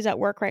together. Rusty's at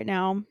work right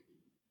now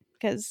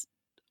because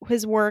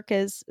his work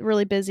is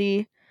really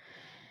busy,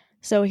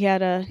 so he had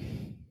to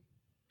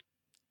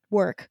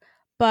work.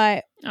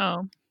 But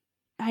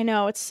I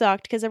know it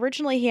sucked because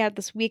originally he had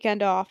this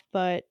weekend off,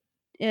 but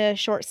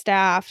short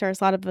staffed.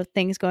 There's a lot of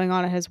things going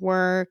on at his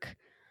work.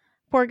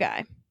 Poor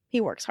guy. He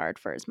works hard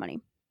for his money.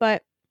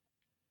 But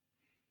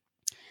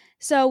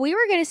so we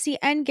were going to see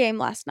Endgame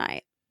last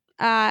night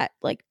at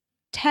like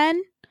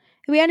 10.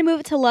 We had to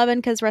move it to 11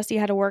 because Rusty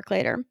had to work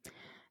later.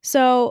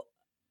 So,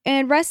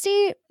 and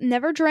Rusty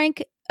never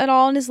drank at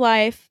all in his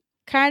life.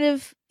 Kind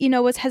of,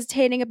 was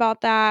hesitating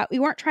about that. We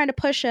weren't trying to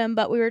push him,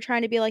 but we were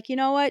trying to be like, you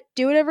know what?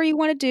 Do whatever you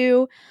want to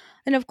do.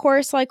 And of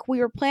course, like,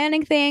 we were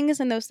planning things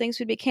and those things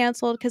would be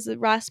canceled because the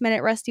last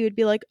minute Rusty would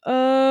be like,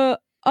 I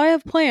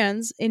have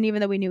plans. And even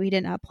though we knew he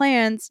didn't have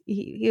plans,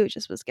 he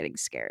was getting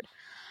scared.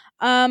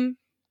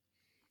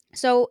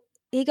 So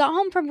he got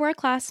home from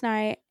work last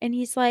night and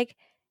he's like,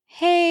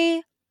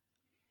 hey,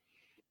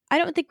 I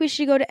don't think we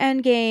should go to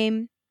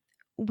Endgame.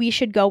 We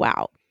should go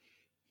out.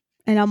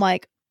 And I'm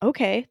like,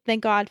 okay,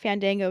 thank God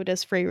Fandango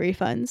does free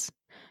refunds.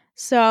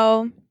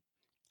 So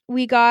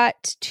we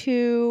got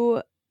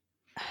to.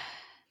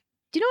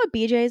 Do you know what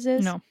BJ's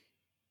is? No.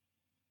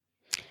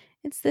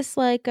 It's this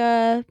like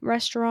a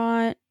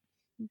restaurant,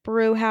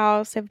 brew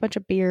house. They have a bunch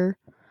of beer.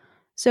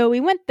 So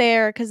we went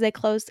there because they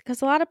closed.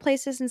 Because a lot of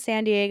places in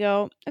San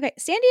Diego. Okay,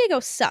 San Diego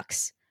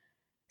sucks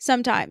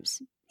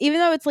sometimes, even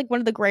though it's like one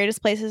of the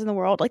greatest places in the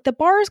world. Like the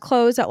bars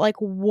close at like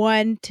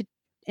 1 to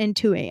and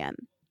 2 a.m.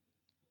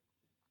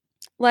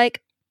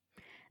 Like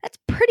that's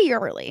pretty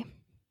early.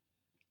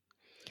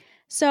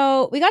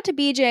 So we got to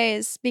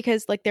BJ's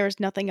because like there was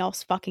nothing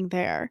else fucking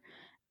there.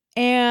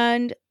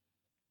 And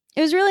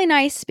it was really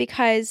nice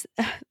because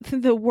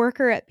the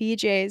worker at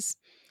BJ's,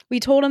 we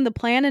told him the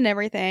plan and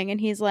everything,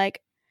 and he's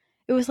like,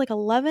 it was like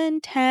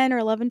 11:10 or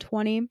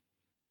 11:20,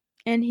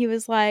 and he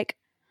was like,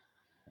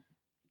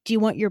 "Do you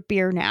want your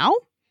beer now?"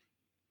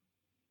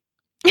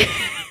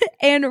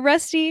 And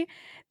Rusty,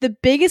 the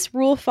biggest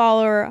rule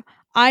follower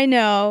I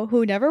know,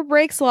 who never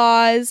breaks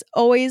laws,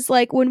 always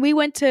like when we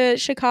went to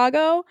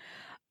Chicago,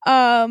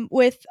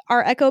 with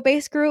our Echo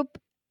Base group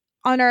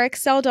on our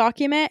Excel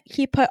document,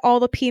 he put all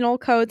the penal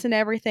codes and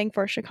everything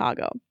for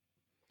Chicago.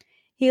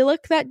 He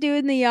looked that dude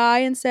in the eye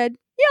and said,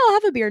 "Yeah, I'll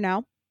have a beer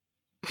now."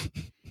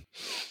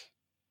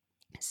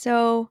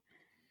 So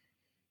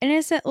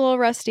innocent little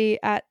Rusty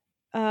at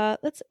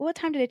let's what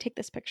time did I take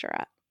this picture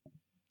at?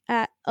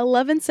 At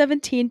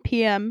 11:17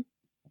 p.m.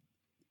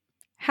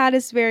 had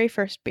his very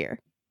first beer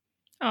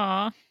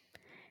Aw.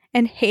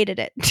 and hated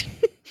it.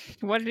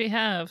 What did he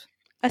have?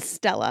 A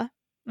Stella.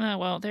 Oh,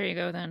 well, there you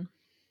go then.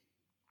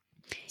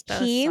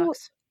 Stella He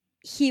sucks.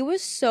 he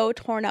was so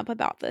torn up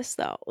about this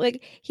though.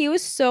 Like he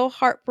was so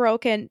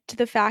heartbroken to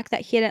the fact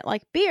that he didn't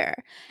like beer.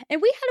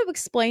 And we had to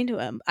explain to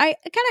him. I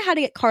kind of had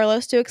to get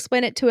Carlos to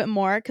explain it to him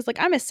more cuz like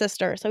I'm his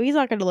sister, so he's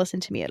not going to listen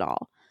to me at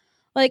all.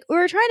 Like we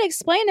were trying to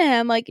explain to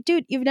him like,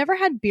 dude, you've never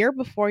had beer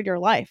before in your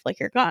life. Like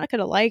you're not going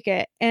to like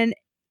it. And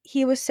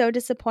he was so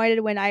disappointed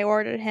when I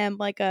ordered him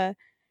like a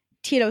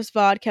Tito's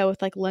vodka with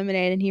like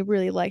lemonade and he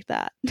really liked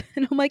that.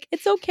 And I'm like,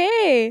 "It's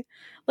okay.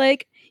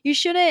 Like you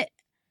shouldn't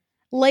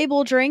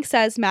label drinks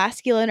as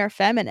masculine or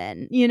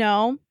feminine, you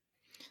know?"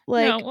 No,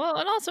 Like, well,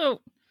 and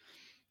also,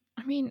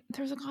 I mean,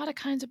 there's a lot of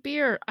kinds of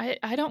beer.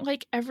 I don't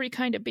like every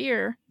kind of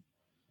beer.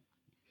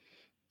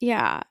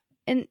 yeah.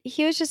 And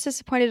he was just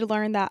disappointed to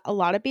learn that a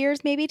lot of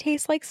beers maybe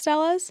taste like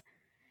Stella's.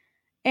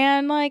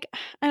 And like,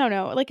 I don't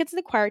know, like it's an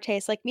acquired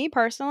taste. Like me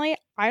personally,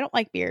 I don't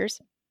like beers,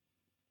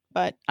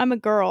 but I'm a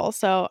girl,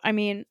 so I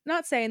mean,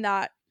 not saying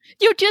that.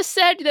 You just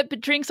said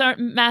that drinks aren't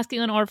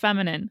masculine or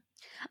feminine.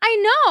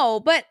 I know,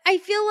 but I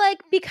feel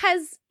like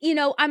because,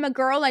 I'm a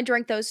girl and I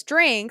drink those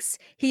drinks,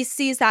 he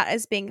sees that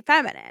as being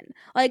feminine.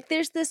 Like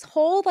there's this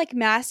whole like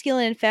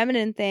masculine and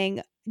feminine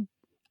thing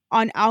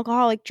on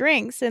alcoholic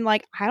drinks and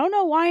like I don't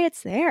know why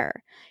it's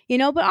there.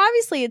 But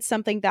obviously it's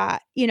something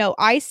that,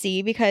 I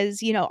see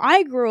because,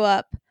 I grew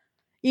up,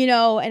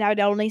 and I'd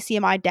only see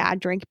my dad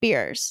drink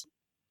beers,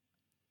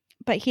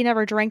 but he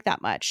never drank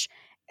that much.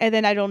 And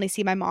then I'd only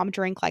see my mom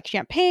drink like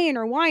champagne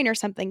or wine or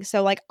something.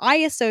 So like I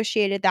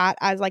associated that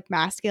as like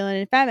masculine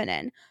and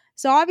feminine.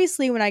 So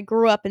obviously when I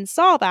grew up and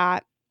saw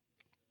that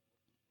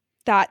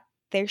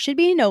there should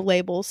be no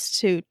labels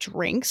to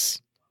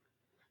drinks.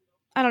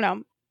 I don't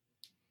know.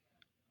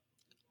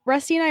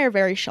 Rusty and I are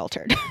very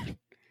sheltered.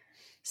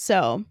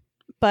 So,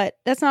 but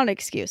that's not an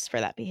excuse for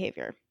that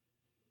behavior.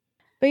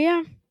 But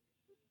yeah,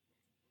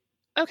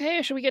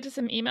 Okay, should we get to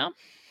some email?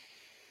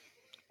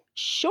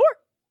 sure.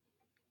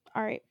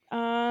 All right.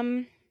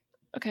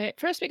 Okay,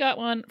 first we got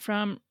one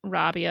from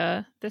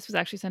Rabia. This was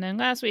actually sent in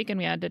last week and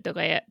we had to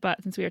delay it,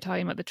 but since we were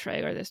talking about the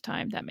trailer this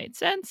time, that made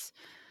sense.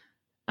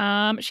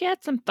 She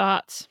had some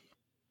thoughts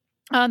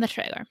on the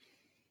trailer.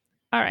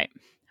 All right.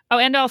 Oh,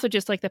 and also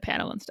just like the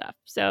panel and stuff.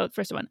 So,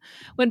 first one.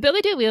 When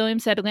Billy D.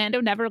 Williams said Lando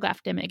never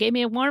left him, it gave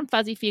me a warm,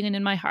 fuzzy feeling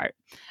in my heart,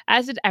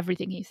 as did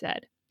everything he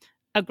said.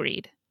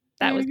 Agreed.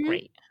 That was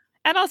great.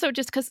 And also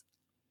just because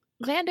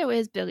Lando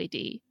is Billy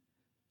D.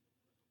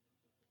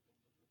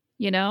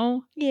 Yeah.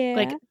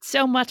 Like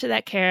so much of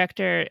that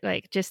character,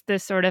 like just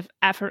this sort of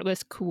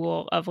effortless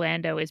cool of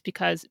Lando is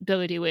because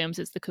Billy D. Williams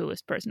is the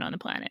coolest person on the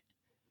planet.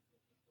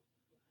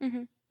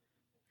 Mm-hmm.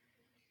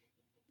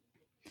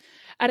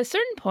 At a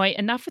certain point,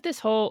 enough with this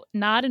whole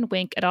nod and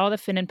wink at all the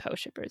Finn and Poe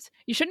shippers.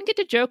 You shouldn't get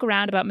to joke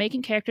around about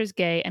making characters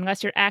gay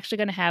unless you're actually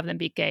going to have them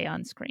be gay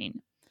on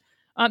screen.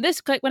 When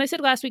I said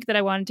last week that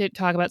I wanted to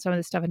talk about some of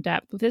this stuff in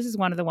depth, this is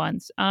one of the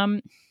ones. I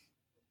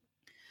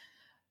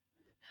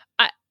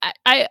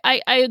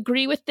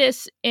agree with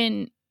this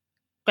in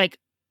like,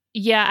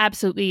 yeah,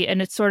 absolutely,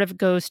 and it sort of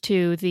goes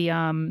to the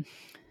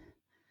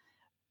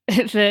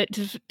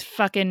the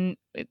fucking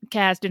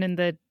casting in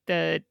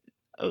the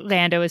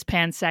Lando is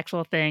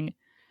pansexual thing,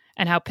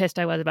 and how pissed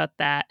I was about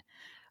that.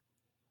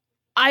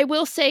 I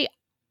will say,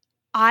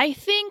 I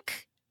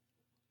think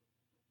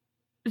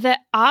that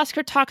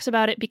Oscar talks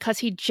about it because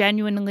he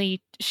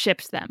genuinely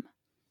ships them.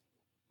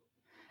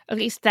 At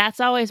least that's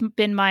always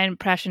been my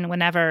impression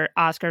whenever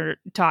Oscar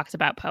talks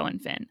about Poe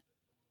and Finn.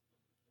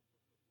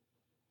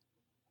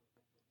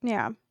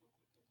 Yeah.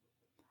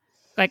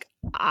 Like,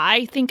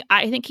 I think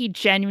he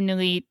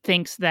genuinely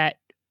thinks that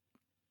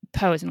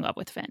Poe is in love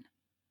with Finn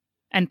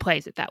and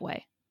plays it that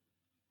way.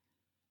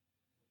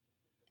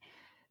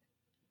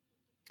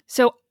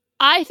 So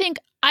I think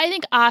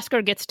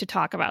Oscar gets to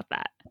talk about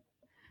that.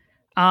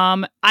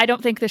 I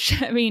don't think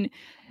I mean,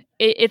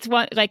 it's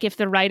one, like, if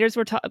the writers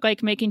were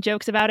like making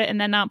jokes about it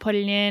and then not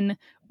putting in,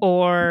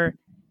 or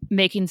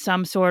making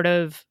some sort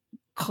of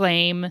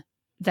claim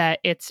that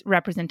it's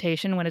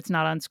representation when it's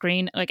not on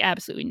screen, like,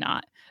 absolutely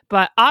not.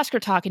 But Oscar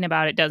talking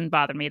about it doesn't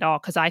bother me at all,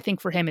 because I think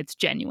for him it's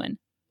genuine.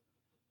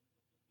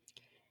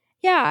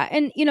 Yeah,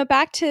 and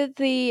back to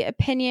the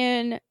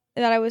opinion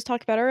that I was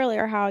talking about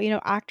earlier, how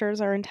actors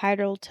are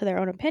entitled to their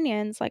own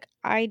opinions. Like,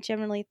 I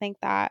genuinely think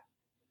that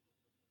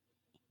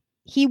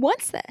he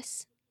wants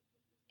this,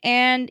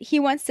 and he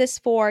wants this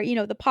for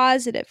the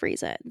positive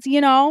reasons.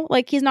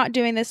 Like, he's not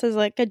doing this as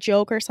like a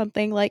joke or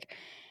something. Like,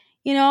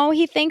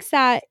 he thinks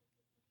that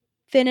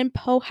Finn and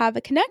Poe have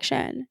a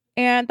connection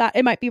and that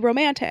it might be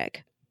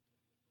romantic.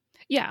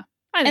 Yeah,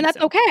 I think and that's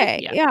so.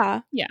 okay.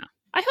 Yeah.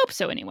 I hope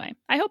so anyway.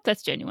 I hope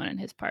that's genuine on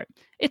his part.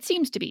 It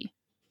seems to be.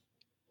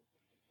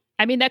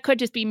 I mean, that could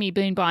just be me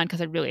being blind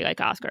because I really like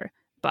Oscar,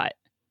 but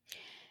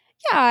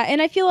Yeah,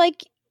 and I feel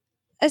like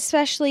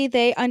especially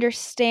they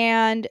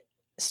understand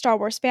Star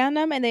Wars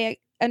fandom, and they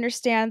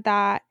understand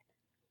that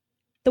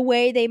the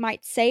way they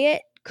might say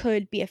it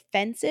could be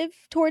offensive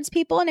towards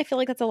people, and I feel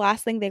like that's the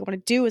last thing they want to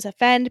do is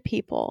offend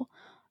people.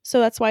 So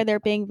that's why they're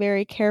being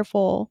very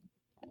careful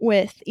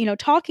with,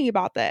 talking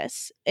about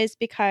this, is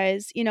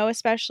because,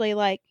 especially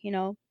like,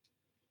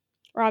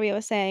 Robbie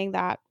was saying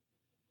that,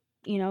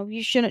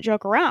 you shouldn't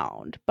joke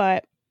around,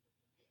 but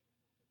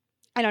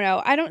I don't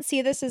know. I don't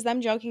see this as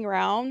them joking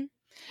around.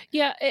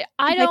 yeah,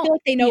 I feel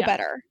like they know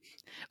better.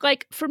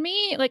 Like, for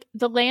me, like,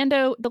 the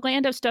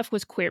Lando stuff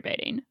was queer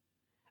baiting.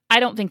 I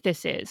don't think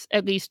this is.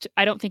 At least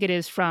I don't think it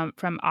is from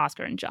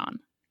Oscar and John.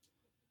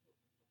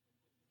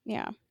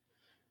 Yeah.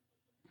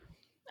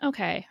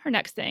 Okay, her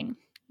next thing.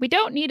 We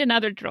don't need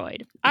another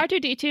droid.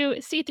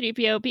 R2-D2,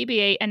 C-3PO,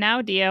 BB-8, and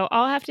now Dio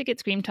all have to get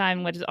screen time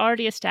in what is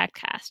already a stacked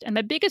cast. And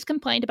the biggest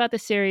complaint about the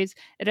series,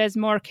 it has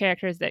more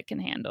characters that it can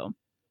handle.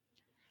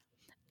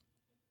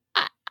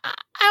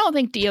 I don't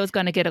think Dio's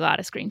going to get a lot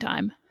of screen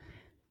time.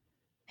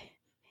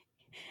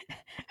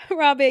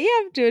 Robbie,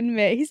 you have to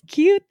admit, he's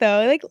cute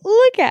though. Like,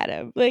 look at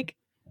him. Like,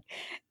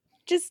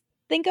 just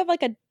think of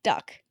like a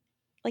duck.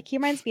 Like, he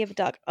reminds me of a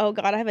duck. Oh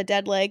god, I have a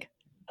dead leg.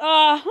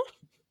 Ah.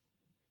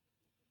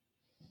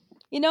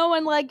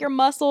 When like your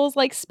muscles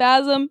like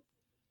spasm?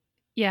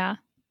 Yeah.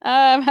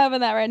 I'm having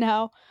that right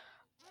now.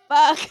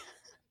 Fuck.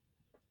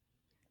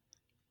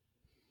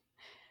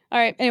 All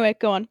right, anyway,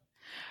 go on.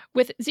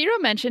 With zero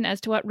mention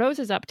as to what Rose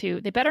is up to,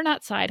 they better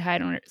not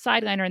sideline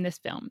her in this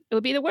film. It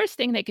would be the worst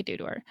thing they could do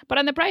to her. But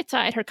on the bright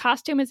side, her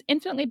costume is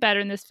infinitely better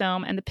in this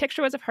film, and the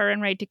picture was of her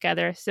and Rey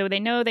together, so they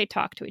know they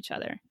talk to each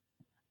other.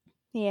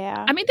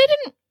 Yeah. I mean, they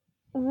didn't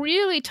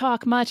really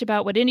talk much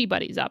about what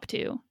anybody's up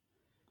to.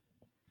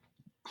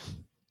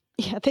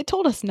 Yeah, they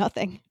told us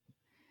nothing.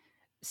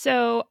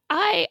 So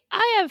I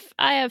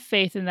have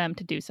faith in them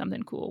to do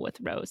something cool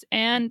with Rose.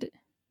 And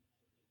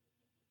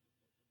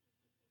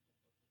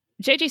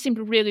JJ seemed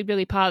really,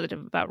 really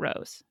positive about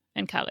Rose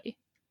and Kelly.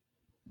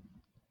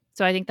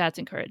 So I think that's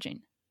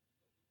encouraging.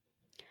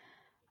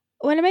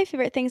 One of my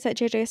favorite things that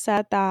JJ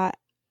said, that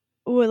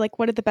like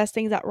one of the best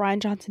things that Rian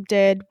Johnson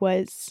did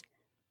was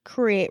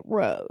create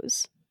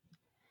Rose.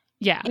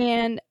 Yeah.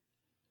 And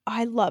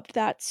I loved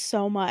that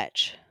so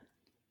much.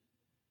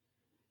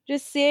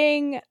 Just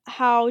seeing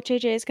how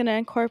JJ is going to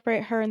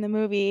incorporate her in the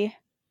movie,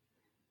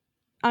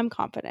 I'm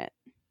confident.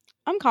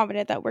 I'm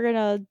confident that we're going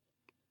to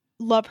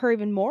love her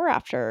even more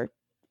after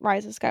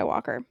Rise of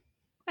Skywalker.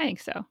 I think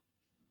so.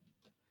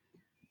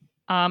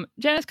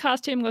 Jenna's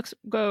costume looks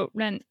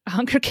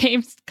Hunger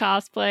Games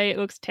cosplay. It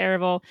looks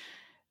terrible.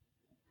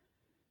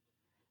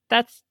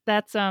 That's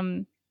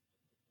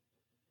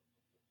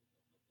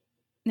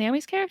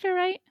Naomi's character,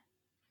 right?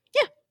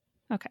 Yeah.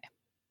 Okay.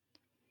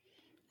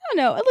 I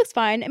don't know. It looks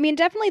fine. I mean,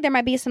 definitely there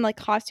might be some like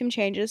costume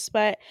changes,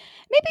 but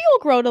maybe you'll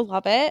grow to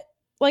love it.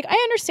 Like, I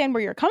understand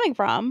where you're coming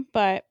from,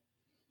 but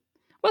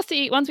we'll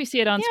see once we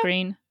see it on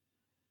screen.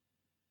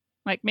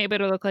 Like, maybe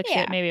it'll look like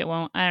shit, maybe it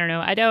won't. I don't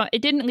know.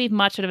 It didn't leave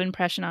much of an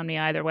impression on me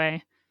either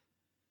way.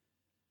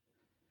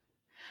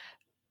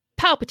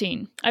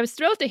 Palpatine. I was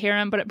thrilled to hear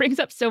him, but it brings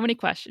up so many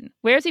questions.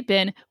 Where's he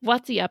been?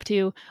 What's he up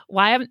to?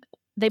 Why haven't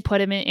they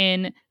put him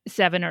in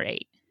 7 or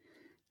 8?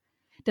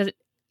 Does it,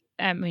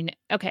 I mean,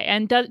 okay,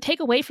 and does it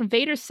take away from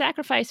Vader's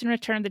sacrifice in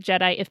Return of the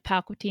Jedi if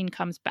Palpatine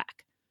comes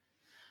back?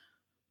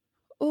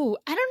 Ooh,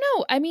 I don't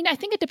know. I mean, I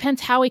think it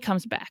depends how he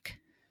comes back.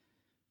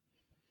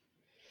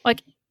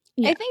 Like,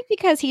 yeah. I think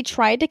because he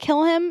tried to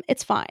kill him,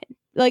 it's fine.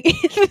 Like,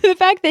 the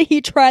fact that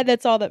he tried,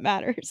 that's all that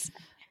matters.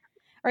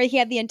 Or he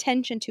had the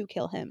intention to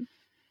kill him.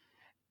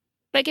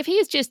 Like, if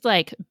he's just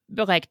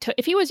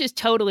if he was just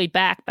totally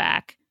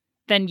back,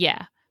 then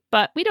yeah.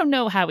 But we don't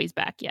know how he's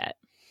back yet.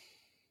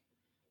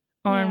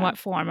 Or in what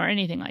form or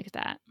anything like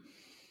that.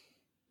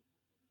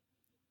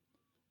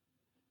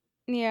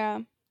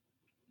 Yeah.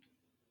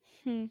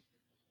 I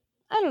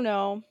don't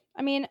know.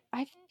 I mean,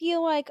 I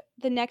feel like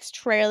the next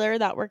trailer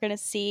that we're gonna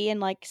see in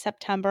like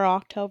September,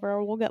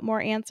 October, we'll get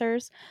more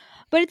answers.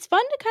 But it's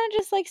fun to kind of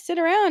just like sit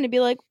around and be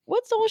like,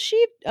 "What's old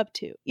sheep up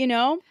to?" You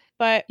know.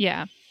 But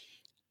Yeah.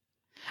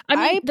 I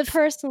mean, I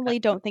personally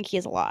don't think he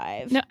is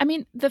alive. no, I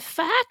mean, the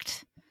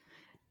fact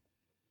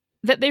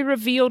that they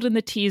revealed in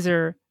the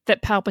teaser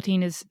that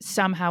Palpatine is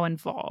somehow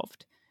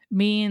involved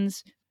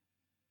means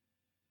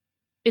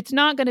it's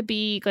not going to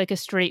be like a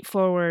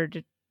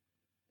straightforward,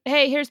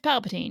 hey, here's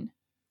Palpatine.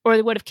 Or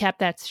they would have kept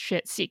that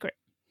shit secret.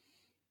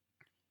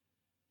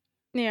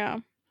 Yeah.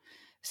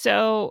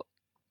 So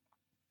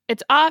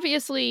it's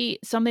obviously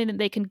something that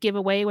they can give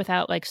away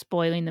without like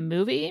spoiling the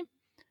movie.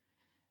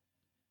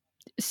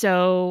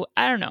 So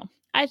I don't know.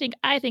 I think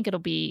it'll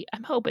be,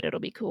 I'm hoping it'll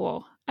be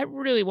cool. I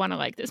really want to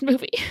like this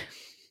movie.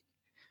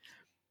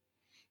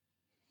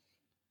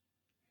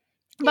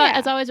 But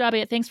as always,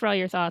 Robbie, thanks for all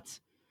your thoughts.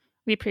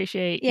 We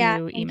appreciate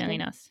you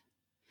emailing us.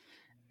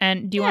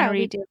 And do you want to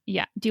read? We do.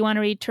 Yeah. Do you want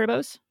to read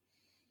Turbo's?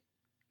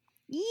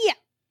 Yeah.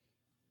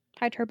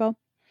 Hi, Turbo.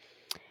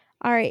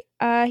 All right.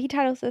 He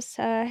titles this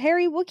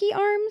Harry Wookiee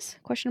Arms?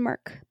 Question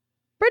mark.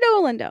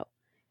 Brito Lindo.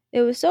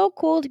 It was so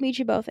cool to meet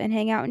you both and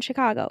hang out in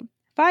Chicago.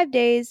 5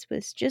 days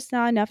was just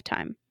not enough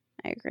time.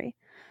 I agree.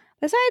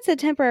 Besides the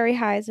temporary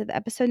highs of the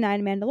Episode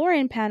 9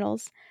 Mandalorian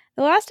panels,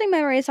 the lasting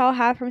memories I'll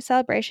have from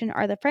Celebration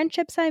are the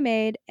friendships I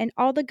made and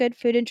all the good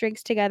food and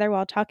drinks together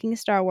while talking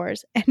Star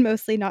Wars, and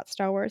mostly not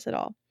Star Wars at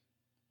all.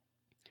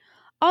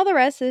 All the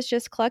rest is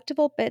just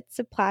collectible bits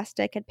of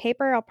plastic and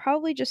paper I'll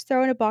probably just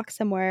throw in a box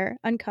somewhere,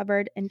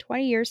 uncovered, in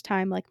 20 years'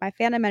 time like my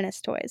Phantom Menace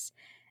toys.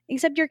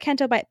 Except your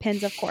Canto Bite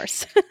pins, of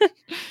course.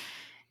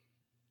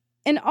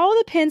 And all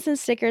the pins and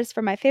stickers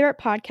from my favorite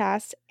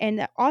podcast and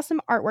the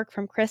awesome artwork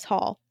from Chris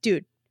Hall.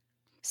 Dude,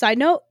 side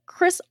note,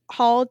 Chris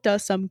Hall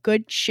does some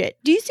good shit.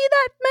 Do you see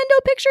that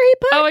Mendo picture he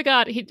put? Oh my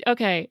god.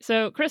 Okay.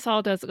 So Chris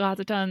Hall does lots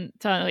of tons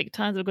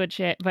of good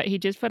shit, but he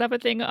just put up a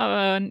thing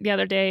on the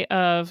other day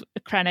of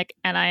Krennic,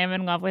 and I am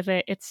in love with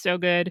it. It's so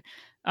good.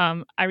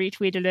 I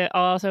retweeted it.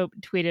 I'll also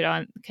tweet it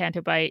on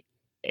Canto Bite.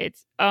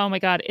 It's, oh my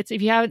god. It's,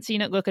 if you haven't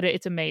seen it, look at it.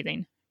 It's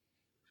amazing.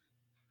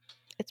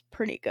 It's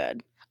pretty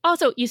good.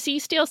 Also, you see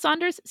Steele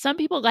Saunders? Some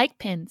people like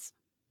pins.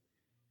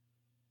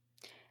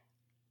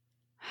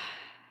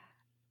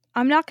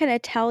 I'm not going to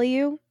tell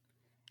you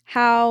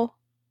how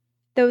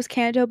those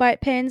Canto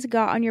Bite pins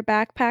got on your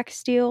backpack,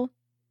 Steele,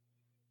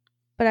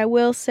 but I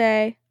will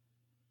say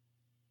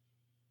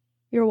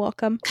you're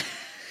welcome.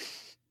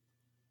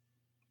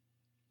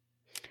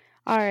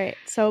 All right,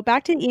 so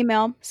back to the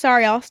email.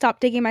 Sorry, I'll stop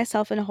digging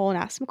myself in a hole and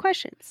ask some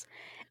questions.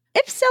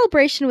 If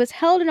Celebration was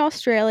held in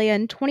Australia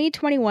in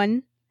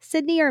 2021,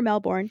 Sydney or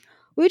Melbourne,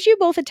 would you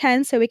both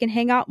attend so we can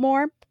hang out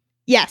more?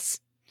 Yes.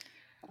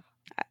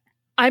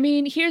 I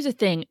mean, here's the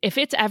thing. If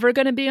it's ever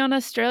going to be on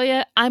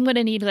Australia, I'm going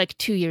to need like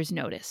 2 years'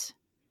 notice.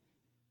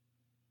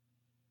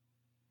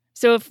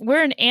 So if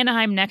we're in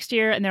Anaheim next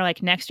year and they're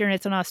like next year and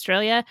it's in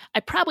Australia,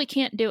 I probably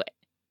can't do it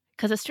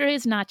because Australia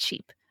is not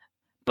cheap.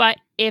 But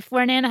if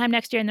we're in Anaheim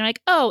next year and they're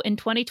like, oh, in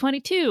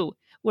 2022,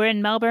 we're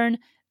in Melbourne,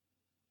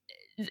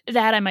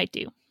 that I might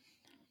do.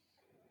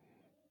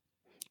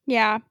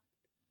 Yeah.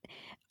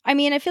 I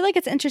mean, I feel like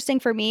it's interesting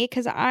for me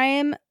because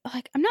I'm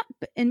not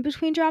in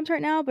between jobs right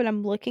now, but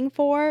I'm looking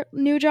for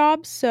new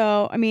jobs.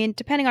 So, I mean,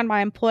 depending on my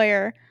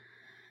employer,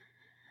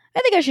 I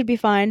think I should be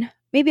fine.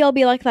 Maybe I'll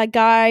be like that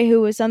guy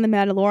who was on The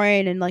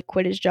Mandalorian and like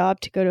quit his job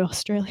to go to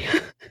Australia.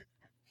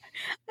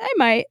 I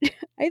might.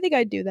 I think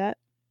I'd do that.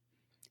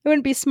 It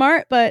wouldn't be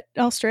smart, but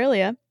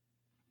Australia.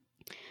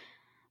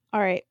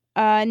 All right.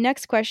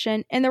 Next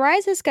question. In the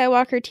Rise of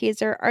Skywalker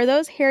teaser, are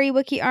those hairy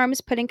Wookiee arms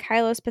putting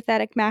Kylo's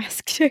pathetic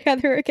mask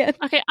together again?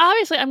 Okay,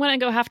 obviously I'm going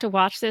to go have to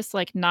watch this,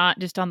 like not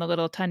just on the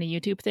little tiny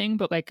YouTube thing,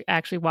 but like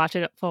actually watch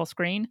it at full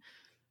screen.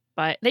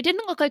 But they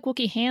didn't look like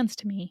Wookiee hands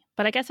to me.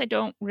 But I guess I'd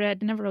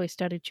never really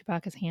studied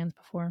Chewbacca's hands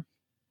before.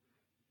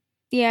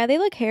 Yeah, they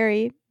look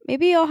hairy.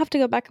 Maybe I'll have to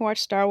go back and watch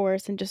Star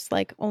Wars and just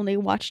like only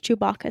watch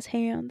Chewbacca's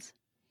hands.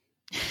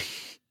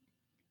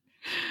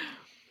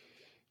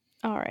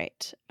 All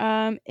right.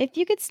 If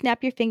you could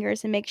snap your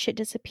fingers and make shit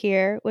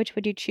disappear, which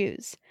would you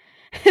choose?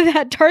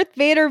 That Darth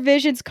Vader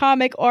Visions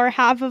comic or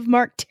half of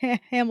Mark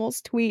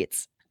Hamill's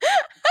tweets?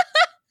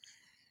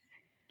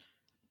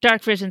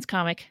 Dark Visions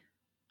comic.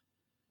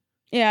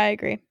 Yeah, I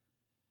agree.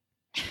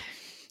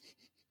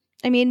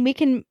 I mean, we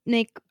can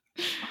make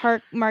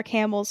Mark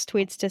Hamill's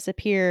tweets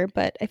disappear,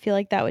 but I feel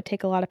like that would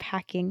take a lot of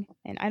hacking,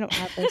 and I don't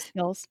have those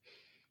skills.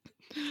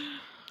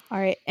 All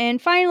right. And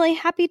finally,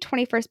 happy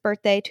 21st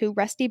birthday to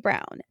Rusty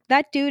Brown.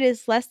 That dude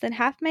is less than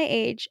half my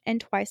age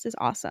and twice as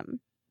awesome.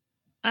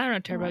 I don't know,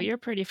 Turbo. Wow. You're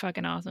pretty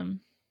fucking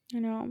awesome. I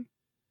know.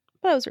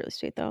 But that was really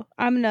sweet, though.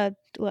 I'm going to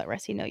let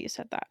Rusty know you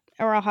said that,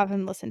 or I'll have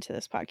him listen to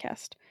this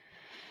podcast.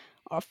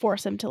 I'll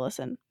force him to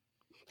listen.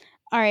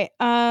 All right.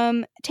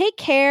 Take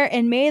care,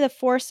 and may the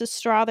force of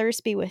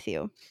Strothers be with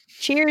you.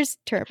 Cheers,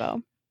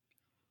 Turbo.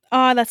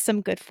 Oh, that's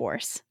some good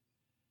force.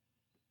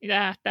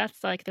 Yeah,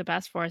 that's like the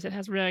best force. It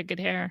has really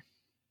good hair.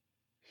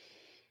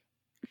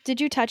 Did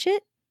you touch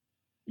it?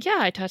 Yeah,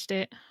 I touched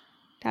it.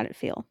 How'd it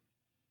feel?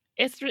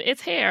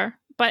 It's hair,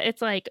 but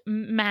it's like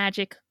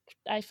magic.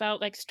 I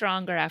felt like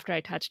stronger after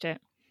I touched it.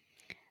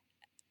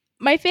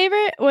 My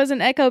favorite was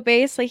an Echo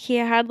Base. Like he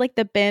had like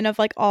the bin of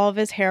like all of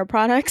his hair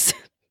products.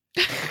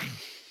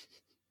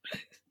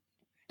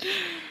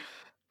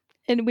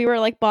 And we were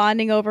like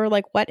bonding over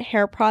like what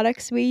hair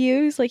products we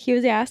use. Like he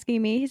was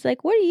asking me, he's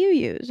like, "What do you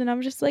use?" And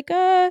I'm just like,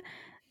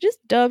 just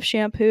Dove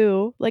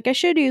shampoo. Like I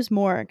should use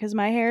more because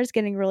my hair is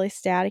getting really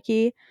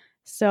staticky.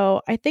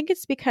 So I think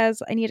it's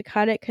because I need to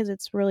cut it because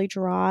it's really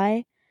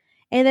dry.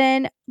 And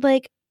then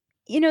like,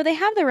 they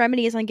have the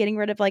remedies on getting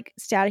rid of like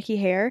staticky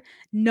hair.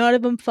 None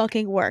of them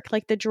fucking work.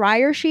 Like the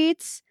dryer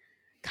sheets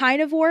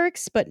kind of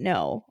works, but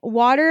no.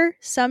 Water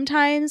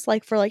sometimes,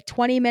 like for like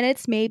 20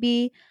 minutes,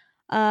 maybe.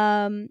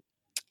 Um,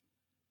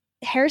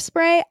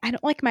 Hairspray, I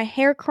don't like my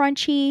hair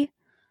crunchy.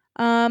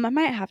 I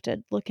might have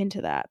to look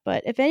into that.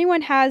 But if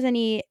anyone has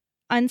any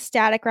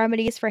unstatic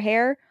remedies for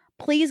hair,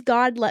 please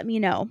God let me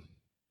know.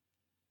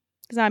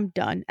 Because I'm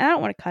done. And I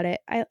don't want to cut it.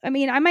 I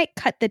mean, I might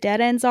cut the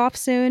dead ends off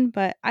soon,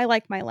 but I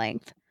like my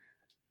length.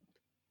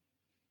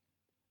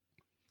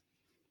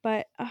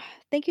 But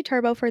thank you,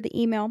 Turbo, for the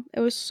email.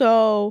 It was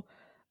so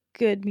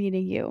good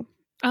meeting you.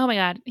 Oh my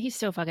god, he's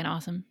so fucking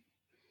awesome.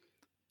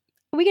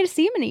 We get to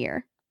see him in a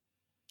year.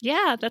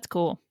 Yeah, that's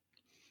cool.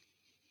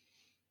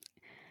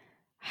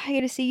 I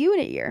get to see you in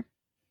a year.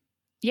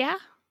 Yeah.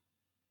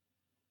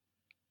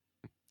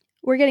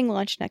 We're getting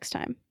lunch next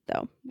time,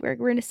 though. We're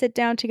going to sit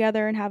down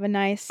together and have a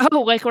nice.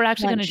 Oh, like we're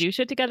actually going to lunch. do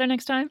shit together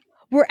next time?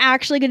 We're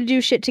actually going to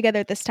do shit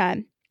together this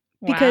time.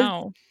 Because,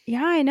 Wow.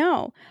 yeah, I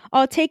know.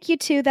 I'll take you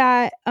to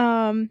that.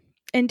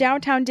 In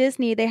downtown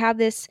Disney, they have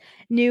this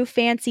new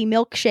fancy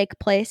milkshake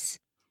place.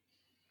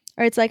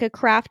 Or it's like a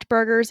craft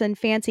burgers and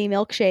fancy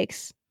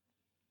milkshakes.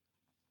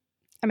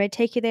 I'm going to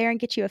take you there and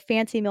get you a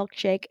fancy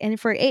milkshake. And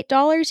for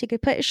 $8, you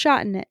could put a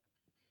shot in it.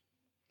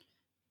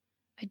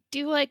 I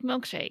do like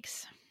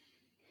milkshakes.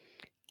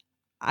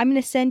 I'm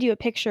going to send you a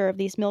picture of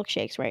these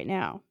milkshakes right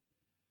now.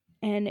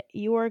 And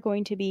you are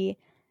going to be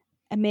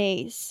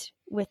amazed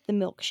with the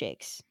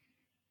milkshakes.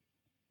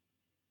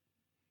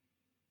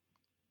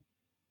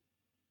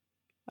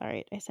 All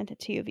right, I sent it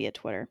to you via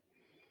Twitter.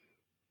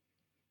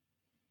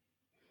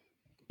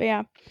 But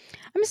yeah,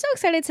 I'm so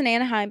excited it's in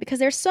Anaheim because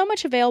there's so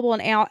much available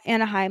in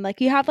Anaheim. Like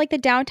you have like the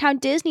downtown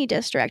Disney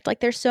district.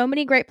 Like there's so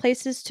many great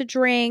places to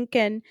drink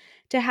and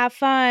to have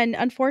fun.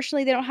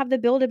 Unfortunately, they don't have the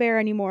Build-A-Bear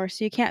anymore,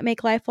 so you can't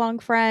make lifelong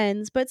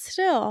friends. But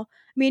still,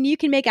 I mean, you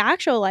can make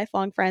actual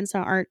lifelong friends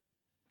that aren't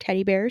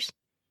teddy bears.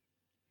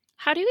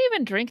 How do you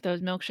even drink those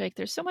milkshakes?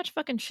 There's so much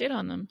fucking shit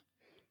on them.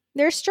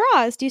 There's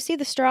straws. Do you see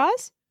the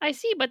straws? I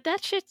see, but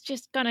that shit's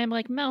just gonna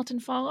like melt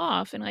and fall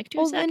off in like 2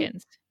 Well,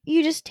 seconds. then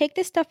you just take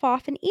this stuff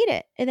off and eat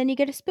it, and then you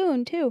get a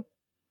spoon too.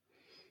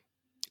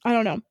 I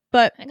don't know,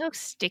 but It looks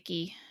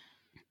sticky.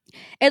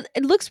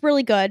 it looks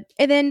really good.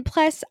 And then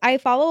plus, I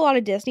follow a lot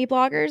of Disney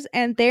bloggers,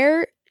 and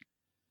they're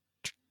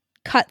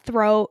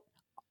cutthroat,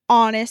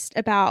 honest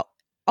about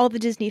all the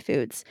Disney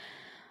foods.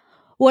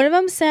 One of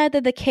them said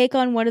that the cake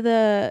on one of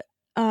the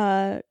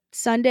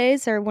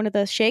Sundays or one of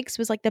the shakes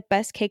was like the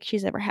best cake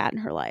she's ever had in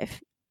her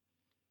life.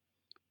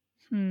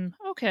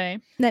 Okay.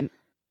 That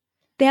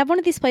they have one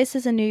of these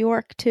places in New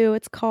York too.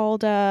 It's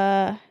called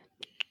Black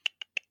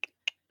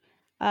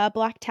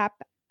Tap,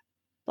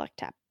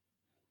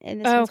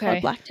 and this one's called Okay.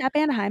 Black Tap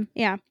Anaheim.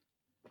 Yeah.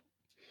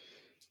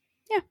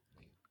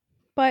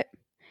 But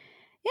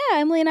yeah,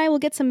 Emily and I will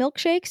get some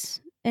milkshakes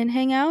and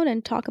hang out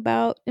and talk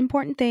about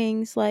important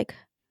things like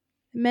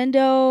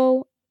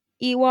Mendo,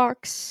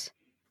 Ewoks,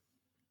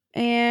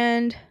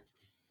 and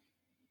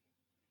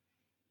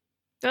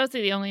Those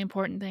are the only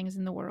important things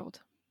in the world.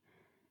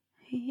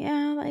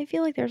 yeah, I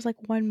feel like there's like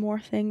one more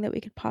thing that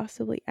we could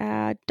possibly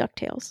add.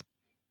 DuckTales.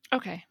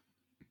 Okay.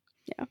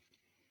 Yeah.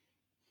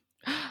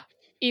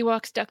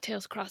 Ewoks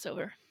DuckTales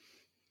crossover.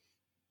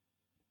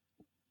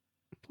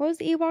 What was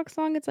the Ewok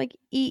song? It's like Or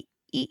the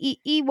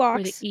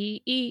Ewoks.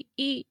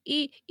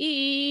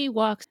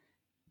 Ewoks.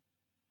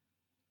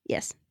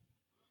 Yes.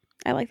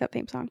 I like that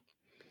theme song.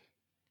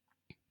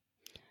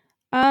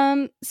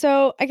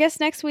 So I guess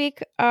next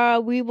week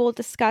we will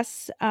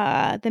discuss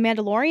the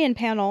Mandalorian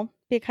panel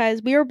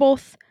because we were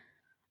both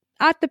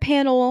at the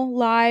panel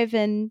live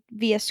and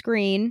via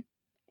screen,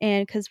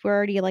 and because we're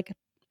already like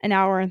an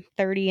hour and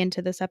 30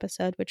 into this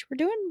episode, which we're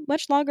doing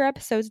much longer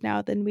episodes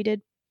now than we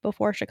did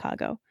before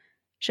Chicago.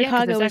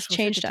 Chicago has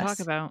changed talk us.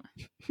 about.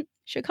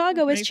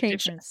 Chicago has Makes a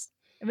changed difference. us.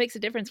 It makes a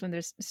difference when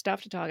there's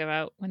stuff to talk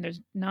about, when there's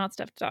not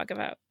stuff to talk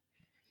about.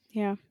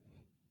 Yeah.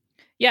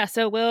 Yeah,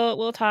 so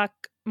we'll talk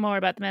more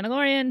about The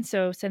Mandalorian.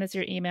 So send us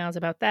your emails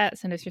about that.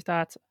 Send us your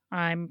thoughts.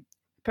 I'm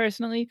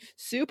personally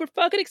super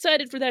fucking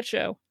excited for that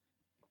show.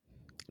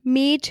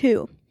 Me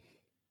too.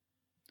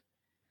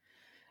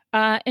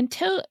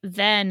 Until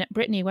then,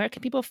 Brittany, where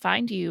can people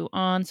find you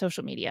on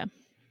social media?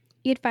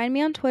 You'd find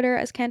me on Twitter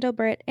as Canto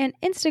Brit and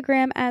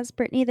Instagram as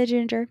Brittany the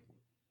Ginger.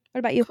 What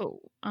about you?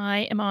 Cool. I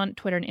am on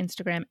Twitter and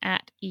Instagram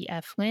at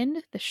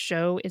EFLind. The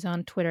show is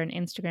on Twitter and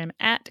Instagram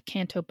at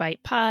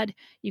CantoBitePod.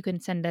 You can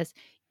send us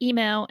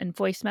email and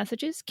voice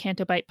messages,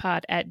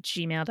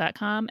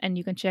 cantobitepod@gmail.com. And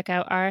you can check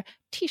out our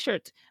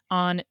t-shirts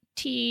on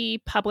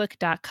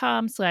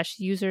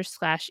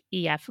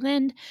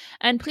tpublic.com/user/EFLind.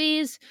 And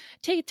please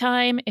take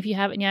time, if you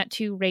haven't yet,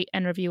 to rate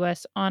and review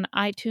us on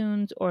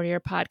iTunes or your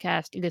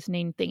podcast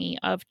listening thingy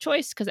of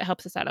choice, because it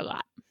helps us out a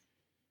lot.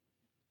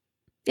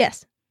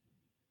 Yes.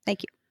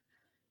 Thank you.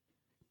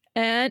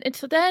 And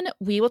until then,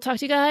 we will talk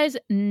to you guys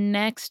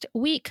next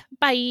week.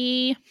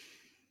 Bye.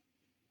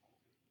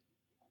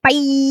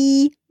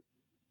 Bye.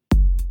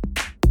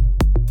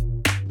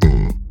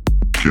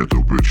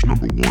 Ghetto bitch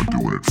number 1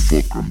 doing it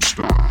fulcrum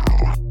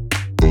style.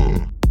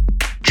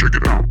 Check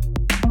it out.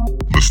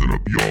 Listen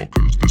up, y'all,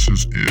 cause this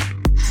is it.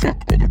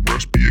 Fuck all the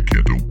rest, be a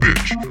ghetto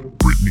bitch.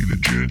 Brittany the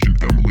Ginge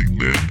and Emily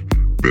Lynn.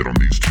 Bet on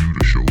these two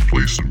to show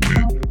place and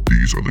win.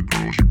 These are the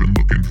girls you've been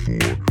looking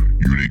for.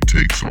 Unique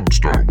takes on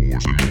Star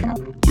Wars and more.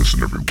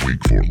 Listen every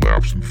week for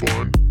laughs and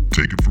fun.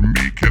 Take it from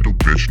me, ghetto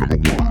bitch number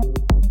 1.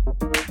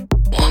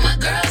 All my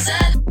girls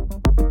at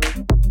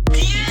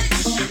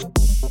bitch.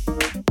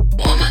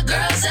 All my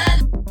girls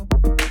at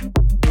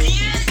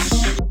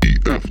bitch.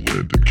 EF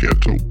Lind and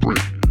Canto Brit.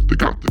 They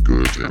got the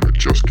goods and I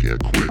just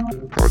can't quit.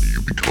 How do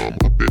you become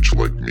a bitch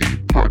like me?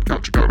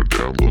 Podcast, you gotta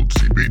download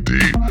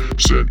CBD.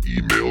 Send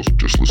emails,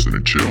 just listen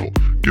and chill.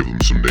 Give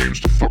them some names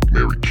to fuck,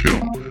 marry,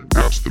 kill.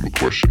 Ask them a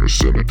question or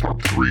send a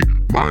top 3.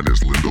 Mine is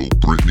Lindo,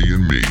 Brittany,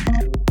 and me.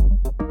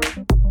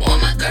 All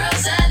my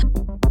girls at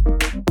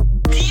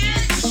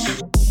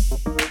bitch.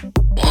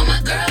 All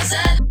my girls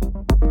at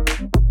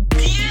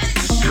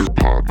bitch. Your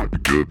pod might be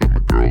good, but my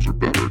girls are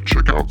better.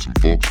 Check out some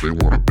folks, they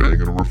want a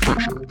bang and a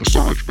refresher.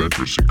 Asajj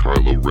Ventress and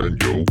Kylo Ren,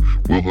 yo.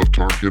 We'll have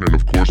Tarkin and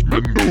of course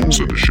Mendo.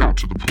 Send a shout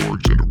to the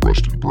Porgs and to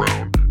Rustin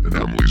Brown. And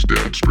Emily's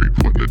dad straight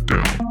putting it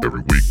down.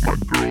 Every week my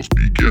girls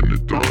be getting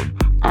it done.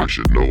 I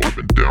should know, I've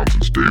been down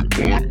since day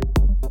 1.